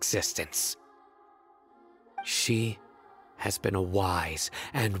Kusanali's existence. She has been a wise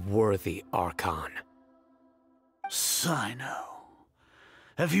and worthy Archon. Cyno,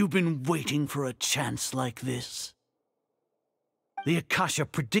 have you been waiting for a chance like this? The Akasha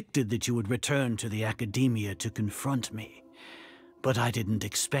predicted that you would return to the Academia to confront me, but I didn't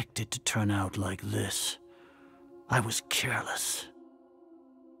expect it to turn out like this. I was careless.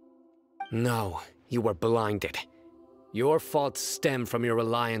 No, you were blinded. Your faults stem from your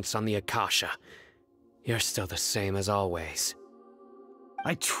reliance on the Akasha. You're still the same as always.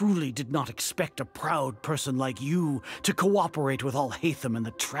 I truly did not expect a proud person like you to cooperate with Alhaitham and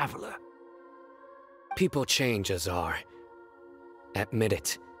the Traveler. People change, Azar. Admit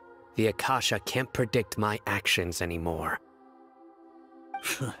it. The Akasha can't predict my actions anymore.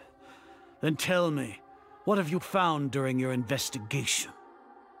 Then tell me, what have you found during your investigation?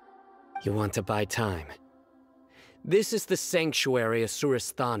 You want to buy time? This is the sanctuary of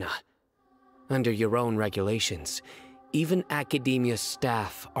Surasthana. Under your own regulations, even Academia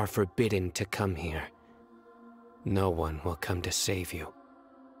staff are forbidden to come here. No one will come to save you.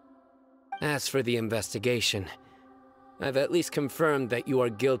 As for the investigation, I've at least confirmed that you are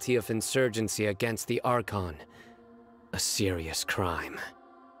guilty of insurgency against the Archon. A serious crime.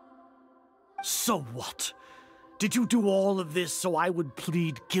 So what? Did you do all of this so I would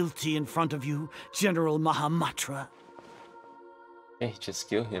plead guilty in front of you, General Mahamatra? Hey, just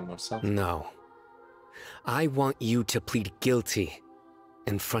kill him or something. No. I want you to plead guilty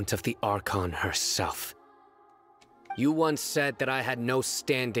in front of the Archon herself. You once said that I had no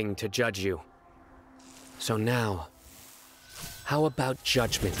standing to judge you. So now, how about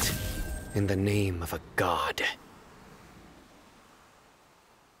judgment in the name of a god?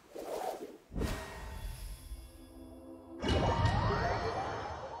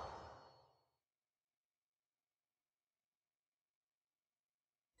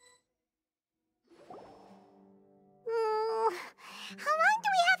 How long do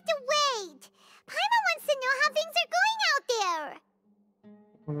we have to wait? Paimon wants to know how things are going out there.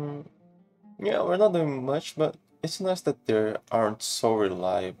 Yeah, we're not doing much, but it's nice that they aren't so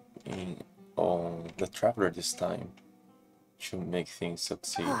reliant on the Traveler this time to make things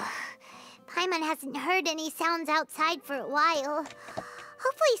succeed. Paimon hasn't heard any sounds outside for a while.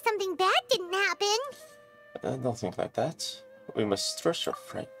 Hopefully something bad didn't happen. I don't think like that. We must trust our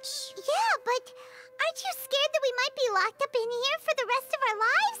friends. Yeah, but aren't you scared that we might be locked up in here for the rest of our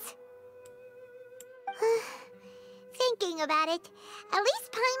lives? Thinking about it, at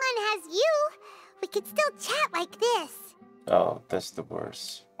least Paimon has you. We could still chat like this. Oh, that's the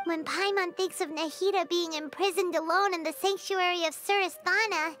worst. When Paimon thinks of Nahida being imprisoned alone in the sanctuary of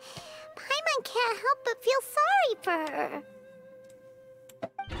Surasthana, Paimon can't help but feel sorry for her.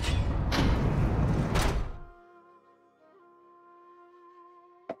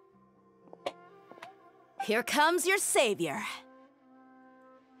 Here comes your savior.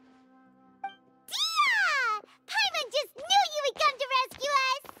 Dia! Paimon just knew you would come to rescue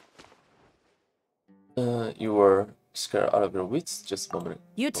us! You were scared out of your wits just a moment.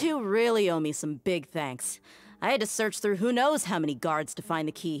 You two really owe me some big thanks. I had to search through who knows how many guards to find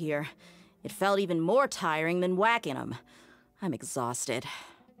the key here. It felt even more tiring than whacking them. I'm exhausted.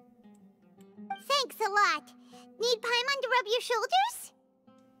 Thanks a lot. Need Paimon to rub your shoulders?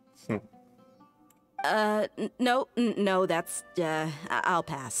 No, that's, I'll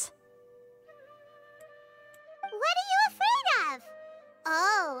pass. What are you afraid of?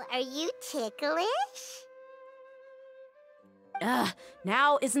 Oh, are you ticklish?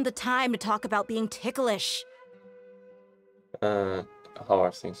 Now isn't the time to talk about being ticklish. How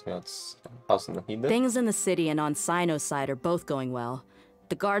are things going? How's Nahida? Things in the city and on Sino's side are both going well.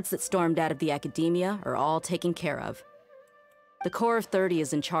 The guards that stormed out of the Academia are all taken care of. The Corps of 30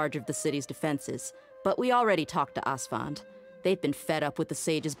 is in charge of the city's defenses, but we already talked to Asfand. They've been fed up with the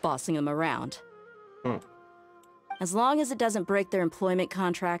sages bossing them around. As long as it doesn't break their employment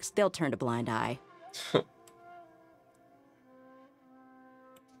contracts, they'll turn a blind eye.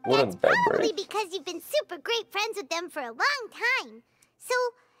 Wouldn't that Probably break? because you've been super great friends with them for a long time. So,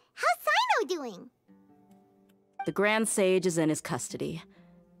 how's Sino doing? The Grand Sage is in his custody.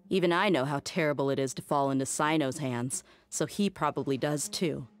 Even I know how terrible it is to fall into Sino's hands, so he probably does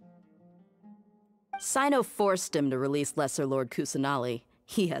too. Sino forced him to release Lesser Lord Kusanali.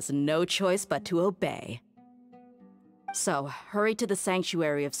 He has no choice but to obey. So, hurry to the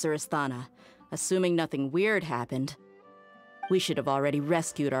sanctuary of Surasthana. Assuming nothing weird happened, we should have already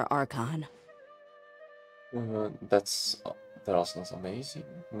rescued our Archon. That sounds amazing.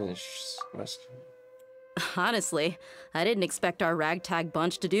 Rescue. Honestly, I didn't expect our ragtag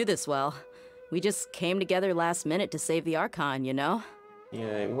bunch to do this well. We just came together last minute to save the Archon, you know?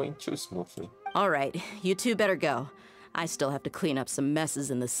 Yeah, it went too smoothly. Alright, you two better go. I still have to clean up some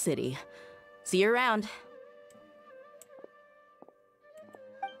messes in the city. See you around.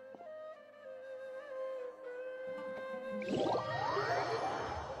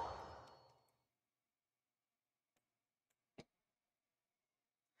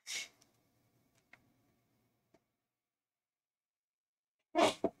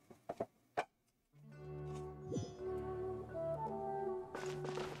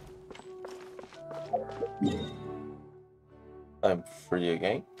 I'm free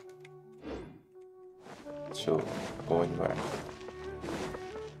again to go anywhere.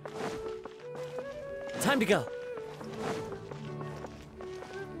 Time to go.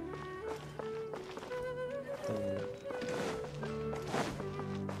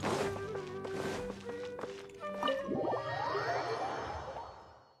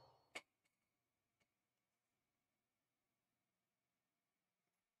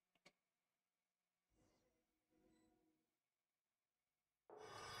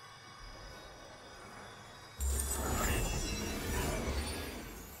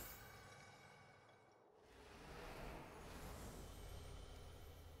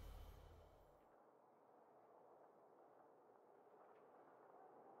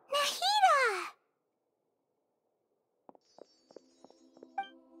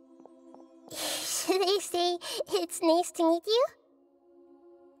 Should I say it's nice to meet you?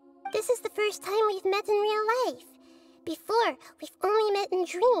 This is the first time we've met in real life. Before, we've only met in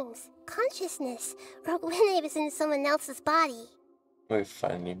dreams, consciousness, or when I was in someone else's body. We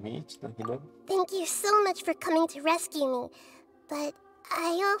finally meet, Nahida. Thank you so much for coming to rescue me, but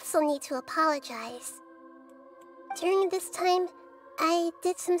I also need to apologize. During this time, I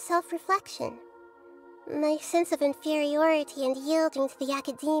did some self-reflection. My sense of inferiority and yielding to the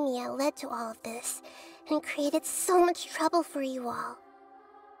academia led to all of this, and created so much trouble for you all.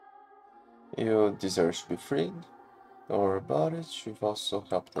 You deserve to be freed. Don't worry about it, you've also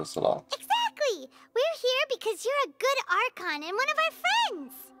helped us a lot. Exactly! We're here because you're a good Archon and one of our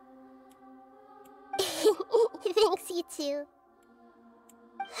friends! Thanks, you too.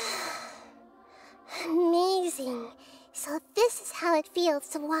 Amazing. So this is how it feels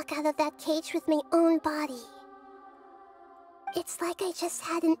to walk out of that cage with my own body. It's like I just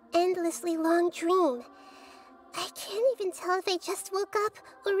had an endlessly long dream. I can't even tell if I just woke up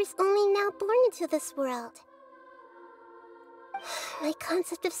or was only now born into this world. My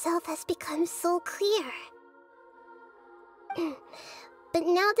concept of self has become so clear. But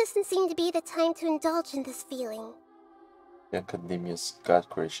now doesn't seem to be the time to indulge in this feeling. The Academia's God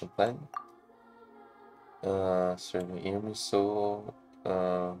creation plan. Certainly hear me, so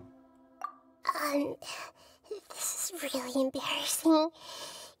This is really embarrassing.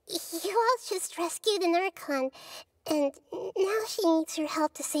 You all just rescued an Archon, and now she needs your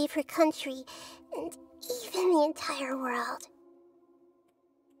help to save her country, and even the entire world.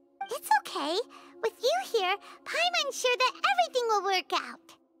 It's okay. With you here, Paimon's sure that everything will work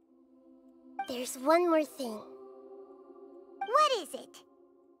out. There's one more thing. What is it?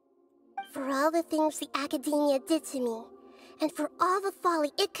 For all the things the Academia did to me, and for all the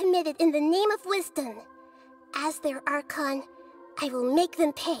folly it committed in the name of wisdom, as their Archon, I will make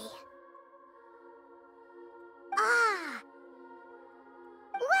them pay. Ah!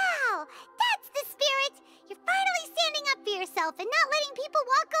 Wow! That's the spirit! You're finally standing up for yourself and not letting people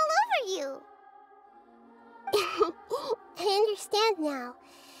walk all over you! I understand now.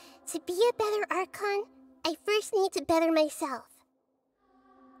 To be a better Archon, I first need to better myself.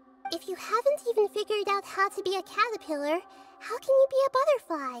 If you haven't even figured out how to be a caterpillar, how can you be a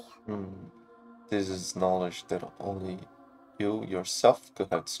butterfly? This is knowledge that only you yourself could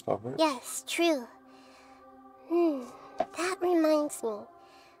have discovered. Yes, true. That reminds me.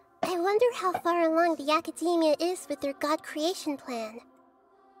 I wonder how far along the Academia is with their God creation plan.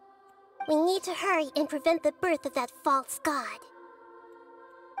 We need to hurry and prevent the birth of that false god.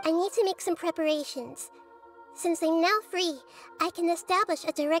 I need to make some preparations. Since I'm now free, I can establish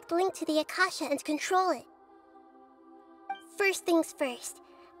a direct link to the Akasha and control it. First things first,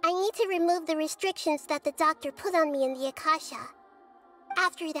 I need to remove the restrictions that the doctor put on me in the Akasha.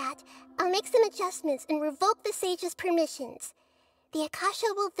 After that, I'll make some adjustments and revoke the sage's permissions. The Akasha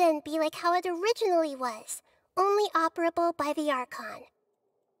will then be like how it originally was, only operable by the Archon.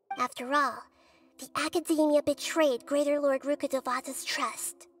 After all, the Academia betrayed Greater Lord Rukkhadevata's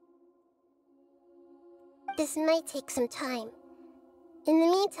trust. This might take some time. In the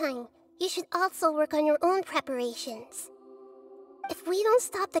meantime, you should also work on your own preparations. If we don't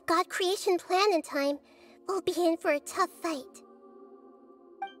stop the God creation plan in time, we'll be in for a tough fight.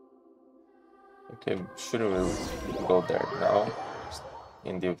 Okay, shouldn't we go there now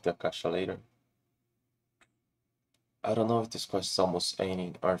and deal with the Akasha later? I don't know if this quest is almost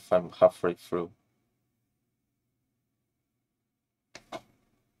ending or if I'm halfway through.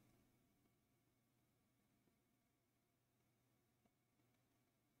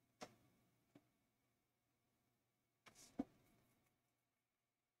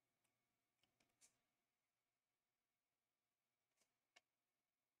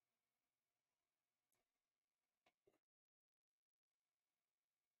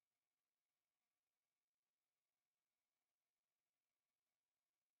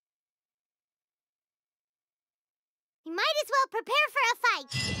 might as well prepare for a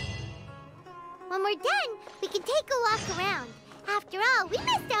fight. When we're done, we can take a walk around. After all, we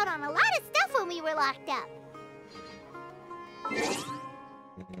missed out on a lot of stuff when we were locked up.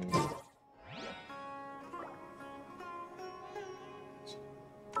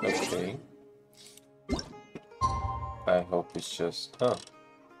 Okay. I hope it's just... Oh.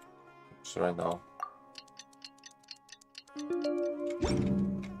 It's right now.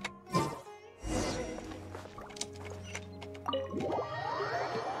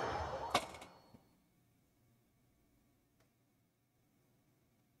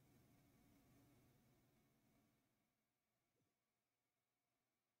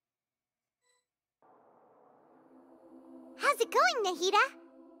 How's it going, Nahida?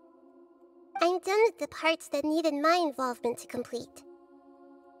 I'm done with the parts that needed my involvement to complete.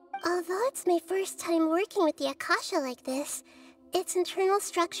 Although it's my first time working with the Akasha like this, its internal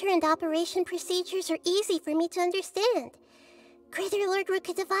structure and operation procedures are easy for me to understand. Greater Lord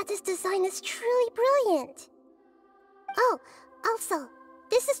Rukkhadevata's design is truly brilliant. Oh, also,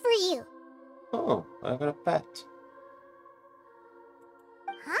 this is for you. Oh, I got a pet.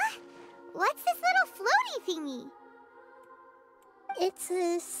 Huh? What's this little floaty thingy? It's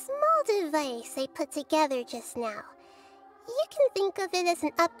a small device I put together just now. You can think of it as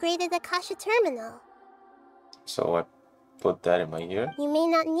an upgraded Akasha terminal. So I put that in my ear? You may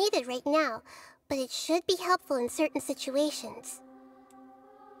not need it right now, but it should be helpful in certain situations.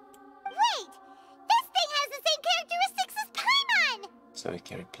 Wait! This thing has the same characteristics as Paimon! So it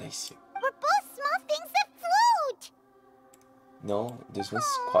can replace you. We're both small things that float! No, this one's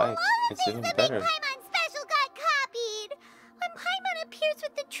quiet. It's even better. Paimon Special got copied! When Paimon appears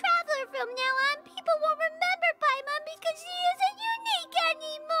with the Traveler from now on, people won't remember Paimon because she isn't unique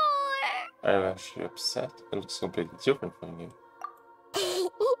anymore! I'm actually upset. It looks completely different from you.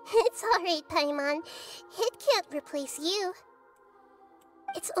 It's alright, Paimon. It can't replace you.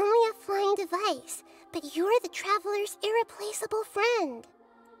 It's only a flying device, but you're the Traveler's irreplaceable friend.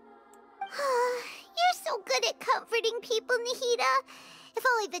 You're so good at comforting people, Nahida. If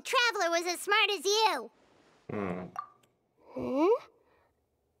only the Traveler was as smart as you.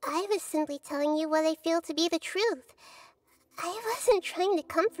 I was simply telling you what I feel to be the truth. I wasn't trying to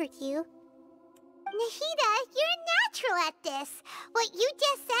comfort you. Nahida, you're natural at this. What you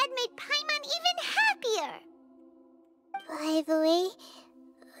just said made Paimon even happier. By the way,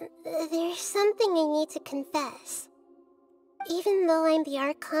 there's something I need to confess. Even though I'm the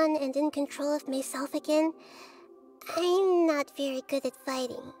Archon and in control of myself again, I'm not very good at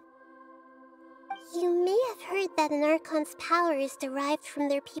fighting. You may have heard that an Archon's power is derived from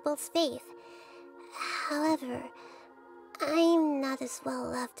their people's faith. However, I'm not as well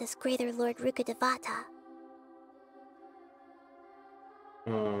loved as Greater Lord Rukkhadevata.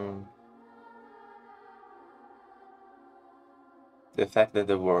 The fact that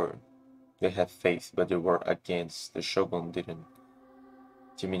they have faith, but they were against the Shogun didn't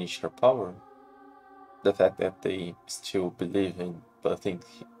diminish her power. The fact that they still believe in, but think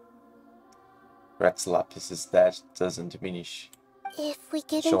Rex Lapis is dead doesn't diminish. If we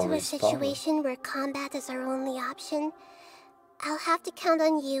get into a situation where combat is our only option, I'll have to count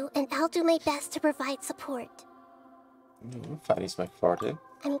on you, and I'll do my best to provide support. Fighting is my forte.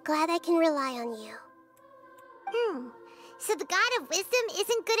 I'm glad I can rely on you. So the God of Wisdom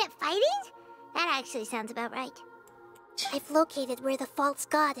isn't good at fighting? That actually sounds about right. I've located where the false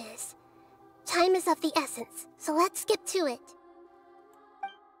god is. Time is of the essence, so let's skip to it.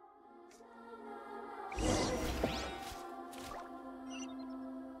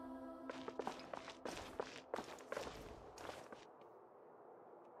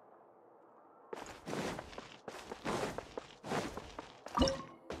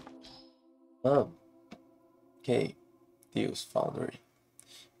 Okay, Deus Foundry.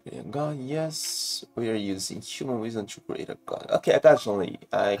 God, yes, we are using human wisdom to create a god. Okay, occasionally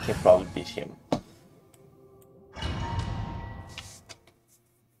I can probably beat him.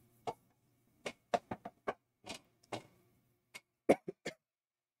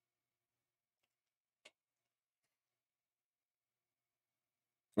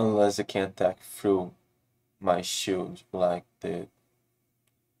 Unless I can attack through my shield like the...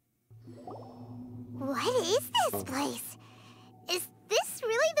 What is this place? Is this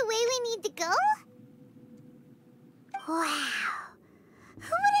really the way we need to go? Wow. Who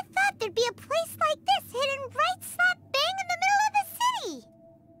would have thought there'd be a place like this hidden right slap bang in the middle of the city?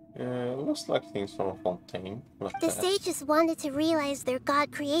 Yeah, it looks like things from a fontaine. Like The sages wanted to realize their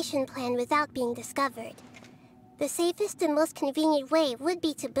god creation plan without being discovered. The safest and most convenient way would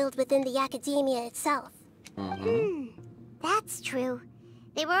be to build within the academia itself. That's true.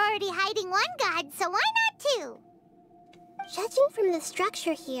 They were already hiding one god, so why not two? Judging from the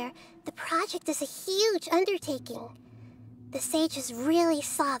structure here, the project is a huge undertaking. The sages really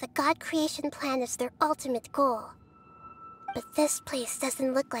saw the God creation plan as their ultimate goal. But this place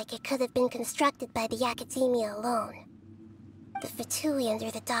doesn't look like it could have been constructed by the Academia alone. The Fatui under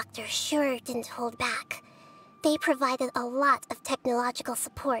the Doctor sure didn't hold back. They provided a lot of technological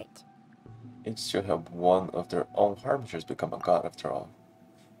support. It's to help one of their own harbingers become a god after all.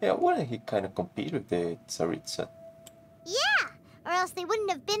 Yeah, wouldn't he kind of compete with the Tsaritsa? Yeah, or else they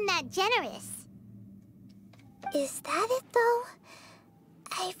wouldn't have been that generous. Is that it, though?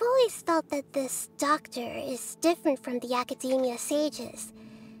 I've always felt that this Doctor is different from the Academia sages.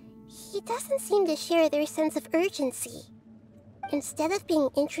 He doesn't seem to share their sense of urgency. Instead of being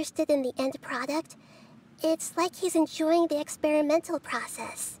interested in the end product, it's like he's enjoying the experimental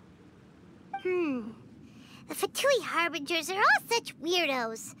process. The Fatui Harbingers are all such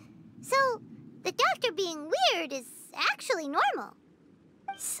weirdos. So, the Doctor being weird is actually normal.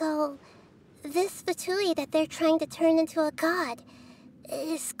 So, this Fatui that they're trying to turn into a god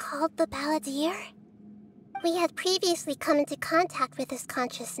is called the Balladeer? We had previously come into contact with his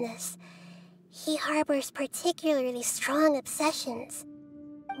consciousness. He harbors particularly strong obsessions.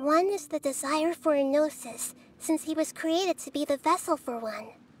 One is the desire for a gnosis, since he was created to be the vessel for one.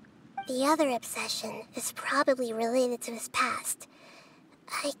 The other obsession is probably related to his past.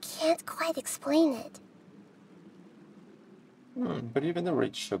 I can't quite explain it. But even the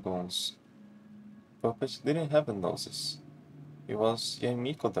rich shoguns, puppets didn't have a gnosis. It was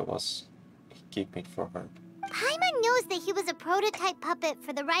Yamiko that was keeping for her. Paimon knows that he was a prototype puppet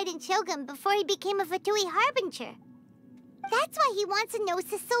for the Raiden Shogun before he became a Fatui Harbinger. That's why he wants a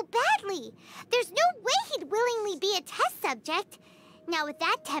gnosis so badly. There's no way he'd willingly be a test subject. Now with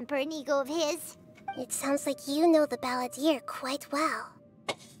that temper and ego of his. It sounds like you know the Balladeer quite well.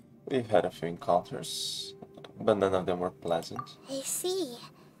 We've had a few encounters, but none of them were pleasant. I see.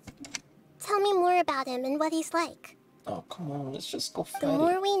 Tell me more about him and what he's like. Oh, come on, let's just go fight The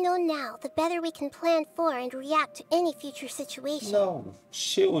more we know now, the better we can plan for and react to any future situation. No,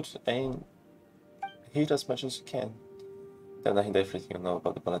 shoot and hit as much as you can. Then I everything you know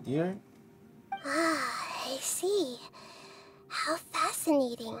about the Balladeer. Ah, I see. How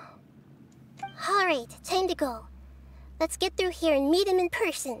fascinating. Alright, time to go. Let's get through here and meet him in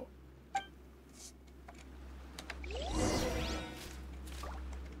person.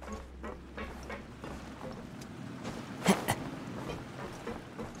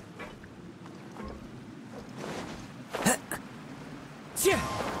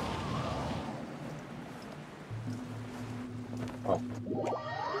 Oh.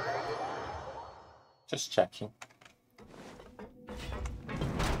 Just checking.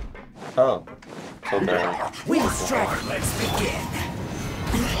 Oh, so there. We'll strike. Let's begin.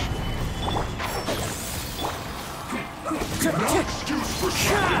 No excuse for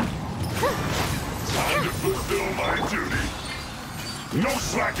slacking. Time to fulfill my duty. No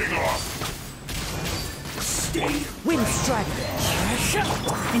slacking off. Stay. Wind strike.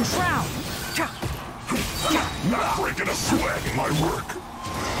 Enshroud. Not breaking a sweat in my work.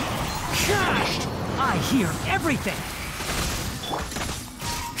 I hear everything.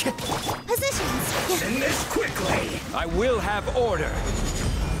 Positions. Send this quickly. I will have order.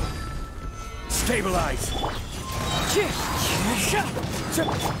 Stabilize.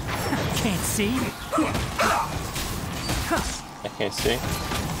 Can't see. I can't see.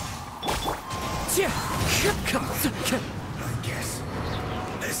 I guess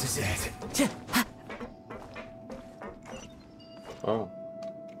this is it. Oh.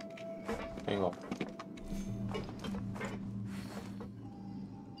 Hang on.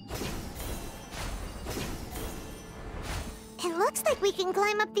 It looks like we can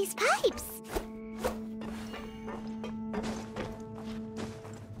climb up these pipes.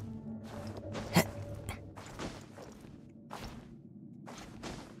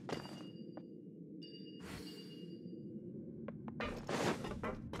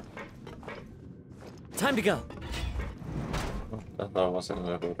 Time to go. I thought it was an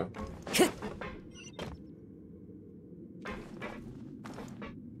elevator.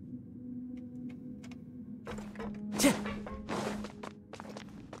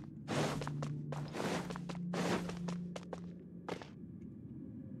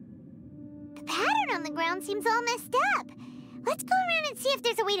 The pattern on the ground seems all messed up. Let's go around and see if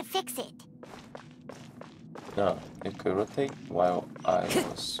there's a way to fix it. No, it could rotate while I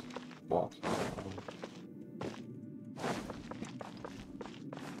was walking.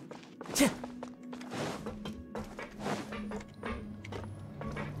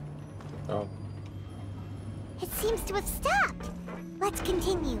 Oh. It seems to have stopped. Let's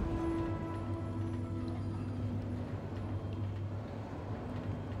continue.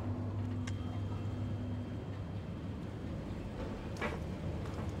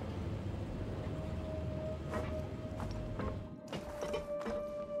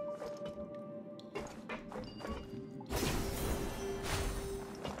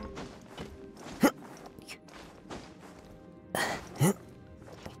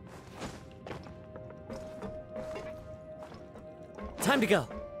 Time to go.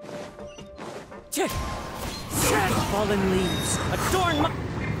 Fallen leaves adorn my...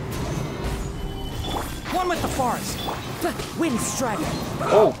 One with the forest. Wind strider.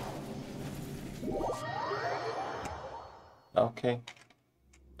 Oh. Okay.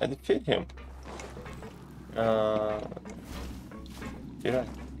 I defeat him. Did I?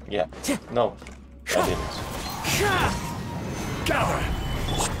 Yeah. No. I didn't. Gather!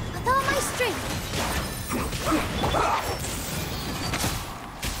 With all my strength.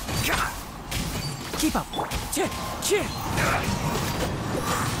 Keep up. I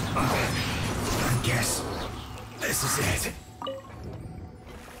guess this is it.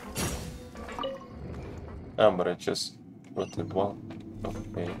 But I just rotated one.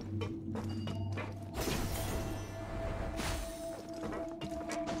 Okay.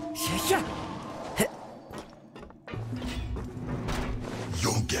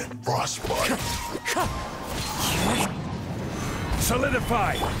 You'll get frostbite.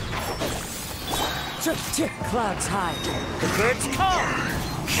 Solidify! Clouds high. The birds call.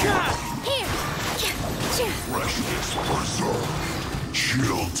 Here. Freshness preserved.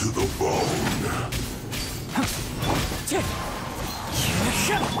 Chill to the bone.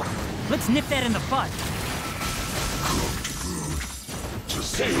 Let's nip that in the bud.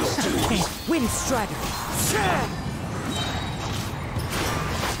 Wind strider.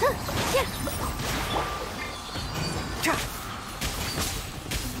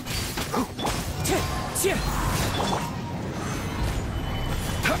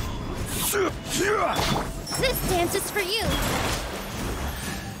 This dance is for you.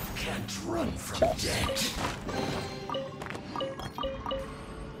 Can't run from death.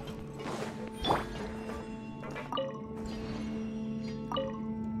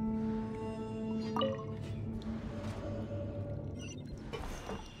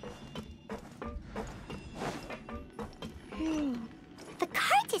 The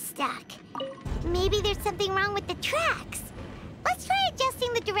cart is stuck. Maybe there's something wrong with the tracks. Let's try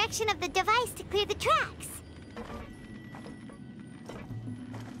adjusting the direction of the device to clear the tracks.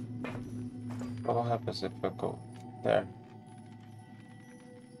 What happens if I go there?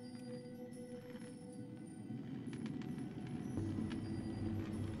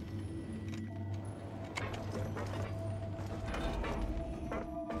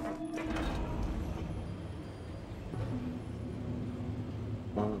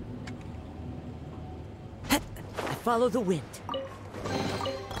 Follow the wind.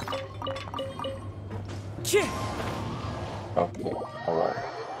 Okay, alright.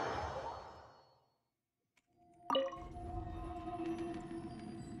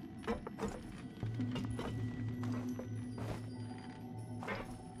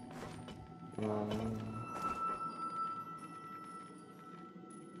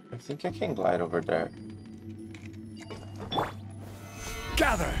 I think I can glide over there.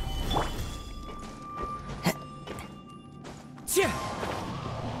 Gather!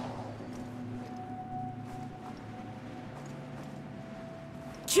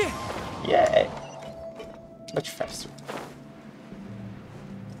 Yay! Much faster.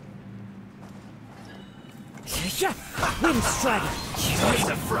 Wind strider. Towards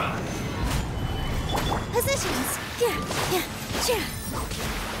the front. Positions.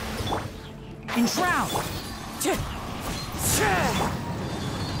 Enshroud.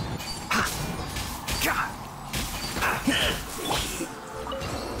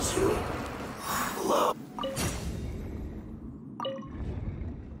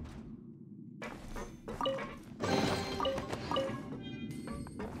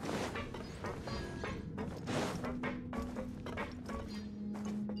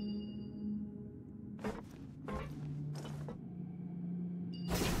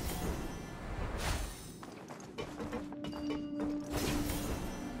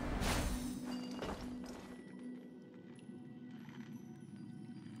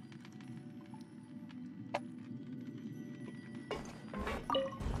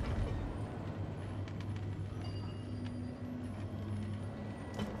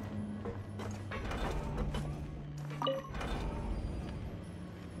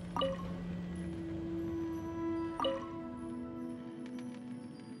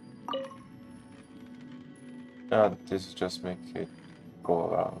 This just make it go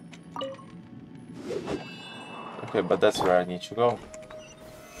around. Okay, but that's where I need to go.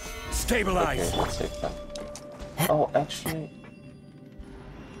 Stabilize. Okay, let's take that. Oh, actually,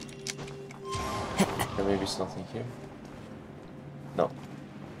 there may be something here. No.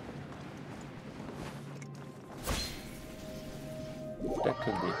 That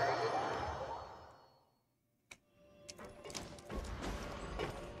could be.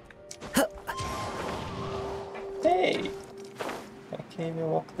 Hey! Can't even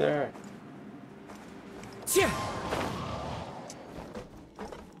walk there.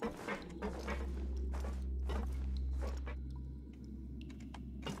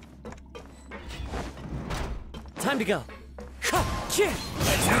 Time to go.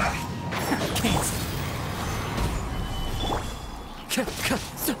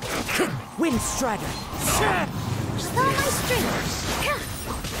 Wind Strider. With all my strength.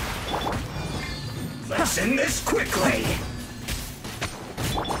 Let's end this quickly.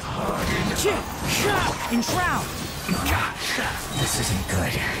 Enshroud! This isn't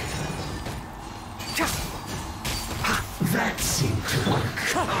good. That seemed to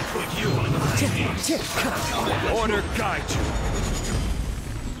work. I'll put you on the Order guide you.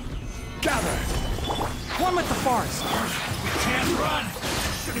 Gather! One with the forest. Can't run.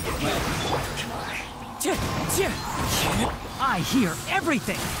 I hear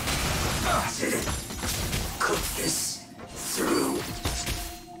everything. Cook this through.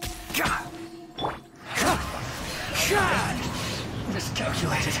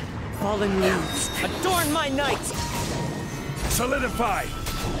 Miscalculated. Fallen leaves, adorn my night! Solidify!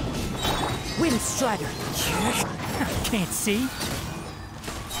 Wind Strider! Can't see?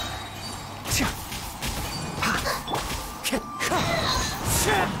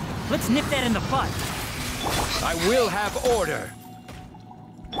 Let's nip that in the bud. I will have order.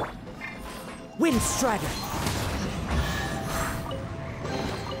 Wind Strider!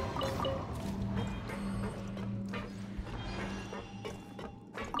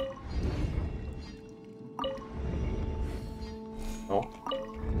 Oh.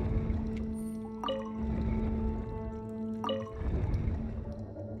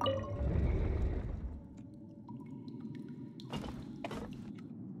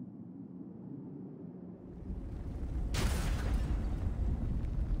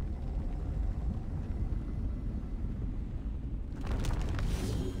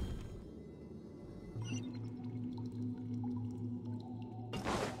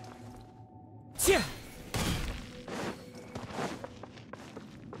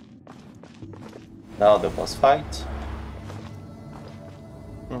 Now the boss fight.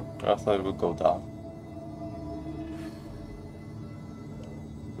 I thought it would go down.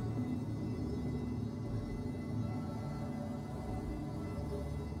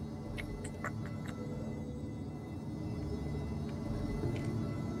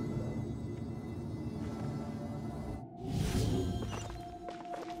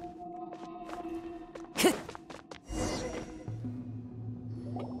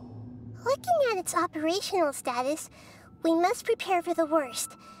 Looking at its operational status, we must prepare for the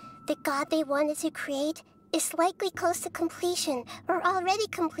worst. The god they wanted to create is likely close to completion or already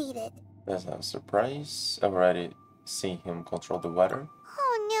completed. That's not a surprise. I've already seen him control the weather.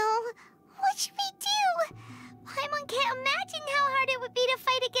 Oh no! What should we do? Paimon can't imagine how hard it would be to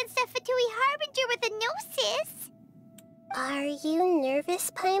fight against a Fatui Harbinger with a Gnosis! Are you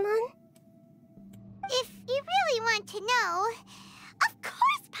nervous, Paimon? If you really want to know, of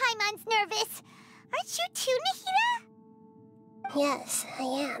course Paimon's nervous! Aren't you too, Nahida? Yes, I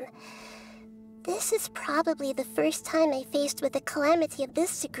am. This is probably the first time I faced with a calamity of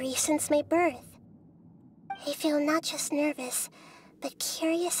this degree since my birth. I feel not just nervous, but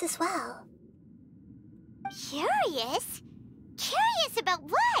curious as well. Curious? Curious about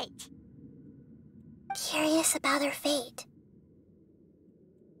what? Curious about our fate.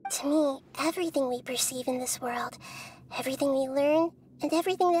 To me, everything we perceive in this world, everything we learn, and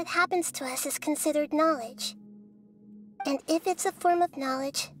everything that happens to us is considered knowledge. And if it's a form of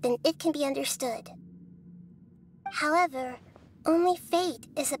knowledge, then it can be understood. However, only fate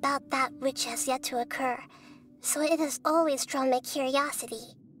is about that which has yet to occur, so it has always drawn my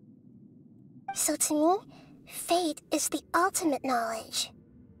curiosity. So to me, fate is the ultimate knowledge.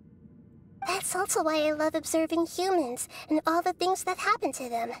 That's also why I love observing humans and all the things that happen to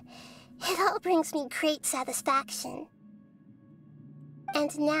them. It all brings me great satisfaction.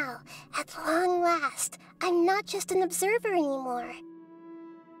 And now, at long last, I'm not just an observer anymore.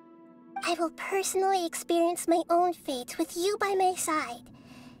 I will personally experience my own fate with you by my side.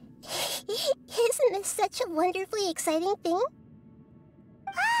 Isn't this such a wonderfully exciting thing?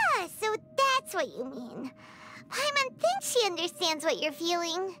 Ah, so that's what you mean. Paimon thinks she understands what you're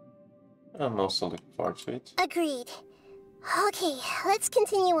feeling. I'm also looking forward to it. Agreed. Okay, let's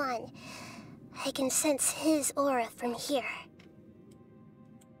continue on. I can sense his aura from here.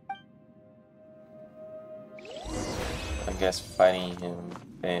 I guess fighting him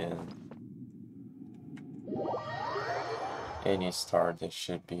and any star that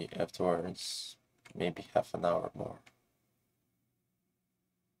should be afterwards, maybe half an hour more.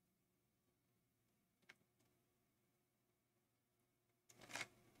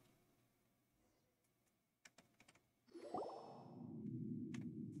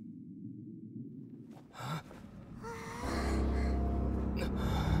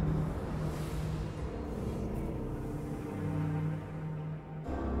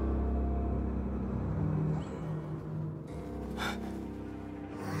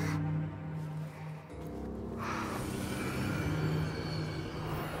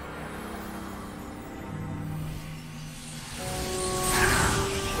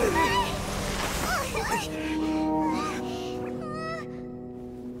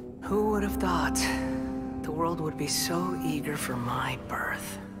 would have thought the world would be so eager for my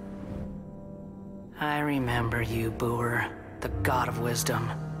birth? I remember you, Booer, the god of wisdom,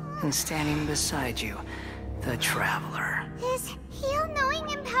 and standing beside you, the traveler. Is he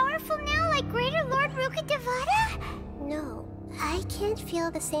all-knowing and powerful now, like Greater Lord Rukkhadevata? No, I can't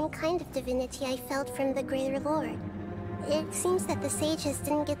feel the same kind of divinity I felt from the Greater Lord. It seems that the sages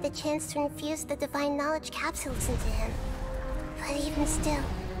didn't get the chance to infuse the divine knowledge capsules into him. But even still,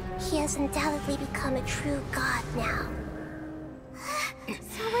 he has undoubtedly become a true god now.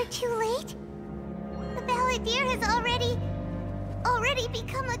 So we're too late? The Balladeer has already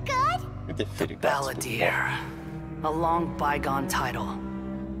become a god? The Balladeer. A long bygone title.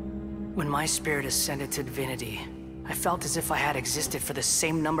 When my spirit ascended to divinity, I felt as if I had existed for the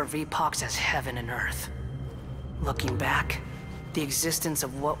same number of epochs as heaven and earth. Looking back, the existence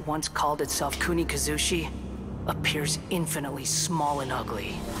of what once called itself Kunikazushi appears infinitely small and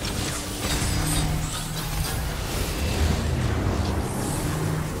ugly.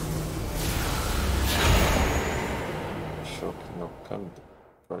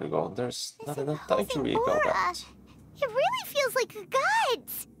 There's not enough time to read all that. It really feels like a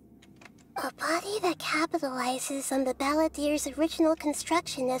god's! A body that capitalizes on the Balladeer's original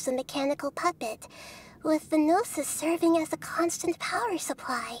construction as a mechanical puppet, with the Gnosis serving as a constant power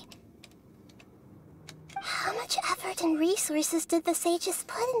supply. How much effort and resources did the sages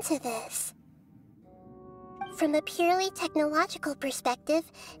put into this? From a purely technological perspective,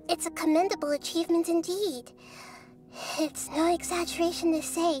 it's a commendable achievement indeed. It's no exaggeration to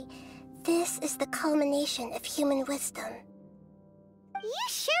say, this is the culmination of human wisdom. You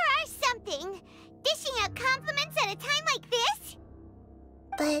sure are something! Dishing out compliments at a time like this?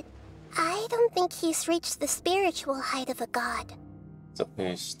 But I don't think he's reached the spiritual height of a god. So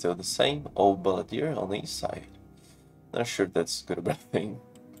he's still the same old Balladeer on the east side. Not sure that's good or bad thing.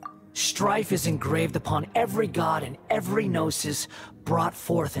 Strife is engraved upon every god and every gnosis brought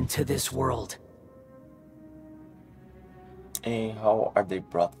forth into this world. And how are they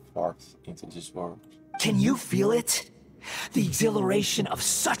brought forth into this world? Can you feel it? The exhilaration of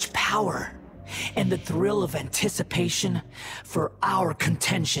such power, and the thrill of anticipation for our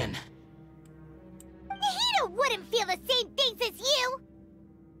contention. Nahida wouldn't feel the same things as you!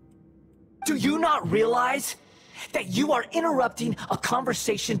 Do you not realize that you are interrupting a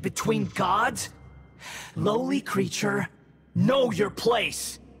conversation between gods? Lowly creature, know your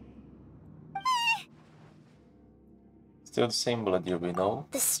place! Still the same Balladeer we know.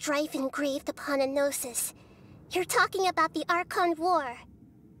 The strife engraved upon a Gnosis. You're talking about the Archon War.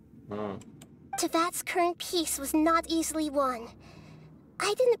 Tevat's current peace was not easily won.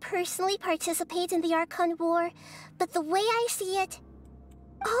 I didn't personally participate in the Archon War, but the way I see it,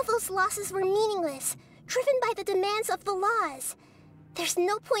 all those losses were meaningless, driven by the demands of the laws. There's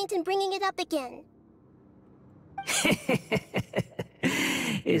no point in bringing it up again.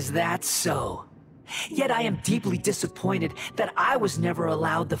 Is that so? Yet I am deeply disappointed that I was never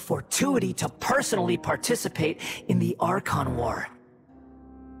allowed the fortuity to personally participate in the Archon War.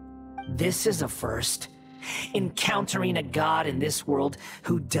 This is a first. Encountering a god in this world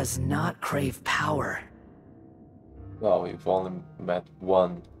who does not crave power. Well, we've only met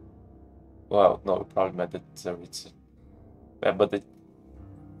one. Well, no, we probably met the Tsaritsa. Yeah, but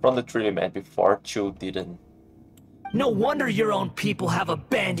from the three we met before, two didn't. No wonder your own people have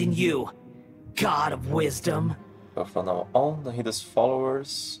abandoned you, God of Wisdom. But from now on, Nahida's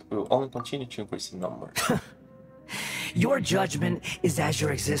followers will only continue to increase in number. Your judgment is as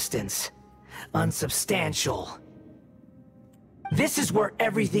your existence. Unsubstantial. This is where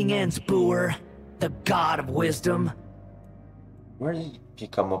everything ends, Booer. The God of Wisdom. Where did you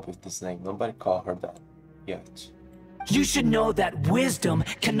come up with this name? Nobody called her that yet. You should know that wisdom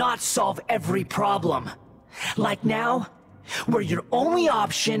cannot solve every problem. Like now, where your only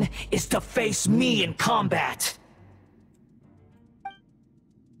option is to face me in combat.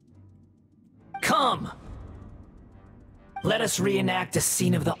 Come! Let us reenact a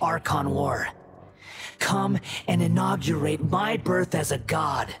scene of the Archon War. Come and inaugurate my birth as a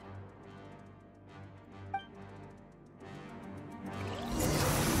god.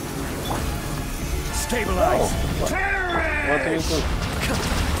 Stabilize! What do you do?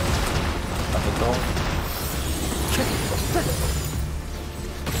 I don't.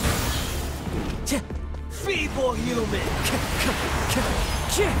 Feeble human!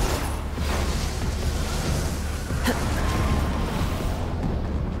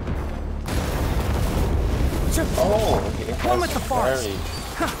 Oh, okay. One with the force!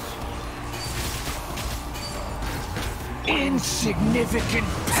 Insignificant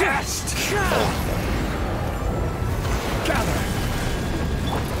pest! Gather!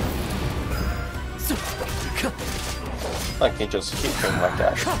 I can just keep him like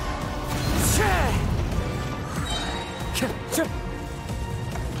that.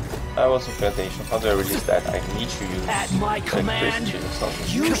 I wasn't paying attention. How do I release that? I need to use at my command.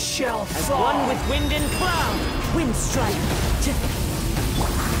 You shall fall. As one with wind and cloud. Wind strike.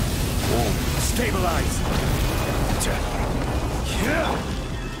 Stabilize.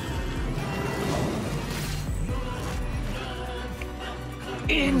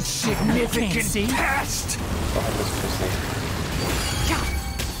 Insignificant past.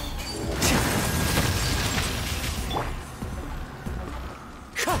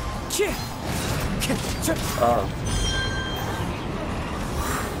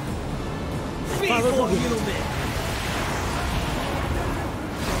 Feeble human.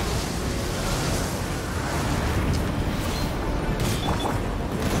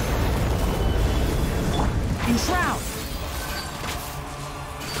 Enshroud.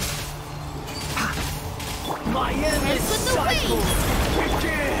 My endless cycle.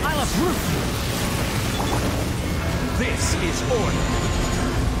 I love root. This is order.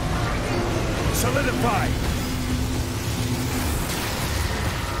 Solidify.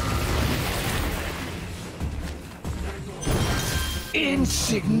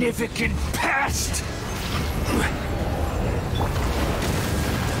 Insignificant past.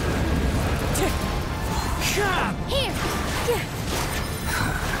 Here.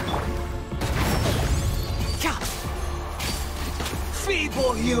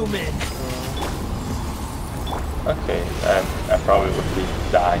 Feeble human. Okay, I probably would be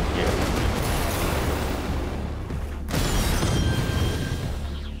dying here.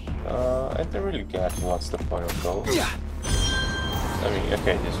 I don't really get what's the point of those. I mean,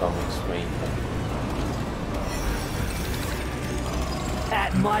 okay, this one makes me.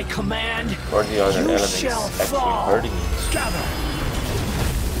 At my command, or the other elements shall actually fall. hurting me. Gather.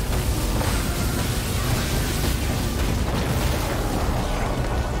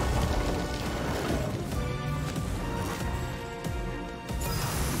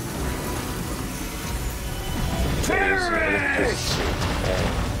 There's electricity and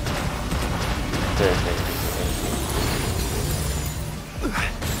there's anything.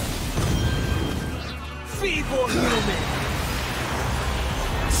 Feeble human.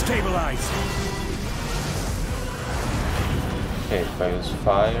 Stabilize. Okay, if I use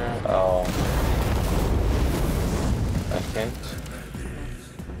fire, I can't.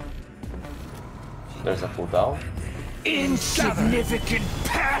 There's a cooldown. Insignificant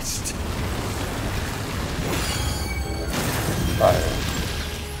past. Fire.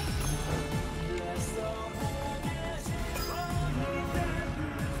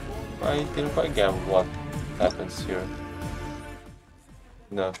 I didn't quite get what happens here.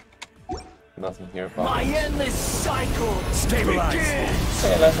 No. Nothing here about My it. endless cycle. Stabilize.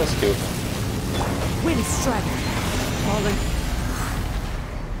 Okay, let's just kill him. Wind strike. Falling.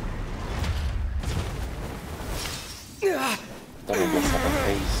 Then we get second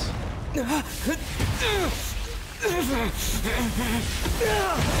phase.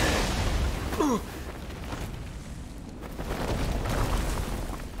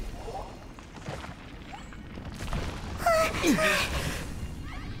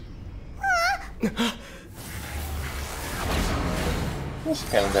 Just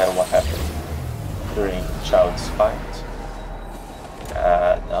kind of that what happened during Child's fight.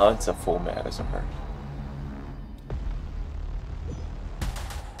 Now it's a full mechanism her.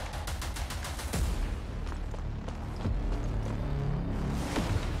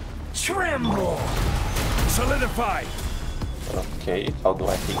 Tremble. Solidify. Okay, how do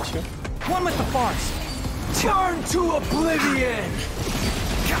I hit you? One with the farce. Turn to oblivion.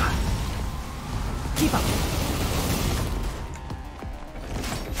 Keep up.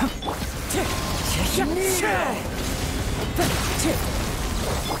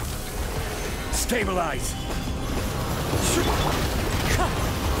 Stabilize.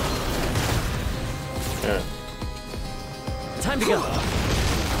 Yeah. Time to go.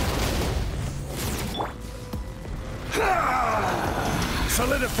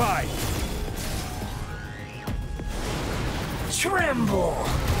 Solidify. Tremble.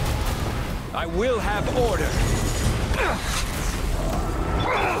 I will have order.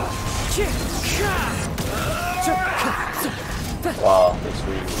 Wow, that's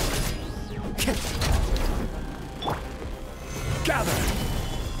really. Gather.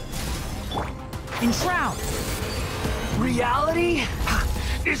 Enshroud. Reality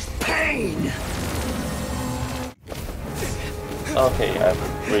is pain. Okay, I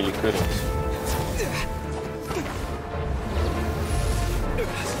really couldn't.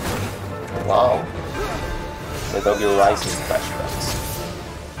 Wow. The W Rising flashbacks.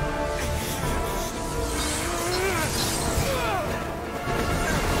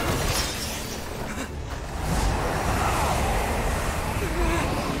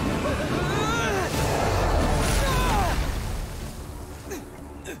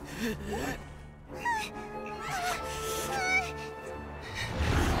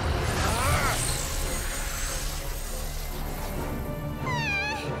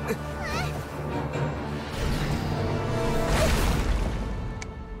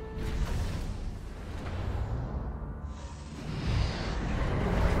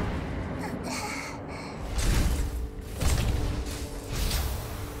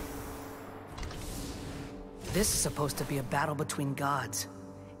 This is supposed to be a battle between gods,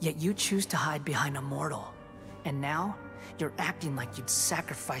 yet you choose to hide behind a mortal. And now, you're acting like you'd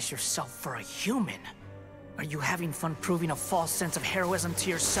sacrifice yourself for a human. Are you having fun proving a false sense of heroism to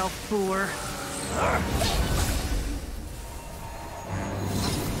yourself, Booer?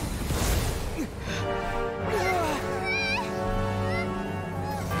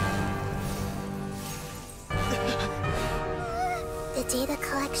 The data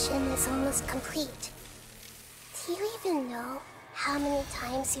collection is almost complete. Do you even know how many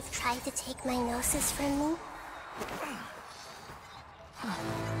times you've tried to take my gnosis from me?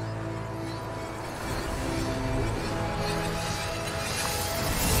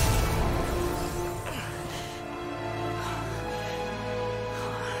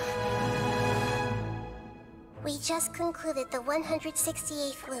 We just concluded the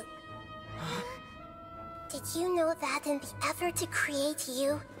 168th loop. Did you know that in the effort to create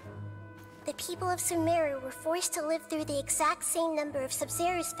you, the people of Sumeru were forced to live through the exact same number of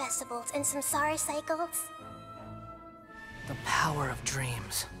Sub-Zerus festivals and Samsara cycles? The power of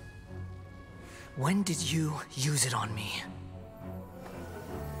dreams. When did you use it on me?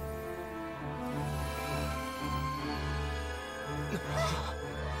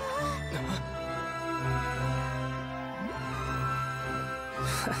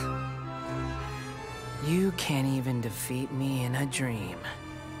 You can't even defeat me in a dream.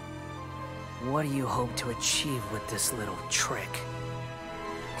 What do you hope to achieve with this little trick?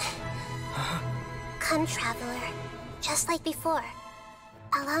 Come, Traveler. Just like before.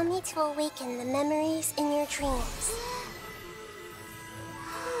 Allow me to awaken the memories in your dreams.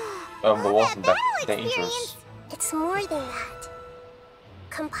 But wasn't that dangerous? It's more than that.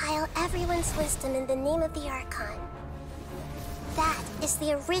 Compile everyone's wisdom in the name of the Archon. That is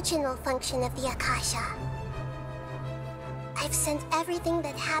the original function of the Akasha. I've sent everything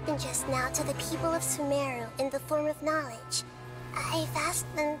that happened just now to the people of Sumeru in the form of knowledge. I've asked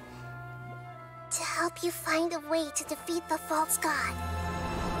them to help you find a way to defeat the false god.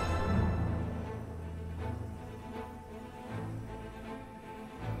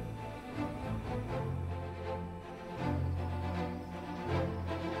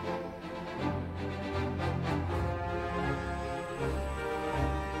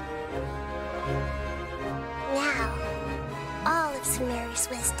 Now, all of Sumeru's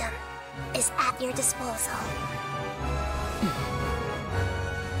wisdom is at your disposal.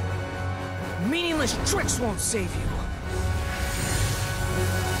 Meaningless tricks won't save you.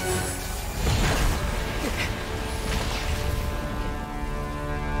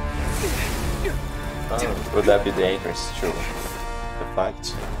 Would that be dangerous to the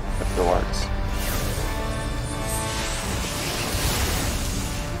fight afterwards?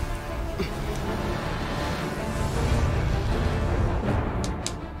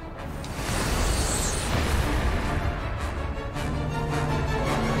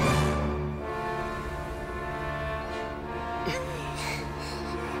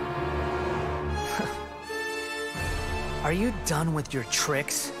 Are you done with your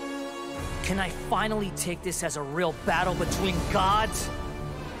tricks? Can I finally take this as a real battle between gods?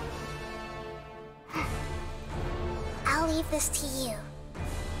 I'll leave this to you,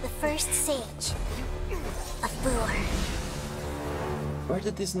 the first sage of Booer. Where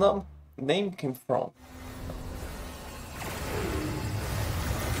did this name come from?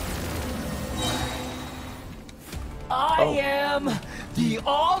 I am the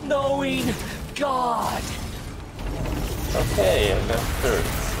all-knowing God. Okay, I'm not sure.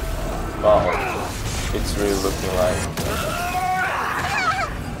 Wow, it's really looking like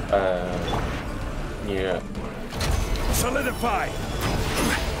yeah. Solidify.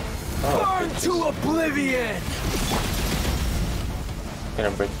 Burn to oblivion. Can I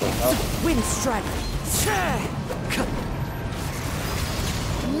break them up? Wind strike.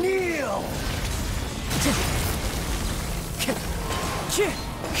 Kneel.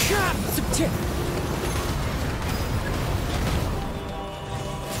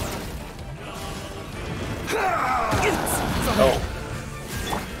 Oh.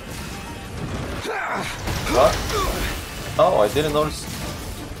 What? Oh, I didn't notice.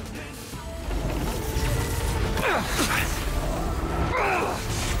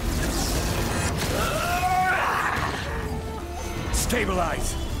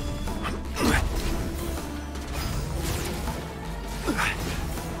 Stabilize.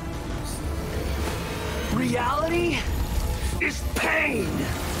 Reality is pain.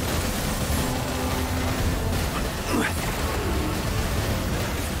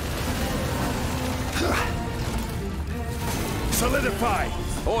 Solidify.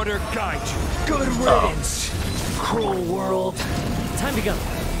 Order guide you. Good riddance, cruel world. Time to go.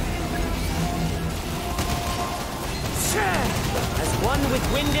 As one with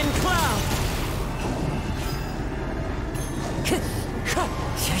wind and cloud.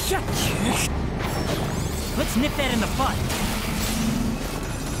 Let's nip that in the bud.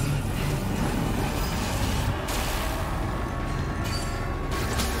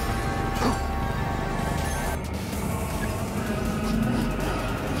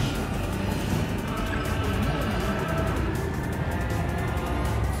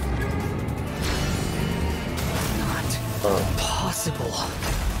 Possible.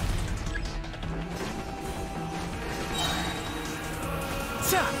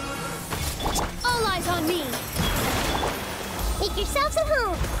 All eyes on me! Make yourselves at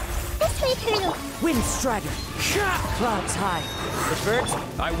home! This way, Colonel! Wind Strider. Clouds high. Divert.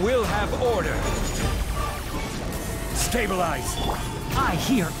 I will have order. Stabilize. I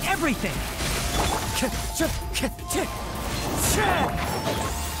hear everything.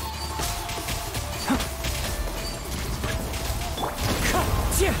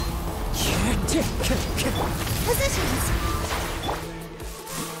 Positions!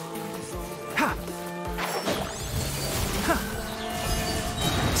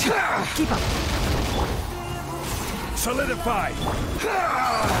 Keep up. Solidify.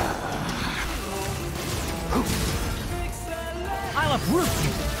 I'll uproot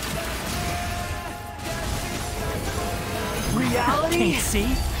you. Reality Can't see.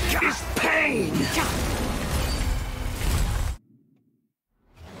 is pain.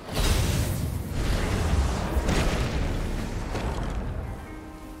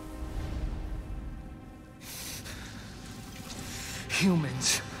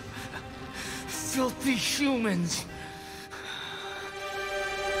 Humans. Filthy humans.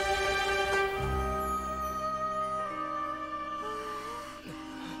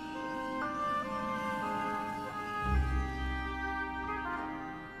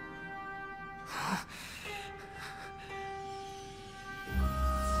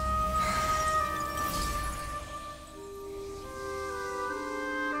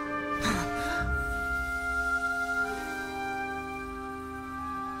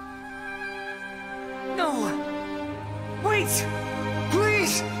 Wait!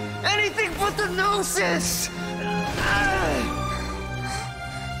 Please! Anything but the Gnosis!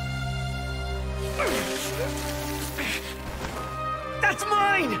 That's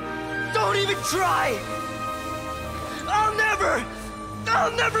mine! Don't even try! I'll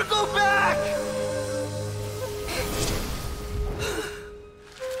never go back!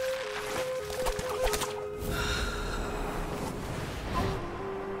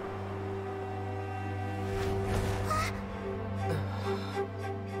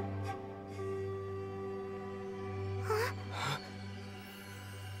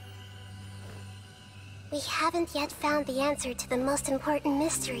 We haven't yet found the answer to the most important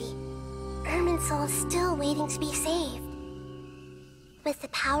mystery. Irminsul is still waiting to be saved. With the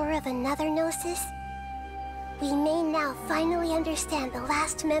power of another Gnosis, we may now finally understand the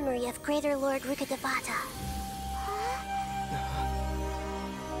last memory of Greater Lord Rukkhadevata.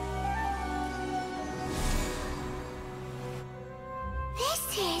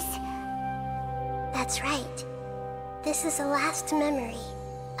 This is... That's right. This is the last memory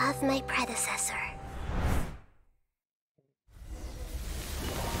of my predecessor.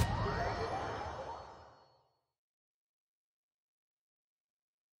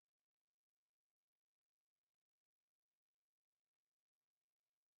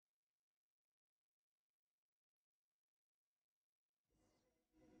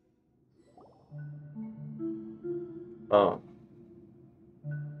 Oh.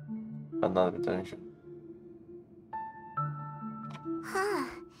 Another potential. Huh.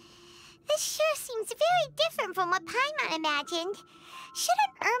 This sure seems very different from what Paimon imagined.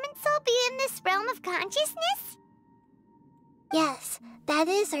 Shouldn't Irminsul be in this realm of consciousness? Yes, that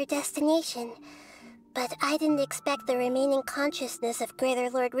is our destination. But I didn't expect the remaining consciousness of Greater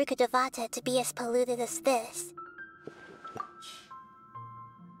Lord Rukkhadevata to be as polluted as this.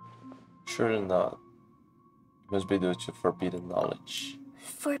 Surely not. It must be due to forbidden knowledge.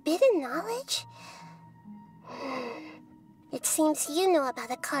 Forbidden knowledge? It seems you know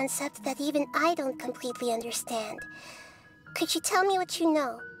about a concept that even I don't completely understand. Could you tell me what you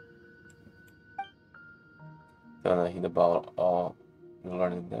know? Don't I hear about all you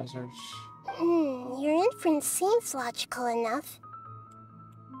learn in deserts? Your inference seems logical enough.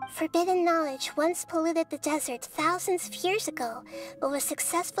 Forbidden knowledge once polluted the desert thousands of years ago, but was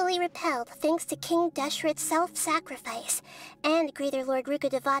successfully repelled thanks to King Deshret's self-sacrifice, and Greater Lord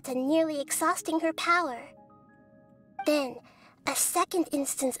Rukkhadevata nearly exhausting her power. Then, a second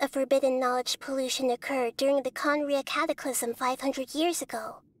instance of forbidden knowledge pollution occurred during the Conria Cataclysm 500 years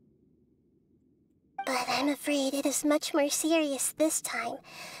ago. But I'm afraid it is much more serious this time,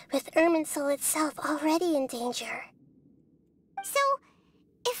 with Irminsul itself already in danger. So,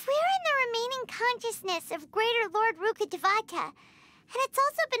 if we're in the remaining consciousness of Greater Lord Rukkhadevata, and it's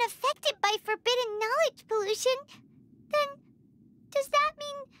also been affected by forbidden knowledge pollution, then does that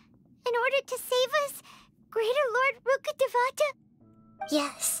mean, in order to save us, Greater Lord Rukkhadevata?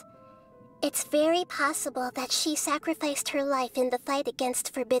 Yes. It's very possible that she sacrificed her life in the fight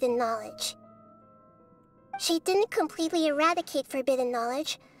against forbidden knowledge. She didn't completely eradicate forbidden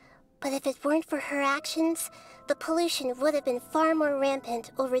knowledge, but if it weren't for her actions, the pollution would have been far more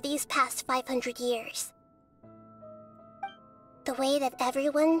rampant over these past 500 years. The way that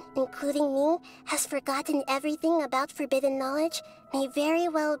everyone, including me, has forgotten everything about forbidden knowledge may very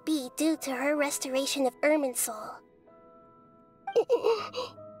well be due to her restoration of Irminsul.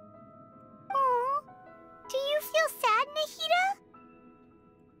 Aww. Do you feel sad, Nahida?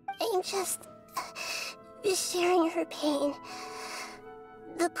 I'm just sharing her pain.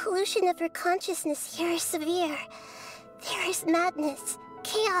 The pollution of her consciousness here is severe. There is madness,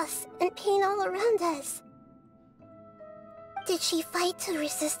 chaos, and pain all around us. Did she fight to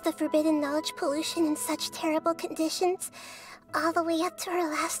resist the forbidden knowledge pollution in such terrible conditions, all the way up to her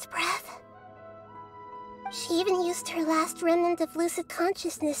last breath? She even used her last remnant of lucid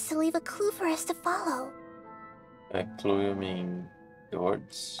consciousness to leave a clue for us to follow. A clue, you mean the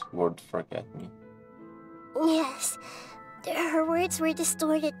words? Word forget me. Yes. Her words were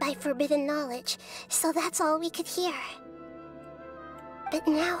distorted by forbidden knowledge, so that's all we could hear. But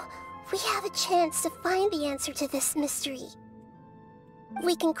now, we have a chance to find the answer to this mystery.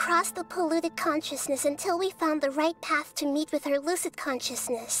 We can cross the polluted consciousness until we found the right path to meet with our lucid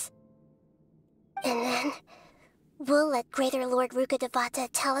consciousness. And then, we'll let Greater Lord Rukkhadevata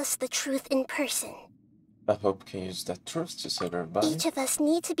tell us the truth in person. I hope we can use that truth to save everybody. Each of us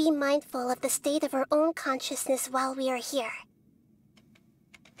need to be mindful of the state of our own consciousness while we are here.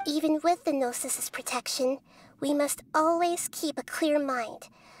 Even with the Gnosis' protection, we must always keep a clear mind.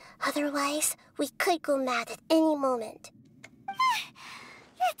 Otherwise, we could go mad at any moment.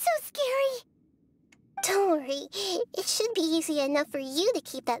 That's so scary. Don't worry, it should be easy enough for you to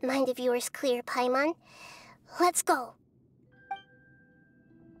keep that mind of yours clear, Paimon. Let's go.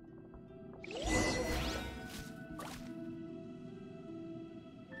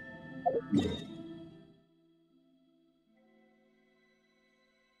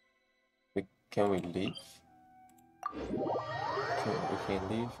 Can we leave? We can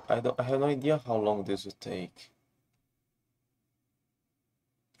leave. I have no idea how long this will take.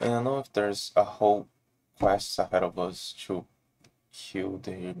 I don't know if there's a whole quest ahead of us to heal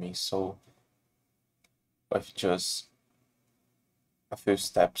the enemy soul. With just a few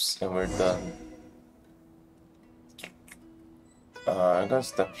steps and we're done. I'm gonna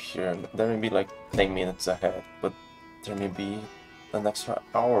stop here. There may be like 10 minutes ahead, but there may be an extra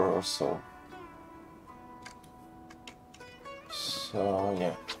hour or so. So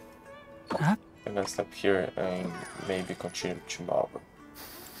yeah, I'm gonna stop here and maybe continue tomorrow.